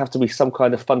 there's going to have to be some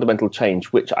kind of fundamental change,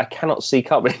 which I cannot see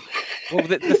coming. Well,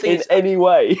 the thing in any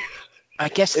way. I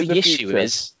guess the issue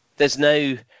is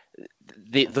the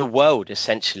world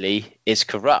essentially is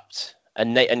corrupt.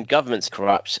 And governments are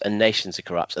corrupt, and nations are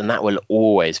corrupt, and that will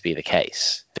always be the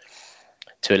case,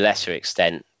 to a lesser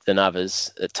extent than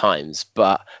others at times.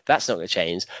 But that's not going to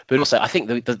change. But also, I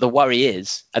think the worry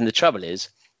is, and the trouble is,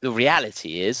 the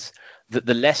reality is that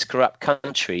the less corrupt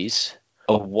countries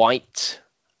are white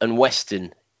and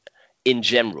Western in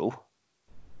general.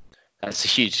 That's a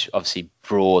huge, obviously,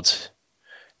 broad,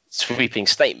 sweeping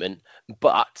statement,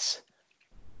 but.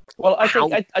 Well, I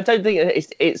don't think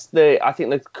it's I think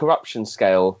the corruption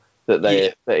scale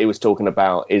that he was talking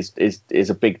about is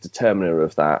a big determiner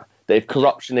of that. That if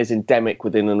corruption is endemic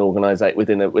within an organisation,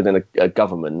 within a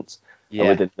government, and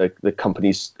within the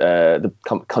company's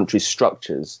country's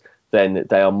structures, then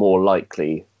they are more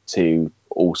likely to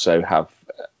also have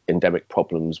endemic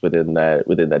problems within their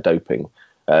doping,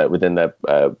 within their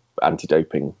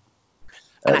anti-doping.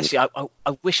 And actually,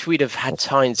 I wish we'd have had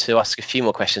time to ask a few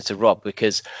more questions to Rob,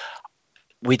 because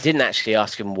we didn't actually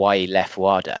ask him why he left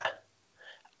WADA.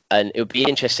 And it would be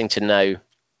interesting to know,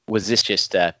 was this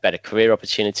just a better career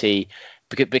opportunity?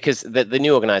 Because the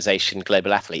new organisation,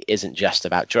 Global Athlete, isn't just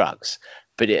about drugs.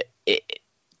 But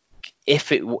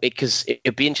because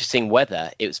it'd be interesting whether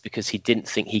it was because he didn't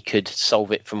think he could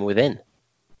solve it from within.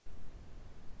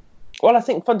 Well, I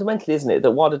think fundamentally, isn't it, that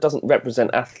WADA doesn't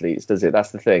represent athletes, does it? That's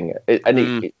the thing.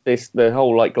 The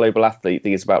whole like Global Athlete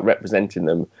thing is about representing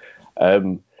them,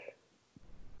 and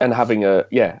having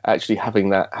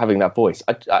that voice.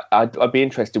 I'd be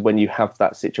interested when you have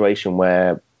that situation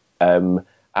where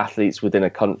athletes within a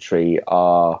country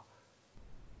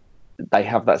they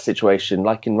have that situation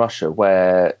like in Russia,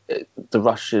 where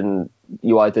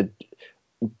you either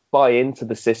buy into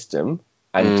the system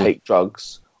and take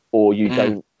drugs, or you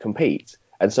don't compete.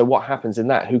 And so what happens in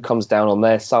that? Who comes down on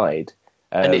their side?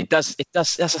 And it does.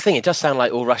 That's the thing. It does sound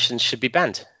like all Russians should be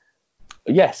banned.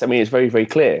 Yes, I mean, it's very, very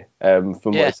clear from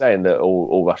what you're saying that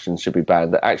all Russians should be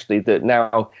banned. That actually, that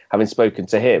now, having spoken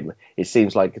to him, it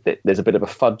seems like there's a bit of a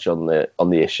fudge on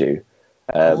the issue.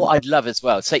 What I'd love as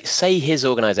well, say his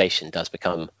organisation does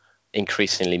become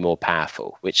increasingly more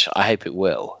powerful, which I hope it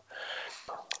will.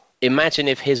 Imagine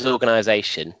if his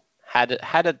organisation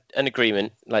had an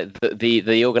agreement, like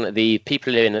the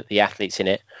people in it, the athletes in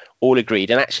it, all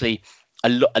agreed, and actually a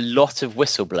lot of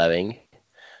whistleblowing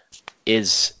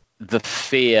is the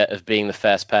fear of being the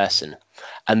first person,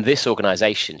 and this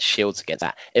organisation shields against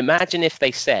that. Imagine if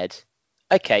they said,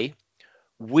 okay,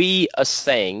 we are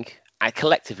saying,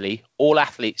 collectively, all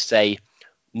athletes say,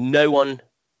 no one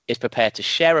is prepared to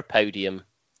share a podium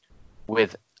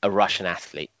with a Russian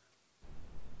athlete.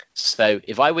 So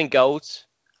if I win gold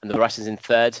and the Russians in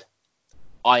third,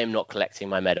 I am not collecting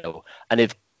my medal. And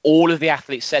if all of the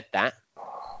athletes said that,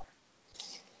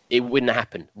 it wouldn't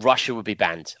happen. Russia would be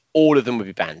banned. All of them would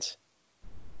be banned.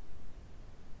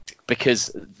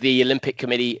 Because the Olympic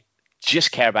Committee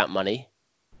just care about money.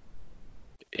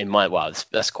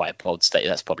 That's quite a bold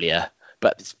statement. That's probably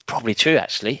but it's probably true,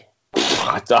 actually.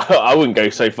 I wouldn't go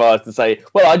so far as to say,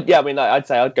 I'd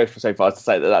say I'd go so far as to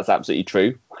say that that's absolutely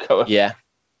true. Yeah.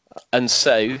 And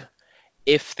so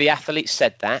if the athletes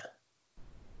said that,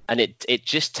 and it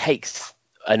just takes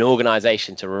an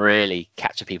organisation to really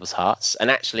capture people's hearts, and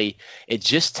actually it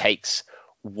just takes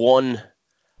one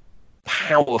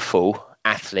powerful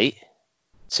athlete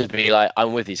to be like,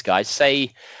 I'm with these guys.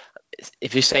 Say,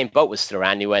 if Usain Bolt was still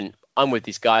around, he went, I'm with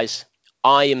these guys.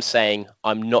 I am saying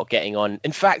I'm not getting on.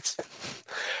 In fact,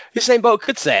 Usain Bolt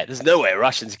could say it. There's no way a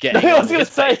Russian's getting on. I was going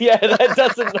to say, yeah, that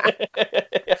doesn't.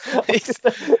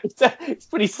 It's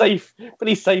pretty safe.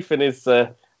 Pretty safe in his.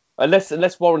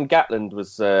 Unless Warren Gatland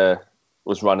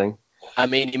was running. I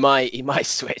mean, he might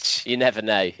switch. You never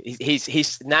know.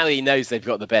 He's now he knows they've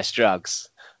got the best drugs.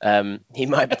 He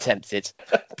might be tempted,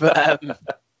 but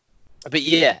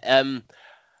yeah.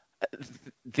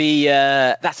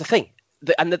 That's the thing.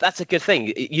 And that's a good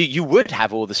thing. You would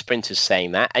have all the sprinters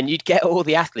saying that, and you'd get all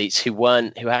the athletes who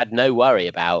had no worry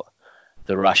about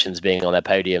the Russians being on their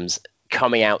podiums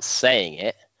coming out saying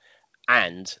it,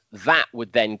 and that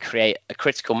would then create a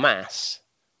critical mass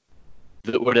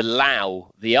that would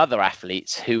allow the other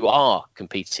athletes who are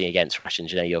competing against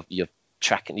Russians, your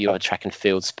track and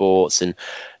field sports, and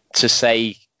to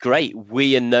say, great,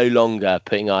 we are no longer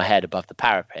putting our head above the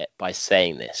parapet by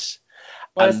saying this.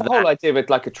 Well, it's the whole idea of it,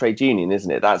 like a trade union,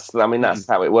 isn't it? That's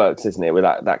how it works, isn't it? With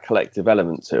that collective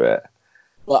element to it.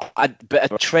 Well,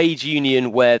 but a trade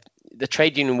union where the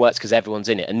trade union works because everyone's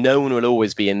in it, and no one will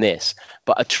always be in this.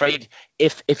 But a trade,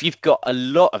 if you've got a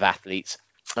lot of athletes,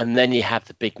 and then you have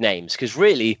the big names, because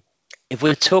really, if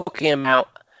we're talking about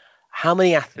how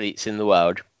many athletes in the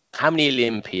world, how many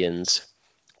Olympians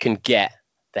can get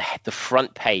the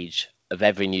front page of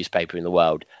every newspaper in the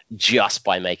world just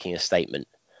by making a statement?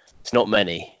 It's not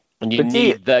many, and you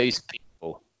need those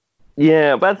people.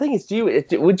 Yeah, but the thing is,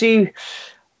 would you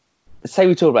say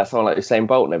we talk about someone like Usain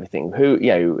Bolt and everything?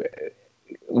 Who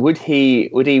would he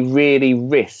really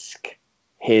risk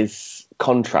his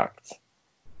contract?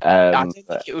 I don't think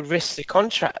it would risk the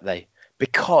contract though,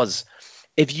 because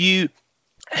who's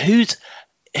going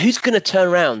to turn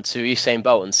around to Usain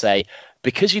Bolt and say,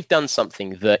 because you've done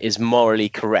something that is morally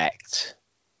correct,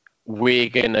 we're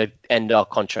going to end our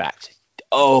contract?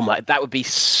 Oh my, that would be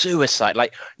suicide.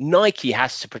 Like, Nike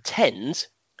has to pretend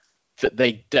that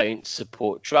they don't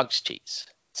support drugs cheats.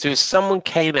 So if someone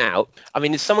came out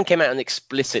and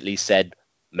explicitly said,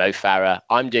 Mo Farah,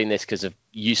 I'm doing this because of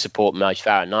you support Mo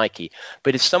Farah, Nike.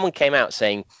 But if someone came out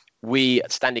saying, we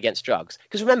stand against drugs,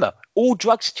 because remember, all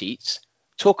drugs cheats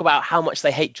talk about how much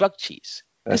they hate drug cheats.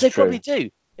 Because they probably do.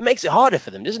 It makes it harder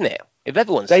for them, doesn't it? If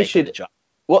everyone's taking the drug.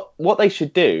 What they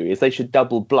should do is they should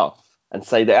double bluff and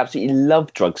say they absolutely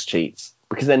love drugs cheats,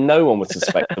 because then no one would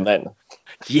suspect them then.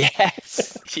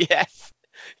 Yes.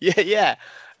 Yeah.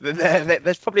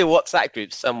 There's probably a WhatsApp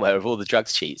group somewhere of all the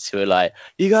drugs cheats who are like,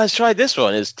 you guys tried this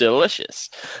one, it's delicious.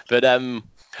 But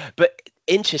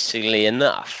interestingly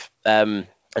enough, and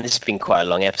this has been quite a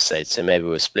long episode, so maybe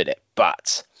we'll split it,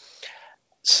 but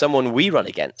someone we run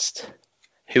against,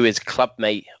 who is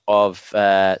clubmate of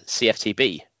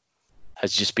CFTB,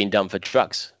 has just been done for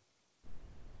drugs.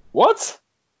 What?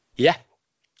 Yeah,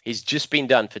 he's just been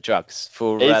done for drugs.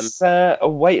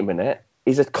 Wait a minute.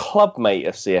 He's a clubmate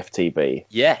of CFTB.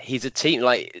 Yeah, he's a team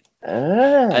like.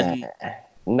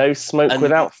 No smoke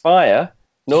without fire.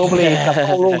 Normally, the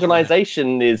whole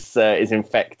organisation is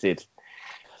infected.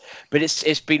 But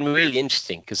it's been really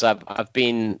interesting because I've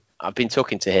been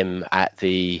talking to him at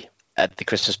the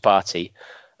Christmas party,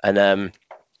 and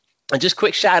just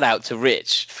quick shout out to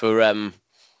Rich for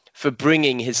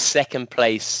bringing his second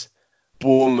place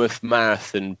Bournemouth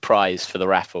Marathon prize for the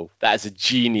raffle. That is a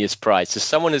genius prize. So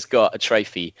someone has got a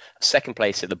trophy, second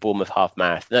place at the Bournemouth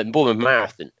Marathon.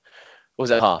 What was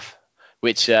that, half?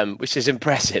 Which is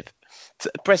impressive. It's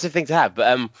an impressive thing to have.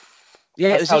 But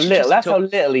yeah, that's how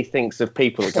little he thinks of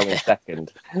people that come in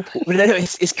second. Well, no,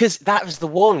 it's because that was the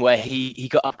one where he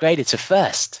got upgraded to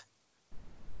first.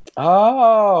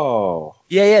 Oh.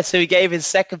 Yeah. So he gave his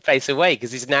second place away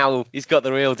because he's got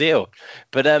the real deal.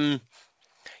 But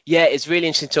yeah, it's really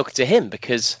interesting talking to him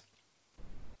because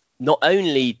not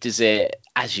only does it,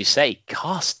 as you say,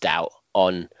 cast doubt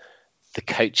on the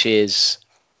coaches,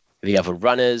 the other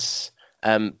runners,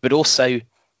 but also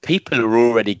people are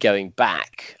already going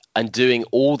back and doing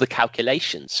all the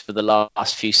calculations for the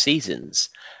last few seasons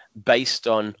based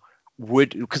on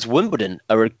because Wimbledon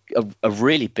are a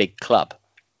really big club,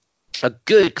 a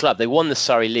good club. They won the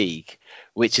Surrey League,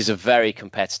 which is a very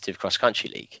competitive cross-country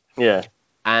league. Yeah.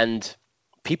 And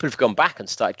people have gone back and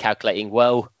started calculating,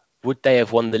 well, would they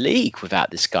have won the league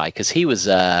without this guy? Because he was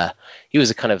a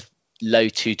kind of low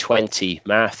 220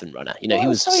 marathon runner. He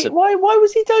was. Why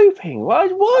was he doping?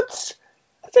 What?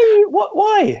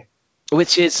 Why?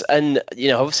 Which is, and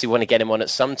obviously want to get him on at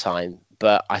some time,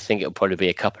 but I think it'll probably be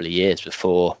a couple of years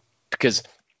before, because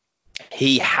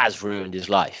he has ruined his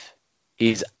life.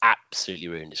 He's absolutely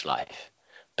ruined his life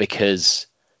because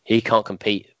he can't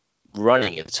compete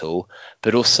running at all.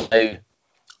 But also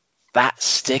that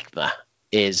stigma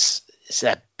it's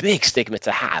a big stigma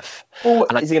to have. Well,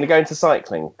 is he going to go into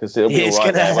cycling? Because it'll be all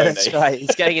right there, won't he? Right.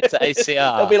 He's going into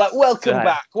OCR. They'll be like, welcome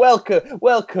back, welcome.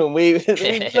 We've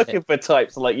been looking for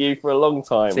types like you for a long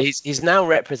time. So he's now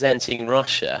representing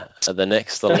Russia at the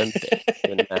next Olympics.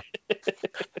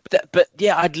 But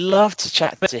yeah, I'd love to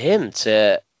chat to him.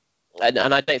 And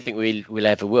I don't think we'll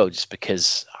ever will, just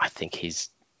because I think he's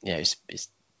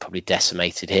probably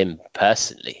decimated him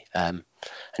personally, and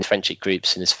friendship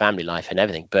groups and his family life and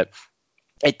everything. But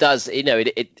it does,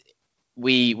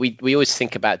 we always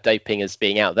think about doping as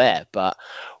being out there, but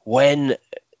when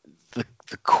the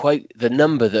quote, the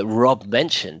number that Rob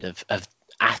mentioned of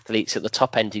athletes at the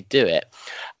top end who do it,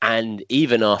 and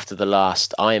even after the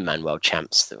last Ironman World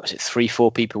Champs, was it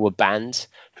 3-4 people were banned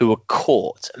who were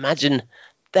caught? Imagine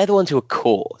they're the ones who were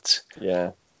caught.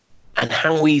 Yeah. And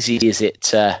how easy is it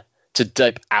to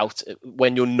dope out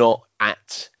when you're not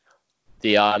at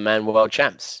the Ironman World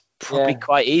Champs? Probably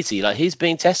quite easy. Like, who's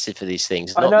being tested for these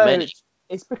things? Not many.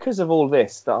 It's because of all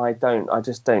this that I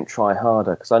just don't try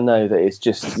harder, because I know that it's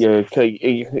just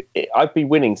I'd be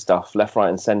winning stuff left, right,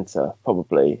 and centre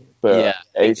probably, but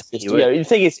it's just, the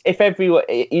thing is, if everyone,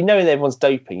 everyone's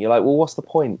doping, you're like, well, what's the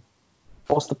point?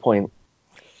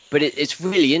 But it's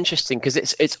really interesting because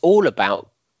it's all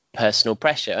about personal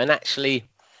pressure, and actually,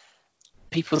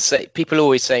 people are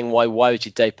always saying why would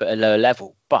you dope at a lower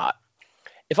level? But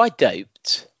if I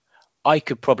doped, I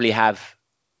could probably have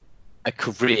a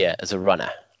career as a runner,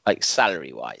 like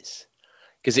salary wise,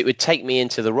 because it would take me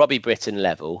into the Robbie Britton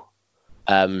level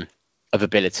of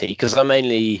ability. Because I'm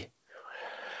only,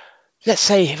 let's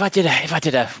say, if I did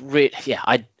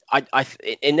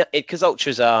because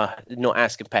ultras are not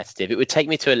as competitive, it would take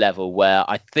me to a level where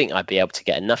I think I'd be able to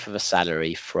get enough of a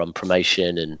salary from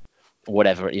promotion and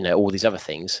whatever, all these other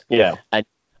things. Yeah. And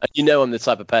I'm the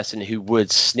type of person who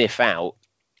would sniff out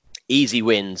easy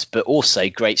wins, but also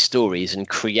great stories, and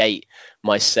create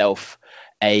myself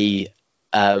give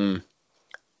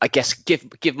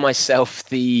myself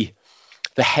the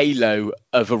halo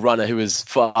of a runner who is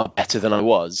far better than I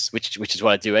was, which is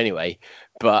what I do anyway.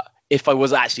 But if I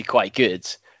was actually quite good,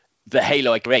 the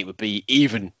halo I create would be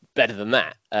even better than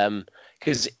that.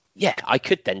 Because I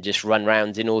could then just run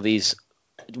around in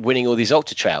winning all these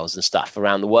ultra trails and stuff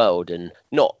around the world, and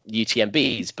not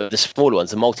UTMBs, but the smaller ones,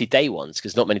 the multi-day ones,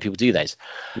 because not many people do those.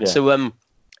 Yeah. So and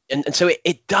so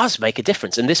it does make a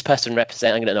difference. And this person I'm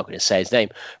not going to say his name,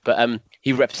 but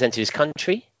he represented his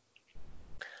country,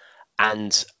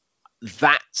 and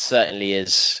that certainly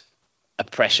is a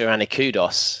pressure and a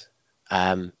kudos.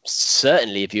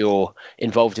 Certainly if you're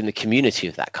involved in the community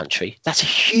of that country, that's a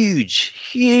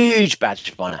huge badge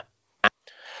of honor.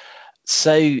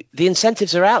 So the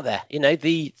incentives are out there, and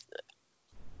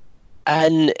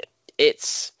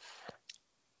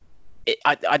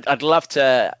I'd love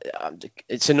to.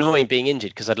 It's annoying being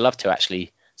injured, because I'd love to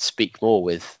actually speak more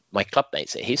with my club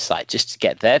mates at his side just to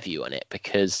get their view on it,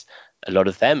 because a lot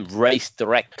of them race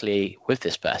directly with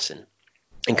this person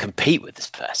and compete with this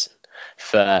person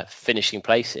for finishing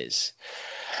places.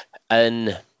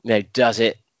 And does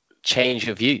it change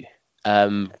your view?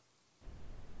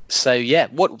 So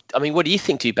what do you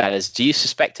think, two banners? Do you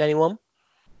suspect anyone?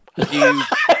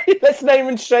 Let's name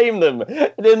and shame them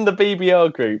in the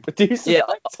BBR group. Do you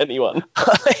suspect anyone?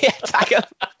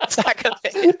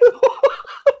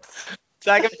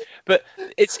 Tag them. But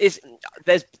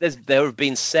there have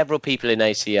been several people in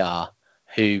OCR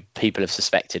who people have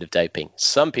suspected of doping.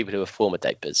 Some people who are former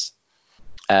dopers.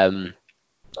 You've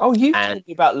told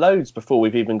me about loads before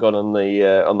we've even gone on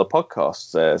the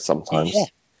podcast. Sometimes.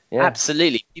 Yeah,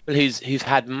 absolutely. People who've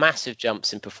had massive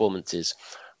jumps in performances,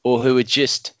 or who are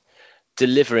just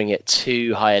delivering at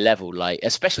too high a level, like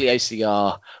especially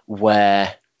OCR,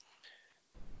 where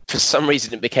for some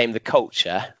reason it became the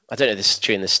culture. I don't know if this is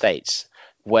true in the States,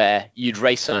 where you'd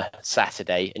race on a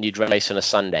Saturday and you'd race on a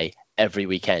Sunday every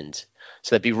weekend.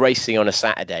 So they'd be racing on a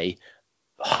Saturday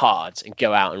hard and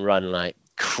go out and run like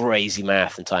crazy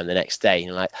marathon time the next day. And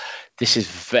you're like, this is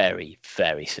very,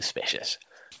 very suspicious.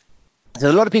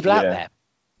 There's a lot of people out there.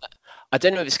 I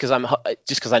don't know if it's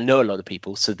because I know a lot of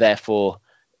people, so therefore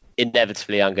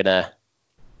inevitably I'm gonna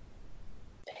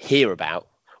hear about,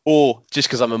 or just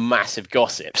because I'm a massive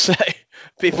gossip. So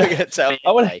people are gonna tell me.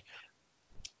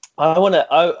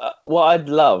 What I'd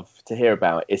love to hear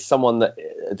about is someone that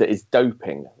is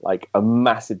doping, like a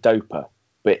massive doper,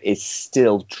 but is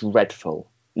still dreadful.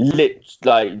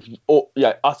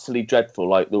 Utterly dreadful,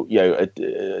 like who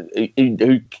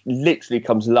literally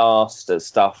comes last at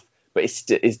stuff, but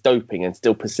is doping and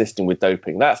still persisting with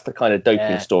doping. That's the kind of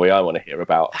doping story I want to hear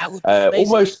about.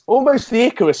 Almost the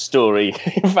Icarus story,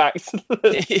 in fact.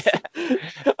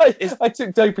 I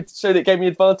took doping to show that it gave me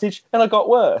advantage, and I got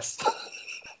worse.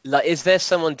 Like, is there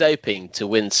someone doping to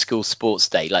win school sports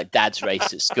day, like Dad's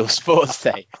race at school sports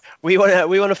day? We want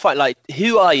to find, like,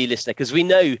 who are you, listener? Because we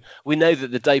know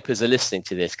that the dopers are listening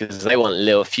to this because they want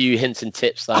a few hints and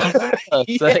tips. Like,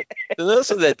 that's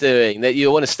what they're doing. That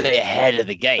you want to stay ahead of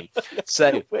the game.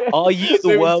 So, are you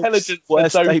the world's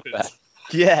worst doper?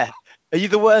 Yeah, are you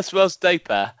the worst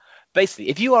doper? Basically,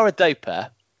 if you are a doper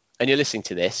and you're listening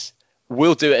to this,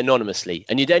 we'll do it anonymously,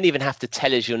 and you don't even have to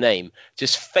tell us your name.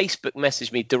 Just Facebook message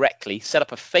me directly, set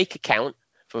up a fake account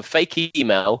from a fake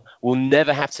email. We'll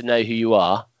never have to know who you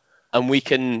are, and we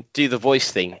can do the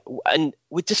voice thing. And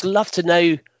we'd just love to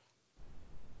know,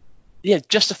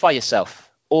 justify yourself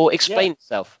or explain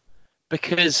yourself,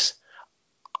 because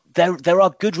there are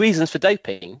good reasons for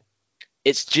doping.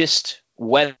 It's just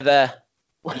whether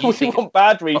we want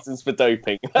bad reasons for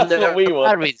doping. That's what we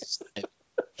want. Bad reasons.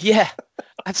 Yeah,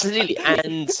 absolutely.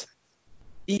 And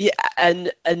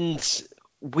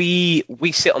we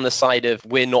sit on the side of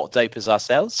we're not dopers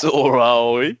ourselves, or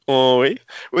are we? Wouldn't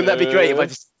that be great if I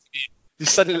just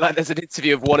suddenly, like, there's an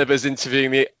interview of one of us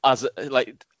interviewing us,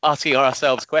 like asking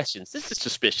ourselves questions. This is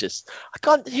suspicious. I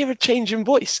can't hear a change in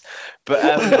voice.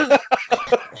 But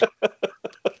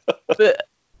but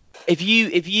if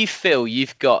you feel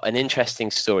you've got an interesting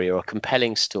story or a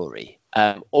compelling story,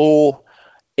 or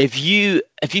if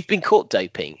you've been caught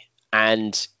doping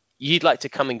and you'd like to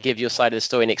come and give your side of the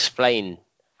story and explain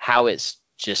how it's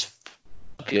just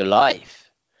your life,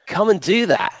 come and do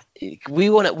that. We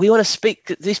want to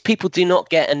speak. These people do not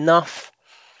get enough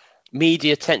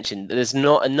media attention. There's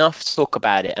not enough talk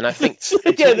about it, and I think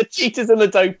the cheaters and the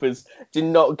dopers do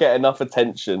not get enough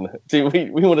attention. Do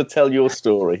we want to tell your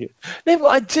story? No, but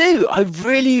I do. I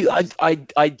really,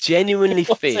 I genuinely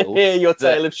feel to hear your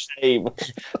tale of shame.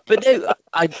 But no,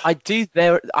 I do.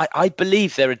 I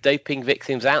believe there are doping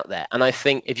victims out there, and I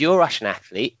think if you're a Russian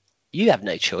athlete, you have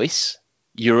no choice.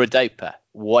 You're a doper,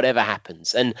 whatever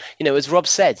happens. And as Rob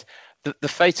said, the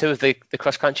photo of the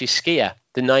cross country skier,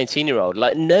 the 19-year-old,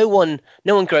 like no one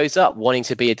grows up wanting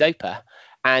to be a doper.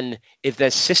 And if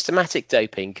there's systematic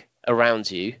doping around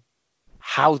you,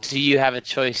 how do you have a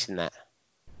choice in that?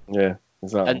 Yeah,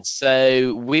 exactly. And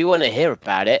so we want to hear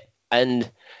about it,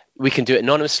 and we can do it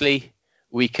anonymously.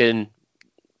 We can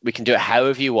do it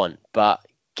however you want, but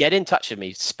get in touch with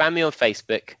me. Spam me on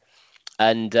Facebook,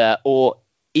 and or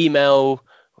email.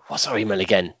 What's our email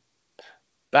again?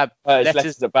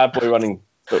 Letters at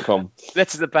badboyrunning.com.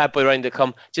 Letters at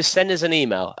badboyrunning.com. Just send us an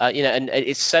email. And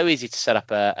it's so easy to set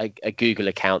up a Google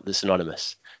account that's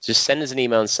anonymous. Just send us an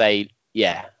email and say,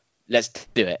 yeah, let's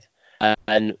do it.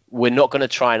 And we're not going to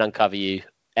try and uncover you,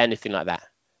 anything like that.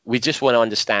 We just want to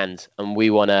understand, and we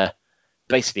want to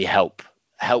basically help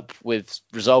with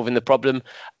resolving the problem.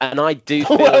 And I do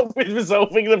feel help with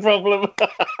resolving the problem.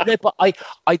 No, but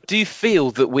I do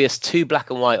feel that we're too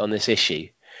black and white on this issue.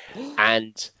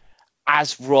 And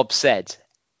as Rob said,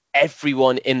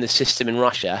 everyone in the system in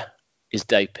Russia was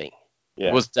doping.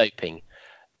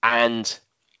 And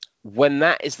when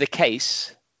that is the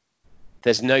case,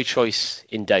 there's no choice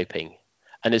in doping.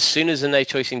 And as soon as there's no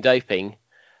choice in doping,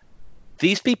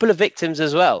 these people are victims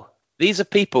as well. These are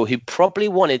people who probably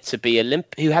wanted to be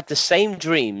who had the same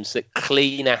dreams that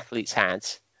clean athletes had,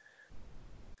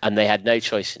 and they had no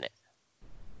choice in it.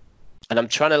 And I'm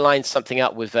trying to line something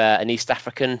up with an East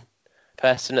African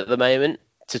person at the moment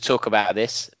to talk about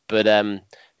this, but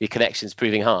the connection's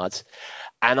proving hard.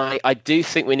 And I do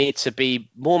think we need to be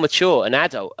more mature and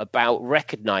adult about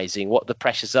recognizing what the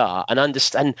pressures are and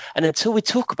understand. And until we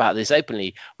talk about this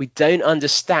openly, we don't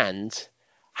understand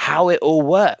how it all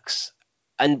works.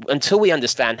 And until we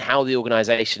understand how the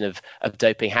organization of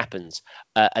doping happens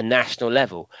at a national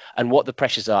level and what the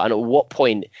pressures are and at what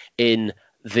point in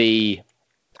the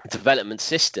development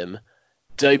system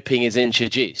doping is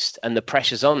introduced and the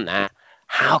pressures on that,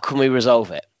 how can we resolve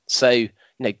it? So,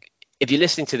 if you're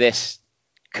listening to this,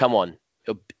 come on,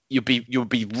 you'll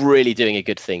be really doing a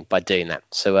good thing by doing that.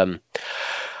 So,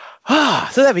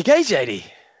 so there we go, JD.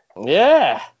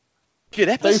 Yeah. Good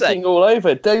episode. Doping all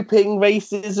over. Doping,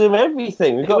 racism,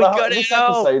 everything. We've got this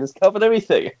episode has covered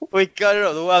everything. We got it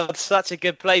all. The world's such a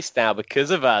good place now because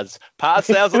of us. Pat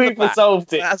ourselves on the back. We've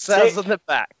resolved it. Pat ourselves on the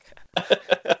back.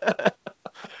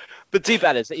 But do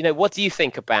better. What do you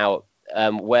think about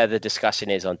where the discussion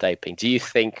is on doping? Do you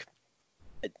think?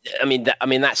 I mean,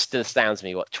 that still astounds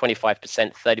me. What,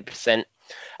 25%, 30%,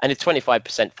 and if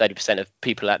 25%, 30% of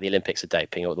people at the Olympics are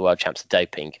doping or the world champs are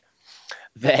doping,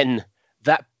 then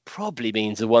that probably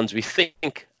means the ones we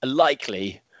think are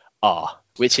likely are,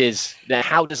 which is, now,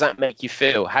 how does that make you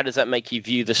feel? How does that make you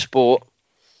view the sport?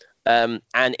 And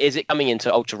is it coming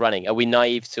into ultra running? Are we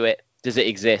naive to it? Does it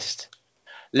exist?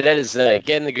 Let us know.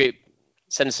 Get in the group.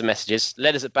 Send us some messages.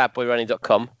 Let us at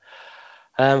badboyrunning.com.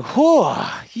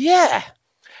 Yeah.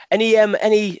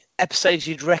 Any episodes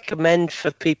you'd recommend for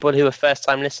people who are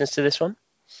first-time listeners to this one?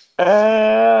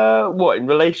 What, in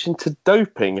relation to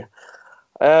doping?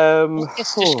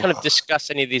 Just kind of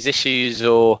discuss any of these issues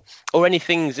or any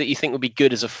things that you think would be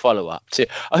good as a follow-up to.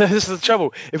 Oh, this is the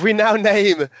trouble. If we name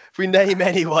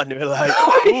anyone, we're like,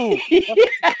 ooh,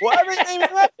 why are we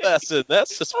naming that person?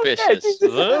 That's suspicious.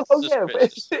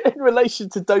 But in relation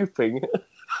to doping.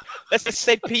 Let's just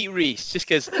say Pete Reese, just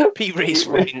because Pete Reese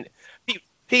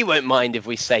he won't mind if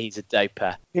we say he's a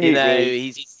doper.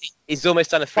 He's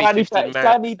almost done a 350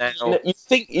 marathon now.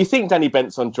 You think Danny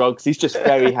Bent's on drugs? He's just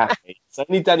very happy. It's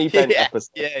only Danny Bent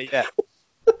episode. Yeah.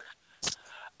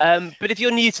 But if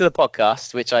you're new to the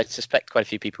podcast, which I suspect quite a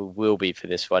few people will be for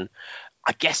this one,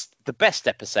 I guess the best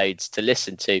episodes to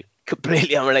listen to,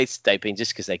 completely unrelated to doping,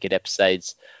 just because they're good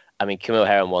episodes. I mean, Camille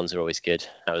Herron ones are always good.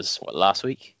 That was last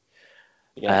week.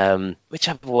 Yeah. Which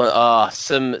other one?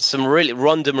 Some really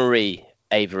Rhonda Marie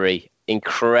Avery,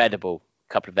 incredible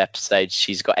couple of episodes.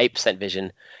 She's got 8%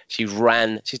 vision. She's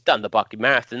done the Barkley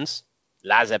Marathons.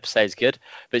 Last episode's good,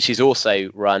 but she's also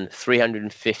run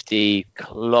 350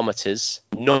 kilometers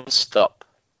non-stop,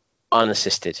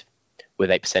 unassisted, with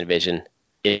 8% vision.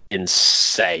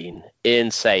 Insane.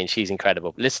 She's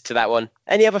incredible. Listen to that one.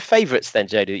 Any other favourites then,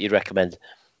 Jodie, that you'd recommend?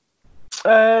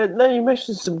 No, you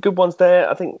mentioned some good ones there.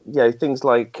 I think things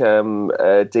like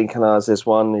Dean Canaz's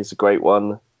one is a great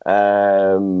one.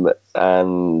 And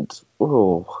there's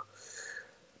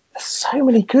so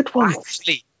many good ones.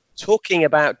 Actually, talking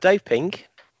about doping,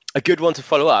 a good one to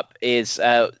follow up is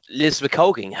Liz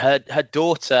McColgan. Her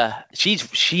daughter,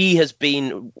 she has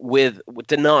been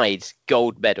denied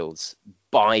gold medals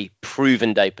by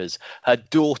proven dopers. Her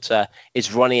daughter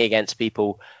is running against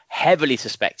people heavily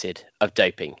suspected of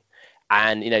doping,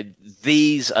 and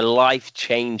these are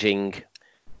life-changing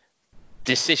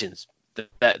decisions.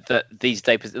 That these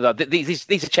dopers,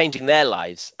 these are changing their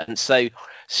lives, and so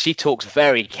she talks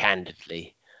very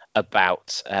candidly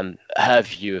about her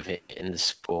view of it in the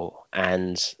sport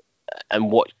and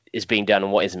what is being done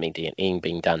and what isn't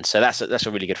being done. So that's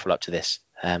a really good follow up to this.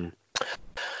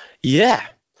 Yeah.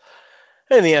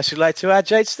 Anything else you'd like to add,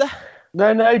 Jadester?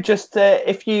 No. Just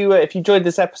if you enjoyed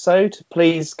this episode,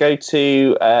 please go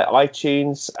to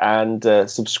iTunes and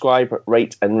subscribe,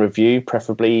 rate, and review.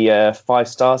 Preferably 5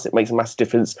 stars. It makes a massive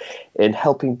difference in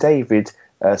helping David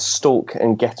stalk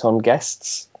and get on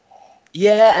guests.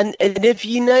 Yeah, and if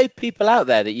you know people out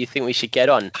there that you think we should get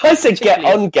on, I said get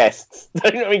on guests.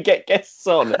 Don't get guests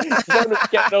on.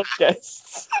 Don't get on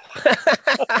guests.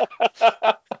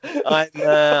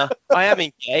 I am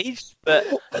engaged, but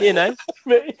he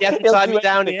hasn't tied me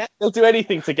down yet. He'll do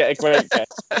anything to get a great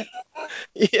guest.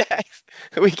 Yeah,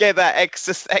 we get that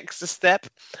extra step.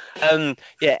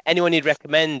 Anyone you'd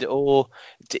recommend, or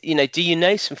do you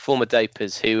know some former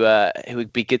dopers who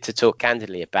would be good to talk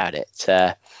candidly about it?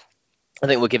 I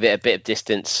think we'll give it a bit of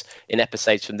distance in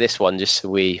episodes from this one, just so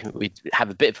we have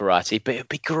a bit of variety. But it would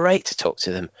be great to talk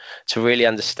to them, to really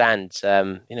understand,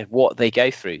 what they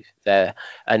go through there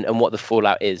and what the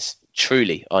fallout is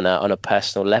truly on a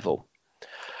personal level.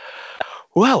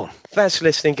 Well, thanks for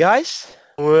listening, guys.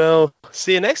 We'll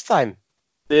see you next time.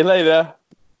 See you later.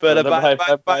 Bye.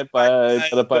 Bye. Baby,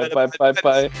 come back.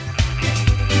 Bye.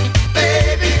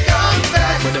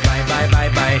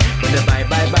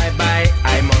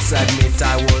 I must admit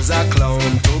I was a clown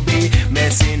to be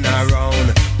messing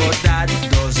around, but that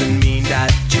doesn't mean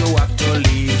that you have to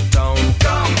leave town.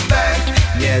 Come back.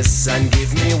 Yes, and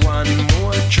give me one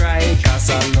more try, 'cause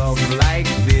a love like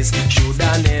this should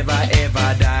I never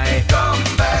ever die. Come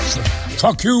back.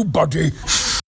 Fuck you, buddy.